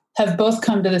 have both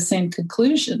come to the same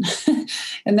conclusion,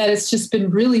 and that it's just been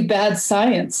really bad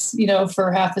science,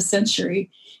 for half a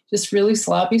century, just really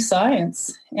sloppy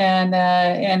science, and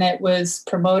it was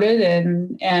promoted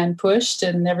and pushed,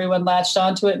 and everyone latched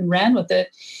onto it and ran with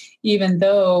it, even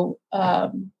though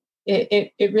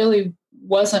it really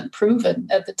wasn't proven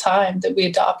at the time that we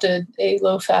adopted a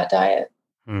low-fat diet.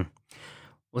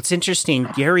 Well, it's interesting.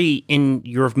 Gary, in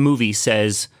your movie,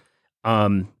 says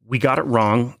we got it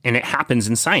wrong, and it happens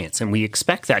in science, and we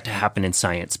expect that to happen in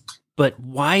science. But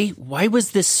why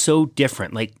was this so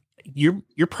different? Like, you're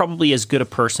probably as good a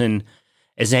person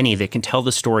as any that can tell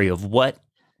the story of what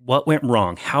went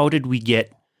wrong. How did we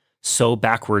get so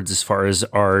backwards as far as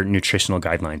our nutritional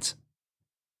guidelines?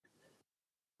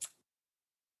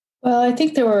 Well, I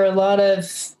think there were a lot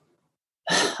of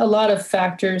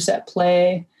factors at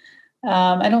play.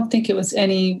 I don't think it was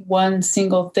any one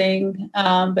single thing,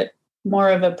 but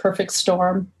more of a perfect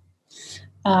storm.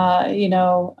 We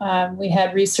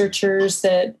had researchers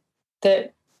that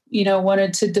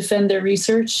wanted to defend their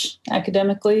research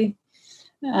academically.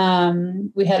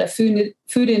 We had a food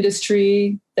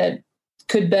industry that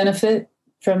could benefit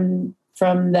from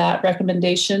that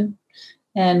recommendation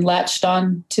and latched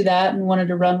on to that and wanted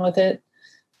to run with it.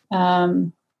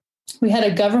 We had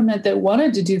a government that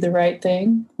wanted to do the right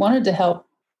thing, wanted to help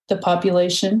the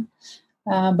population,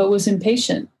 but was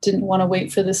impatient, didn't want to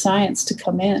wait for the science to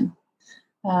come in,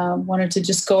 wanted to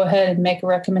just go ahead and make a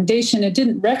recommendation. It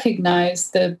didn't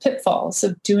recognize the pitfalls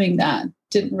of doing that,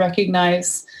 didn't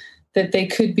recognize that they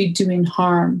could be doing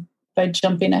harm by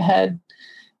jumping ahead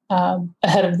of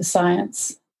the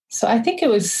science. So I think it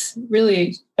was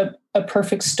really a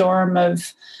perfect storm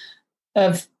of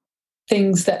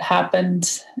things that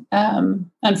happened,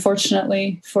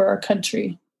 unfortunately, for our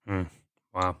country.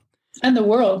 Wow. And the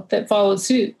world that followed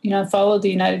suit, followed the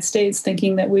United States,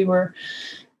 thinking that we were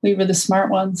the smart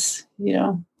ones. We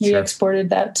Sure. exported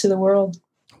that to the world.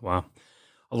 Wow.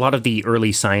 A lot of the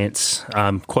early science,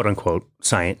 quote unquote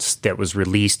science, that was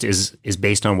released is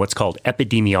based on what's called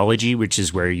epidemiology, which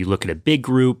is where you look at a big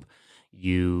group,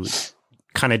 you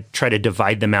kind of try to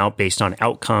divide them out based on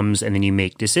outcomes, and then you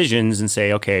make decisions and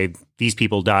say, okay, these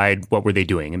people died, what were they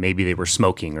doing? And maybe they were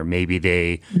smoking, or maybe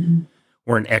they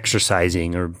weren't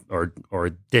exercising,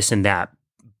 or this and that.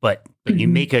 But you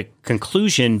make a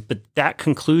conclusion, but that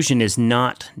conclusion is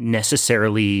not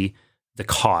necessarily the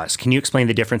cause. Can you explain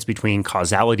the difference between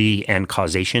causality and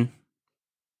causation?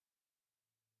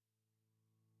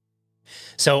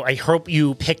 So I hope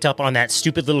you picked up on that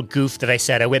stupid little goof that I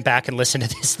said. I went back and listened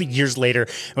to this years later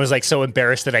and was like so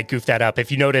embarrassed that I goofed that up. If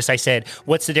you notice, I said,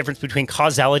 what's the difference between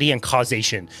causality and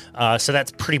causation? So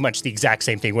that's pretty much the exact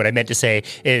same thing. What I meant to say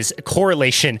is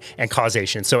correlation and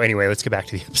causation. So anyway, let's get back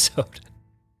to the episode.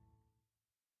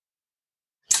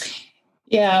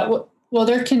 Yeah, well,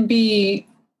 there can be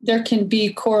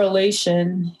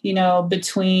correlation,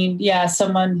 between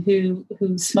someone who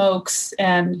smokes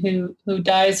and who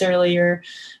dies earlier,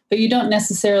 but you don't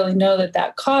necessarily know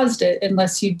that caused it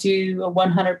unless you do a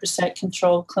 100%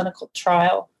 controlled clinical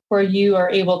trial where you are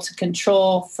able to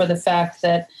control for the fact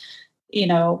that,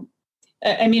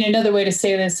 another way to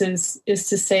say this is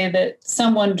to say that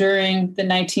someone during the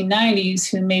 1990s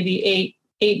who maybe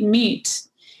ate meat,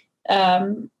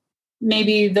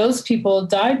 maybe those people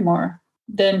died more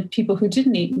than people who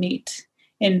didn't eat meat.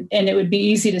 And it would be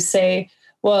easy to say,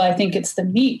 well, I think it's the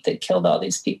meat that killed all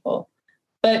these people.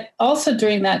 But also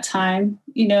during that time,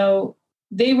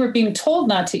 they were being told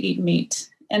not to eat meat.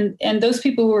 And those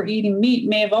people who were eating meat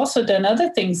may have also done other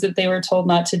things that they were told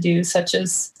not to do, such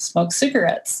as smoke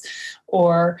cigarettes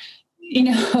or,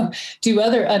 do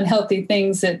other unhealthy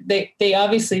things that they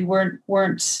obviously weren't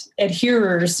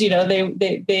adherers.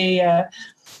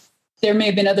 There may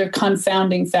have been other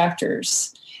confounding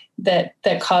factors that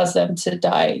caused them to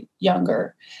die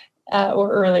younger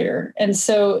or earlier. And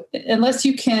so unless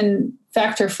you can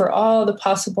factor for all the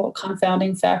possible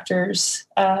confounding factors,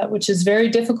 which is very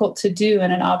difficult to do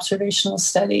in an observational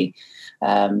study,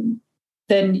 then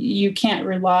you can't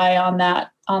rely on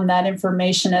that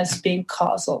information as being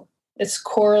causal. It's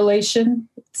correlation.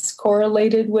 It's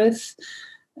correlated with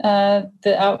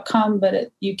the outcome,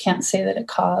 but you can't say that it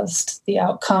caused the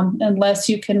outcome unless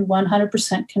you can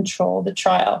 100% control the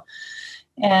trial.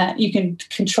 You can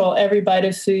control every bite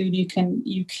of food. You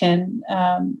can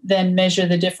then measure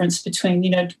the difference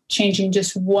between changing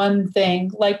just one thing,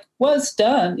 like was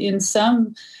done in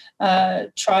some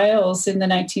trials in the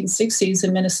 1960s.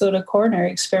 The Minnesota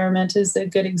coronary experiment is a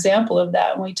good example of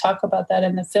that. And we talk about that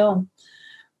in the film,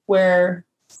 where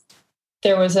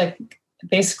there was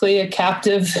basically a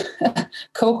captive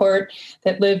cohort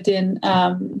that lived in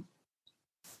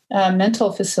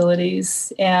mental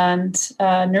facilities and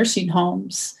nursing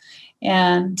homes.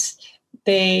 And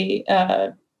they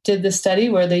did the study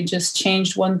where they just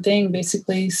changed one thing,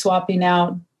 basically swapping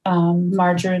out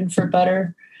margarine for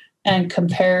butter, and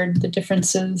compared the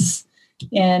differences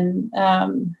in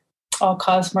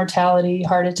all-cause mortality,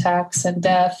 heart attacks, and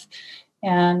death.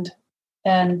 And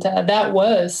that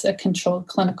was a controlled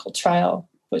clinical trial,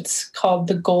 what's called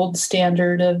the gold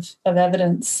standard of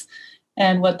evidence.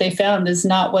 And what they found is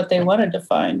not what they wanted to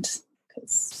find,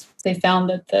 because they found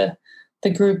that the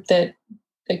group that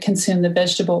consumed the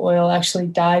vegetable oil actually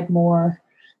died more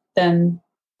than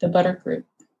the butter group.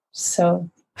 So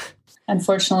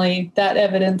unfortunately, that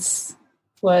evidence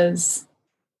was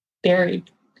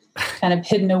buried, kind of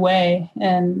hidden away,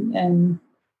 and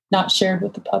not shared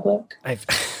with the public. I'm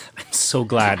so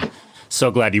glad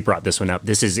you brought this one up.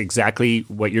 This is exactly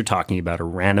what you're talking about, a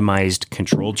randomized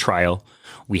controlled trial.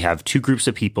 We have two groups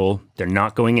of people. They're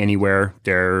not going anywhere.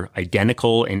 They're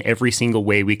identical in every single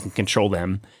way we can control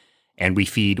them. And we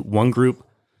feed one group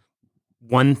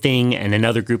one thing and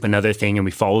another group another thing, and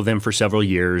we follow them for several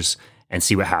years and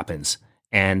see what happens.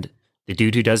 And the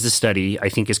dude who does the study, I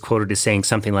think, is quoted as saying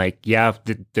something like, yeah,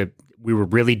 we were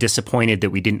really disappointed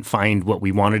that we didn't find what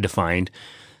we wanted to find.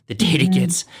 The data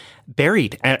gets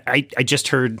buried. And I just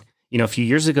heard, a few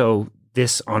years ago,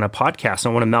 this on a podcast,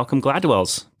 on one of Malcolm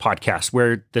Gladwell's podcasts,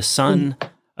 where the son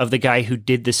of the guy who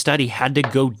did the study had to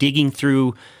go digging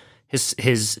through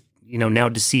his now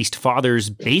deceased father's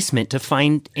basement to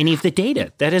find any of the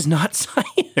data. That is not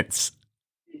science.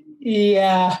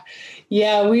 Yeah.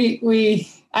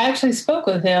 I actually spoke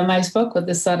with him. I spoke with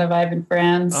the son of Ivan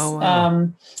Franz. Oh, wow.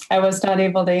 I was not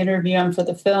able to interview him for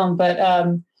the film, but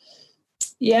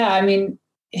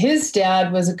his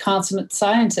dad was a consummate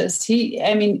scientist.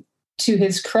 To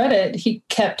his credit, he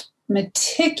kept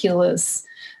meticulous,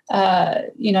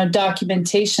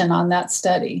 documentation on that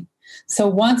study. So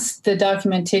once the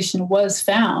documentation was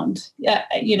found,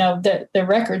 the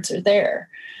records are there.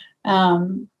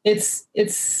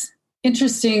 It's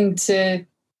interesting to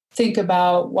think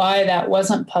about why that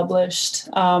wasn't published.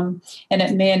 And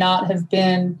it may not have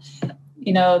been,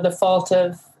 the fault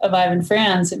of Ivan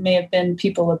Franz. It may have been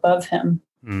people above him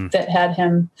that had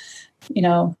him,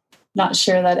 not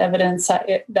share that evidence.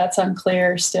 That's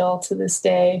unclear still to this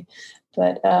day.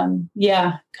 But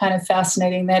kind of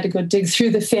fascinating. They had to go dig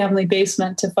through the family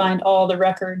basement to find all the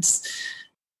records.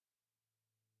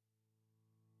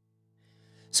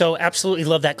 So absolutely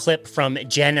love that clip from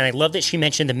Jen. And I love that she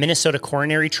mentioned the Minnesota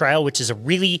coronary trial, which is a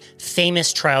really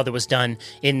famous trial that was done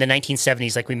in the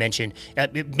 1970s, like we mentioned.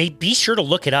 Be sure to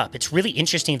look it up. It's really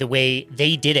interesting the way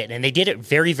they did it. And they did it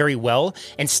very, very well,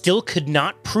 and still could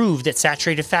not prove that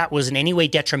saturated fat was in any way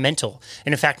detrimental.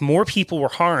 And in fact, more people were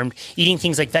harmed eating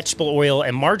things like vegetable oil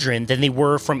and margarine than they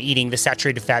were from eating the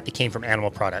saturated fat that came from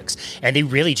animal products. And they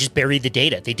really just buried the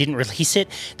data. They didn't release it.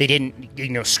 They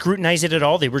didn't, scrutinize it at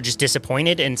all. They were just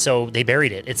disappointed. And so they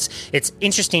buried it. It's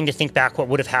interesting to think back what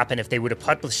would have happened if they would have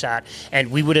published that, and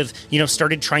we would have,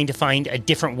 started trying to find a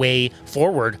different way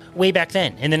forward way back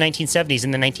then in the 1970s,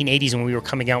 in the 1980s, when we were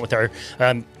coming out with our,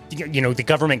 the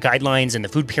government guidelines and the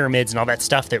food pyramids and all that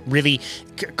stuff that really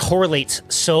correlates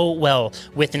so well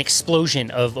with an explosion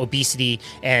of obesity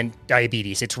and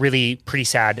diabetes. It's really pretty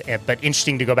sad, but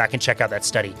interesting to go back and check out that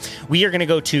study. We are going to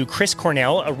go to Chris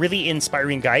Cornell, a really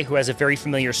inspiring guy who has a very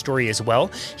familiar story as well.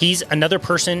 He's another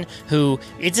person who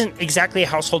isn't exactly a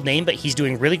household name, but he's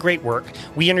doing really great work.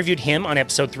 We interviewed him on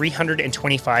episode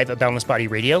 325 of Balanced Body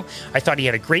Radio. I thought he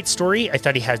had a great story. I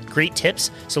thought he had great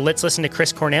tips. So let's listen to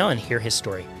Chris Cornell and hear his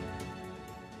story.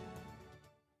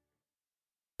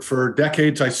 For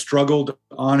decades, I struggled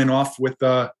on and off with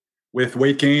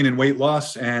weight gain and weight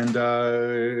loss, and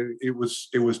it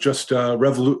was just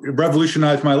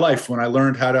revolutionized my life when I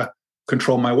learned how to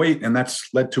control my weight, and that's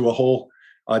led to a whole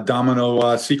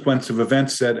domino sequence of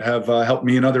events that have helped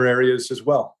me in other areas as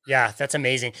well. Yeah, that's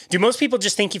amazing. Do most people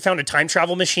just think you found a time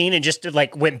travel machine and just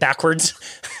went backwards,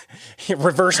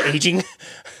 reverse aging?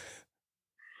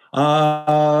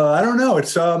 I don't know.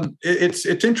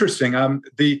 It's interesting.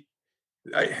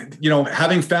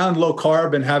 Having found low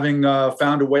carb and having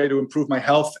found a way to improve my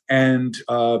health and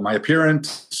my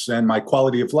appearance and my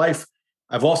quality of life,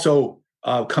 I've also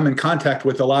come in contact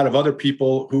with a lot of other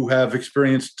people who have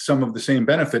experienced some of the same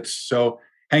benefits. So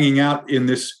hanging out in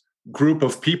this group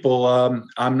of people,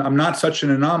 I'm not such an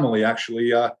anomaly,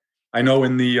 actually. I know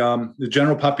in the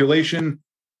general population,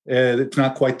 it's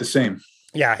not quite the same.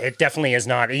 Yeah, it definitely is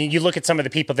not. You look at some of the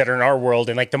people that are in our world,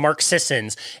 and like the Mark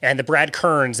Sissons and the Brad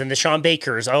Kearns and the Sean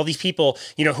Bakers, all these people,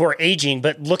 who are aging,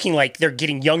 but looking like they're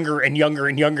getting younger and younger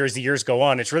and younger as the years go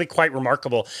on. It's really quite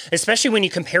remarkable, especially when you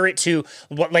compare it to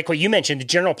what you mentioned, the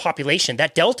general population.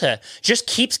 That delta just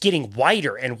keeps getting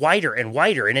wider and wider and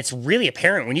wider. And it's really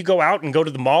apparent when you go out and go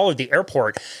to the mall or the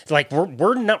airport, like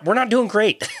we're not doing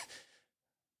great.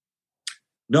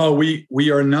 No,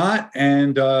 we are not,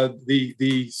 and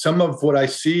the some of what I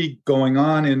see going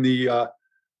on in the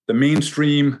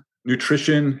mainstream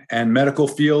nutrition and medical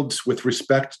fields with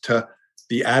respect to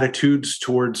the attitudes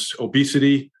towards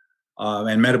obesity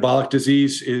and metabolic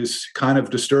disease is kind of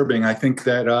disturbing. I think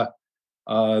that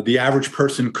the average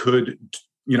person could,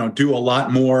 do a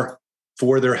lot more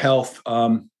for their health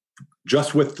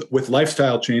just with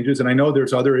lifestyle changes. And I know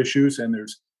there's other issues and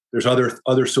there's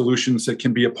other solutions that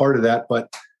can be a part of that, but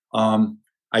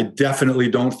I definitely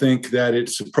don't think that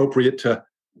it's appropriate to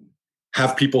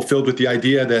have people filled with the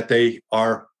idea that they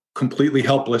are completely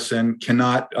helpless and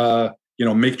cannot,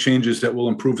 make changes that will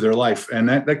improve their life. And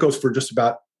that goes for just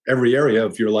about every area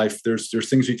of your life. There's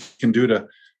things you can do to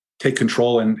take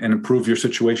control and improve your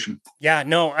situation. Yeah,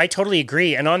 no, I totally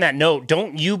agree. And on that note,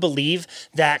 don't you believe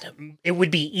that it would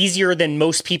be easier than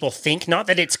most people think? Not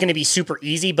that it's going to be super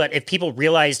easy, but if people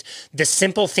realized the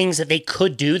simple things that they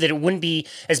could do, that it wouldn't be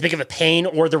as big of a pain,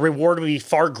 or the reward would be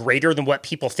far greater than what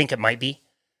people think it might be?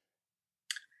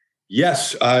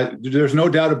 Yes, there's no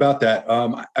doubt about that.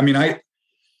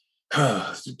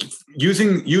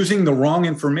 Using the wrong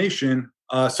information,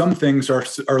 some things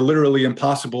are literally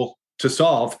impossible to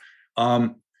solve.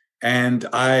 And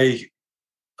I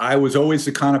was always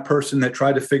the kind of person that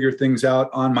tried to figure things out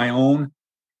on my own.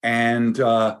 And,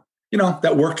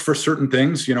 that worked for certain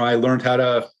things. I learned how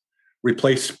to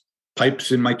replace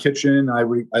pipes in my kitchen.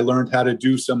 I learned how to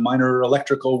do some minor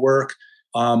electrical work.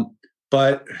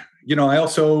 But I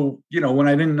also, when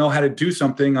I didn't know how to do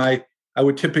something, I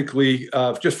would typically,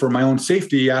 just for my own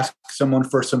safety, ask someone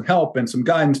for some help and some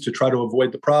guidance to try to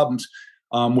avoid the problems.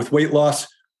 With weight loss,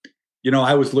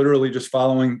 I was literally just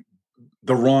following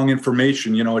the wrong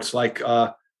information. It's like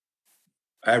I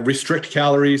restrict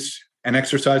calories and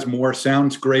exercise more.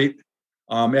 Sounds great.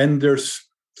 And there's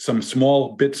some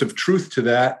small bits of truth to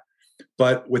that.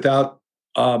 But without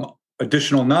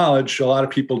additional knowledge, a lot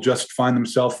of people just find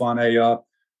themselves on a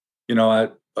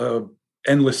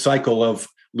endless cycle of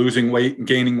losing weight and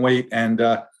gaining weight. And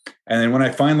then when I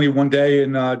finally one day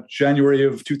in January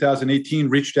of 2018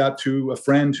 reached out to a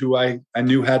friend who I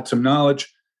knew had some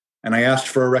knowledge, and I asked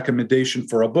for a recommendation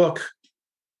for a book,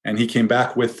 and he came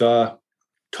back with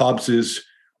Tobbs's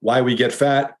Why We Get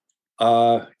Fat.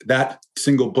 That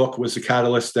single book was the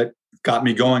catalyst that got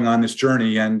me going on this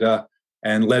journey and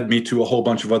led me to a whole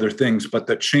bunch of other things. But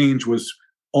the change was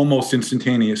almost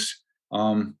instantaneous.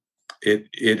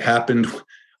 It happened.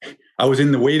 I was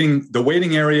in the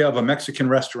waiting area of a Mexican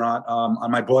restaurant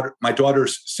on my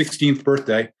daughter's 16th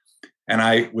birthday, and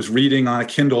I was reading on a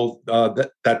Kindle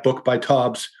that book by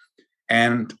Tobbs,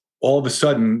 and all of a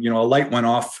sudden, a light went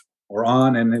off or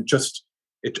on, and I just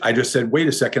said, "Wait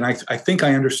a second! I think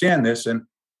I understand this," and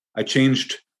I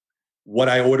changed what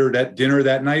I ordered at dinner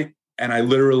that night, and I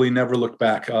literally never looked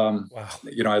back. Wow.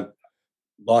 I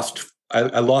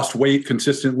lost weight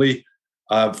consistently,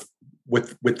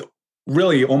 with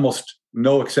really almost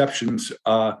no exceptions.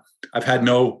 I've had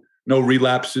no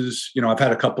relapses. I've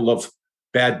had a couple of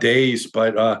bad days,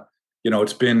 but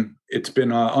it's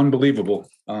been unbelievable.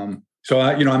 So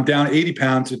I'm down 80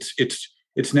 pounds.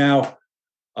 It's now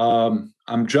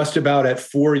I'm just about at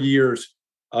 4 years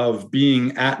of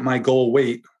being at my goal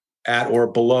weight, at or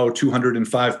below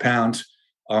 205 pounds.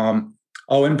 And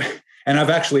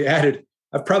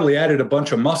I've probably added a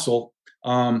bunch of muscle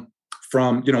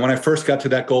from when I first got to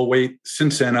that goal weight.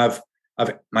 Since then,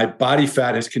 my body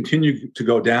fat has continued to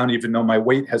go down, even though my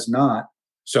weight has not.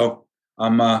 So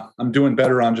I'm doing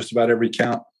better on just about every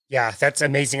count. Yeah, that's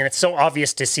amazing. And it's so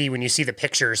obvious to see when you see the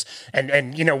pictures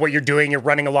and what you're doing. You're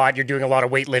running a lot, you're doing a lot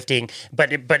of weightlifting, but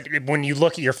when you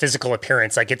look at your physical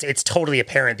appearance, like it's totally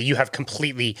apparent that you have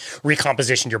completely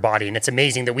recompositioned your body. And it's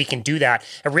amazing that we can do that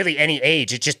at really any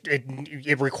age.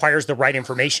 It requires the right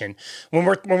information. When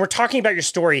we're talking about your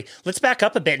story, let's back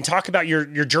up a bit and talk about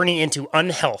your journey into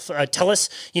unhealth. Tell us,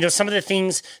 some of the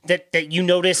things that you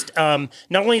noticed, not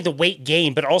only the weight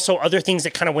gain, but also other things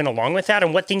that kind of went along with that,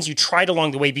 and what things you tried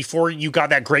along the way before you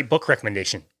got that great book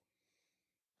recommendation.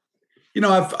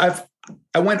 I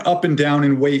went up and down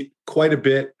in weight quite a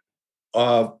bit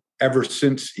ever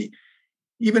since,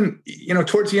 even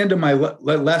towards the end of my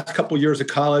last couple of years of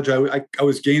college. I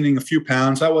was gaining a few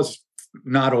pounds. I was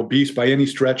not obese by any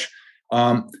stretch,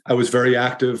 I was very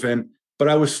active, but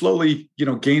I was slowly,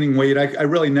 gaining weight. I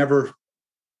really never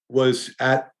was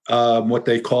at what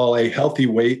they call a healthy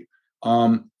weight.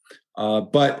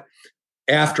 But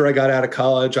after I got out of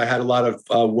college, I had a lot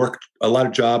of work, a lot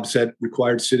of jobs that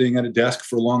required sitting at a desk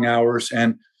for long hours.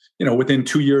 And, within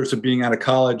 2 years of being out of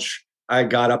college, I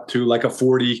got up to like a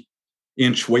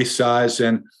 40-inch waist size.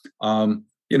 And,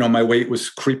 my weight was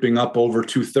creeping up over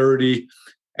 230.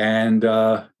 And,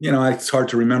 it's hard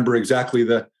to remember exactly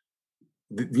the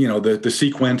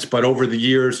sequence, but over the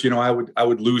years, I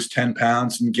would lose 10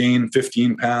 pounds and gain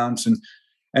 15 pounds.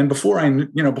 And before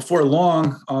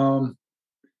long,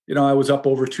 I was up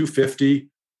over 250.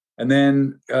 And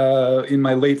then in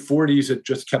my late 40s, it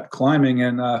just kept climbing.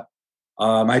 And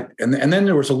then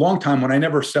there was a long time when I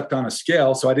never stepped on a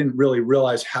scale. So I didn't really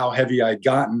realize how heavy I'd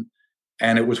gotten.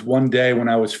 And it was one day when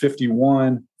I was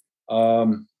 51,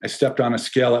 I stepped on a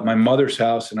scale at my mother's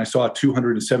house and I saw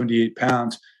 278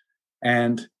 pounds.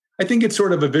 And I think it's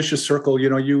sort of a vicious circle.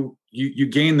 You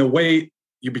gain the weight,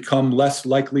 you become less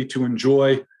likely to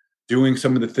enjoy doing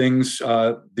some of the things,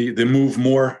 the move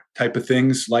more type of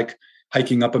things, like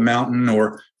hiking up a mountain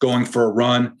or going for a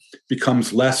run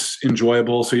becomes less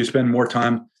enjoyable. So you spend more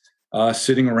time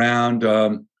sitting around,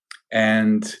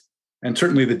 and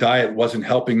certainly the diet wasn't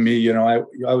helping me. I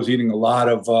was eating a lot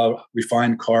of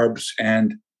refined carbs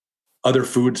and other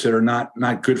foods that are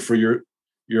not good for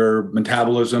your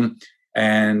metabolism.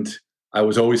 And I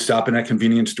was always stopping at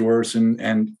convenience stores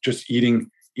and just eating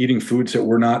foods that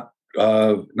were not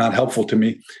helpful to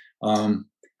me.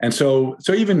 And so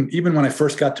even when I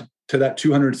first got to that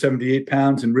 278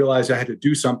 pounds and realized I had to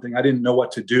do something, I didn't know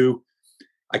what to do.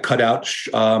 I cut out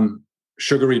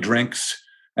sugary drinks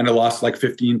and I lost like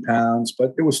 15 pounds,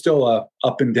 but it was still a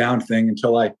up and down thing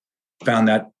until I found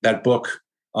that book.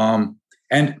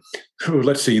 And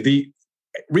let's see, the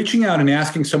reaching out and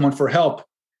asking someone for help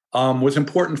was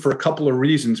important for a couple of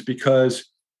reasons, because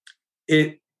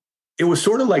it was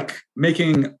sort of like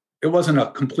it wasn't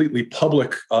a completely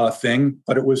public thing,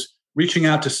 but it was reaching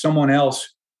out to someone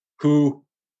else who,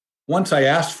 once I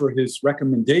asked for his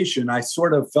recommendation, I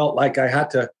sort of felt like I had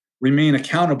to remain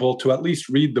accountable to at least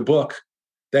read the book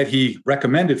that he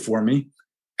recommended for me.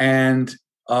 And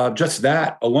just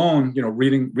that alone,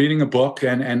 reading a book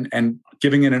and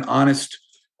giving it an honest,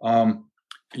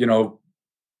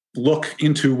 look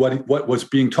into what was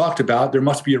being talked about. There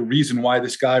must be a reason why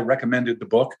this guy recommended the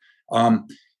book.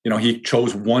 He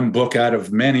chose one book out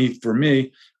of many for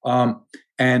me.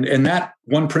 And that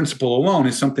one principle alone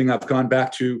is something I've gone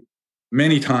back to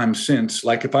many times since.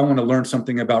 Like if I want to learn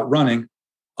something about running,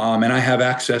 and I have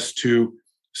access to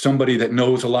somebody that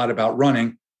knows a lot about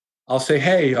running, I'll say,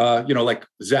 hey, like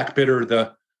Zach Bitter,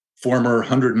 the former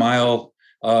 100-mile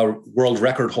world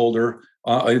record holder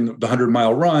in the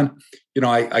 100-mile run,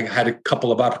 I had a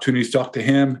couple of opportunities to talk to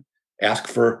him, ask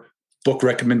for book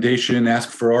recommendation, ask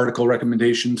for article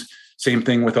recommendations. Same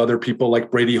thing with other people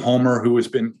like Brady Homer, who has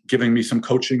been giving me some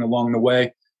coaching along the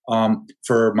way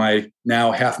for my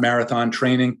now half marathon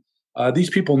training. These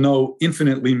people know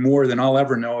infinitely more than I'll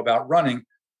ever know about running.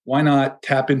 Why not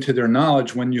tap into their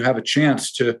knowledge when you have a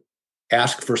chance to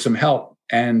ask for some help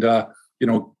and,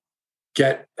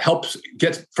 get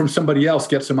from somebody else,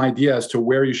 get some idea as to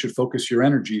where you should focus your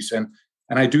energies. And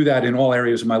I do that in all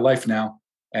areas of my life now.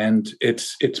 And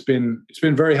it's been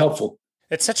very helpful.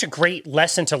 It's such a great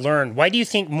lesson to learn. Why do you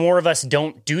think more of us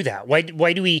don't do that? Why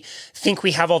do we think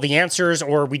we have all the answers,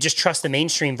 or we just trust the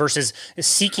mainstream versus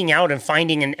seeking out and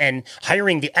finding and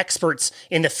hiring the experts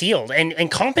in the field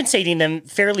and compensating them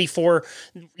fairly for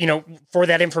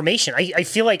that information? I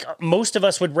feel like most of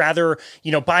us would rather,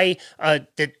 buy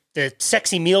the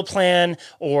sexy meal plan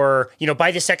or,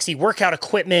 buy the sexy workout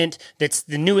equipment that's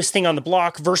the newest thing on the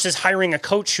block versus hiring a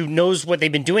coach who knows what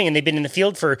they've been doing and they've been in the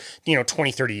field for,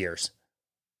 20, 30 years.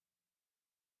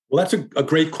 Well, that's a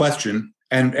great question.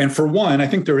 And for one, I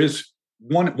think there is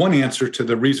one answer to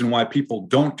the reason why people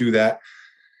don't do that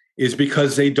is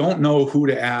because they don't know who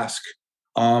to ask.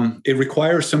 It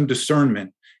requires some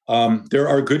discernment. There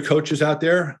are good coaches out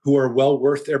there who are well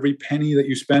worth every penny that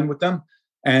you spend with them.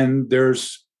 And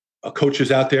there's coaches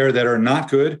out there that are not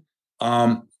good.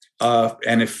 And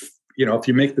if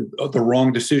you make the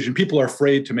wrong decision, people are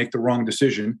afraid to make the wrong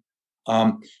decision.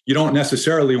 You don't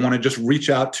necessarily want to just reach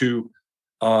out to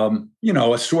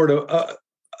a sort of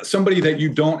somebody that you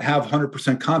don't have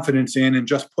 100% confidence in and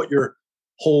just put your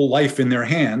whole life in their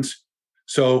hands.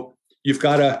 So you've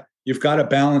got to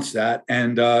balance that.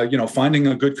 And, finding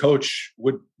a good coach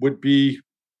would be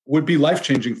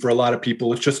life-changing for a lot of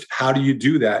people. It's just, how do you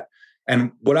do that?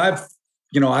 And what I've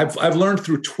learned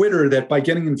through Twitter that by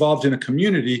getting involved in a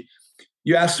community,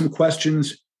 you ask some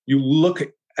questions, you look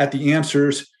at the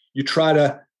answers, you try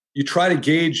to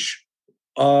gauge.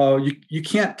 You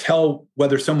can't tell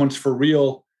whether someone's for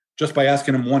real just by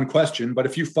asking them one question. But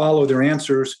if you follow their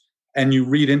answers and you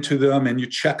read into them and you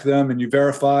check them and you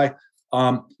verify,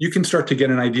 you can start to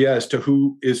get an idea as to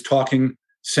who is talking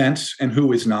sense and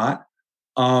who is not.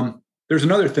 There's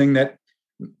another thing that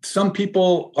some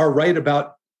people are right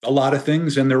about a lot of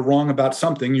things and they're wrong about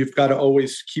something. You've got to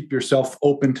always keep yourself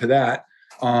open to that.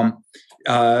 And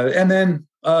then,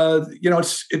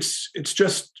 it's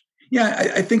just,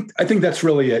 I think that's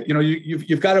really it.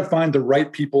 You've got to find the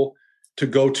right people to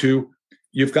go to.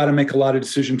 You've got to make a lot of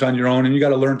decisions on your own, and you got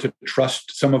to learn to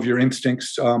trust some of your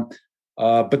instincts.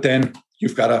 But then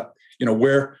you've got to,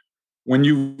 when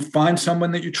you find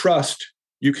someone that you trust,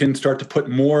 you can start to put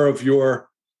more of your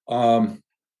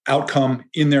outcome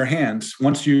in their hands.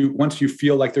 Once you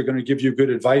feel like they're going to give you good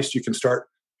advice, you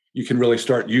can really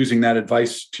start using that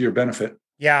advice to your benefit.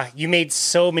 Yeah, you made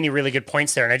so many really good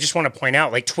points there. And I just want to point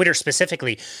out, like Twitter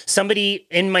specifically, somebody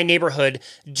in my neighborhood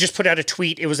just put out a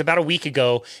tweet. It was about a week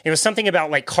ago. It was something about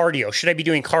like cardio. Should I be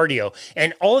doing cardio?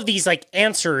 And all of these like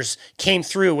answers came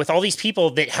through with all these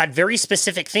people that had very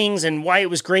specific things and why it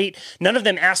was great. None of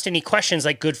them asked any questions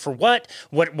like good for what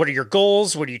are your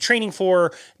goals? What are you training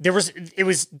for? It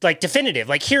was like definitive,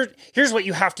 like here's what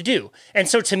you have to do. And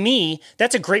so to me,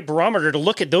 that's a great barometer to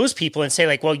look at those people and say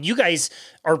like, well, you guys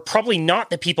are probably not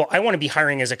the people I want to be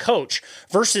hiring as a coach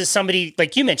versus somebody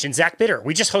like you mentioned, Zach Bitter.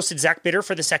 We just hosted Zach Bitter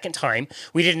for the second time.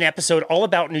 We did an episode all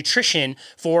about nutrition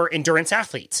for endurance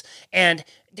athletes. And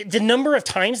the number of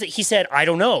times that he said, I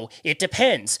don't know, it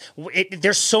depends.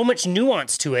 There's so much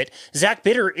nuance to it. Zach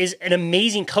Bitter is an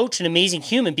amazing coach, an amazing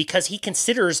human, because he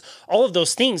considers all of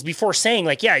those things before saying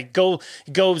like, yeah, go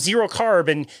zero carb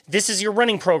and this is your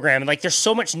running program. And like, there's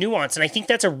so much nuance. And I think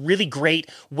that's a really great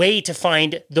way to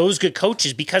find those good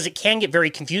coaches because it can get very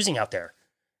confusing out there.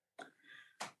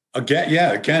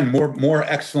 Again, more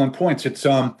excellent points. It's,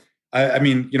 I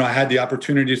had the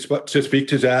opportunity to speak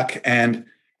to Zach and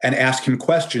ask him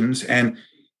questions. And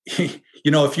he,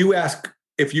 if you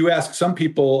ask some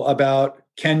people about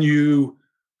can you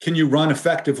run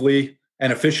effectively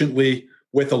and efficiently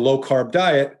with a low carb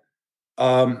diet,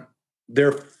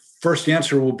 their first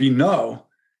answer will be no.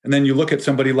 And then you look at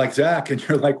somebody like Zach and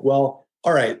you're like, well,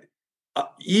 all right,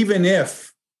 even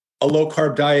if a low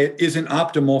carb diet isn't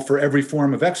optimal for every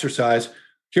form of exercise,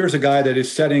 here's a guy that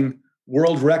is setting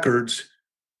world records,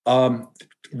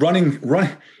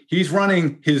 He's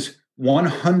running his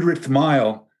 100th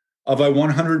mile of a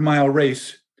 100-mile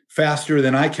race faster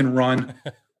than I can run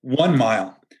 1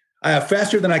 mile.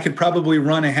 Faster than I could probably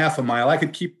run a half a mile. I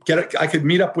could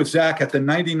meet up with Zach at the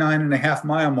 99.5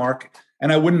 mile mark,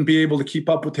 and I wouldn't be able to keep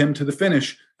up with him to the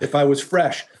finish if I was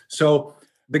fresh. So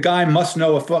the guy must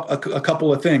know a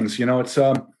couple of things. It's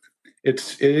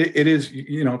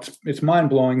mind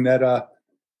blowing that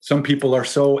some people are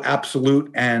so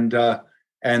absolute and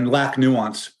lack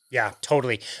nuance. Yeah,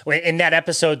 totally. In that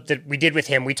episode that we did with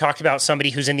him, we talked about somebody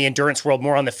who's in the endurance world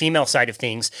more on the female side of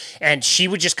things. And she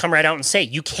would just come right out and say,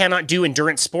 you cannot do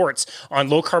endurance sports on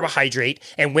low carbohydrate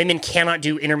and women cannot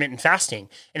do intermittent fasting.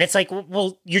 And it's like,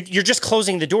 well, you're just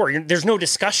closing the door. There's no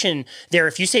discussion there.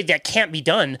 If you say that can't be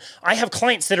done, I have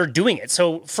clients that are doing it.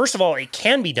 So first of all, it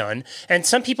can be done. And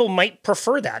some people might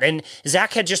prefer that. And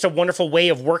Zach had just a wonderful way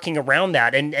of working around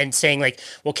that and saying like,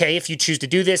 okay, if you choose to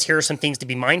do this, here are some things to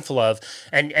be mindful of.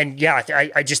 And yeah,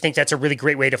 I just think that's a really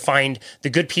great way to find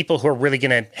the good people who are really going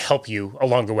to help you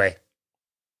along the way.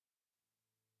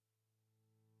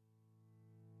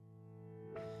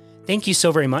 Thank you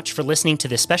so very much for listening to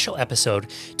this special episode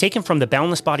taken from the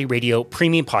Boundless Body Radio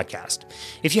Premium Podcast.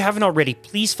 If you haven't already,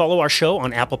 please follow our show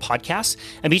on Apple Podcasts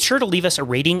and be sure to leave us a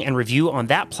rating and review on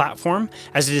that platform,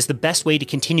 as it is the best way to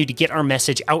continue to get our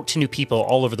message out to new people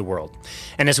all over the world.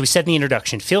 And as we said in the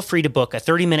introduction, feel free to book a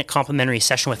 30-minute complimentary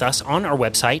session with us on our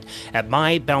website at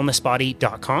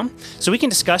myboundlessbody.com so we can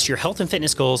discuss your health and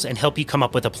fitness goals and help you come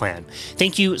up with a plan.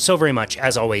 Thank you so very much,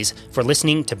 as always, for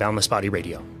listening to Boundless Body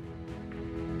Radio.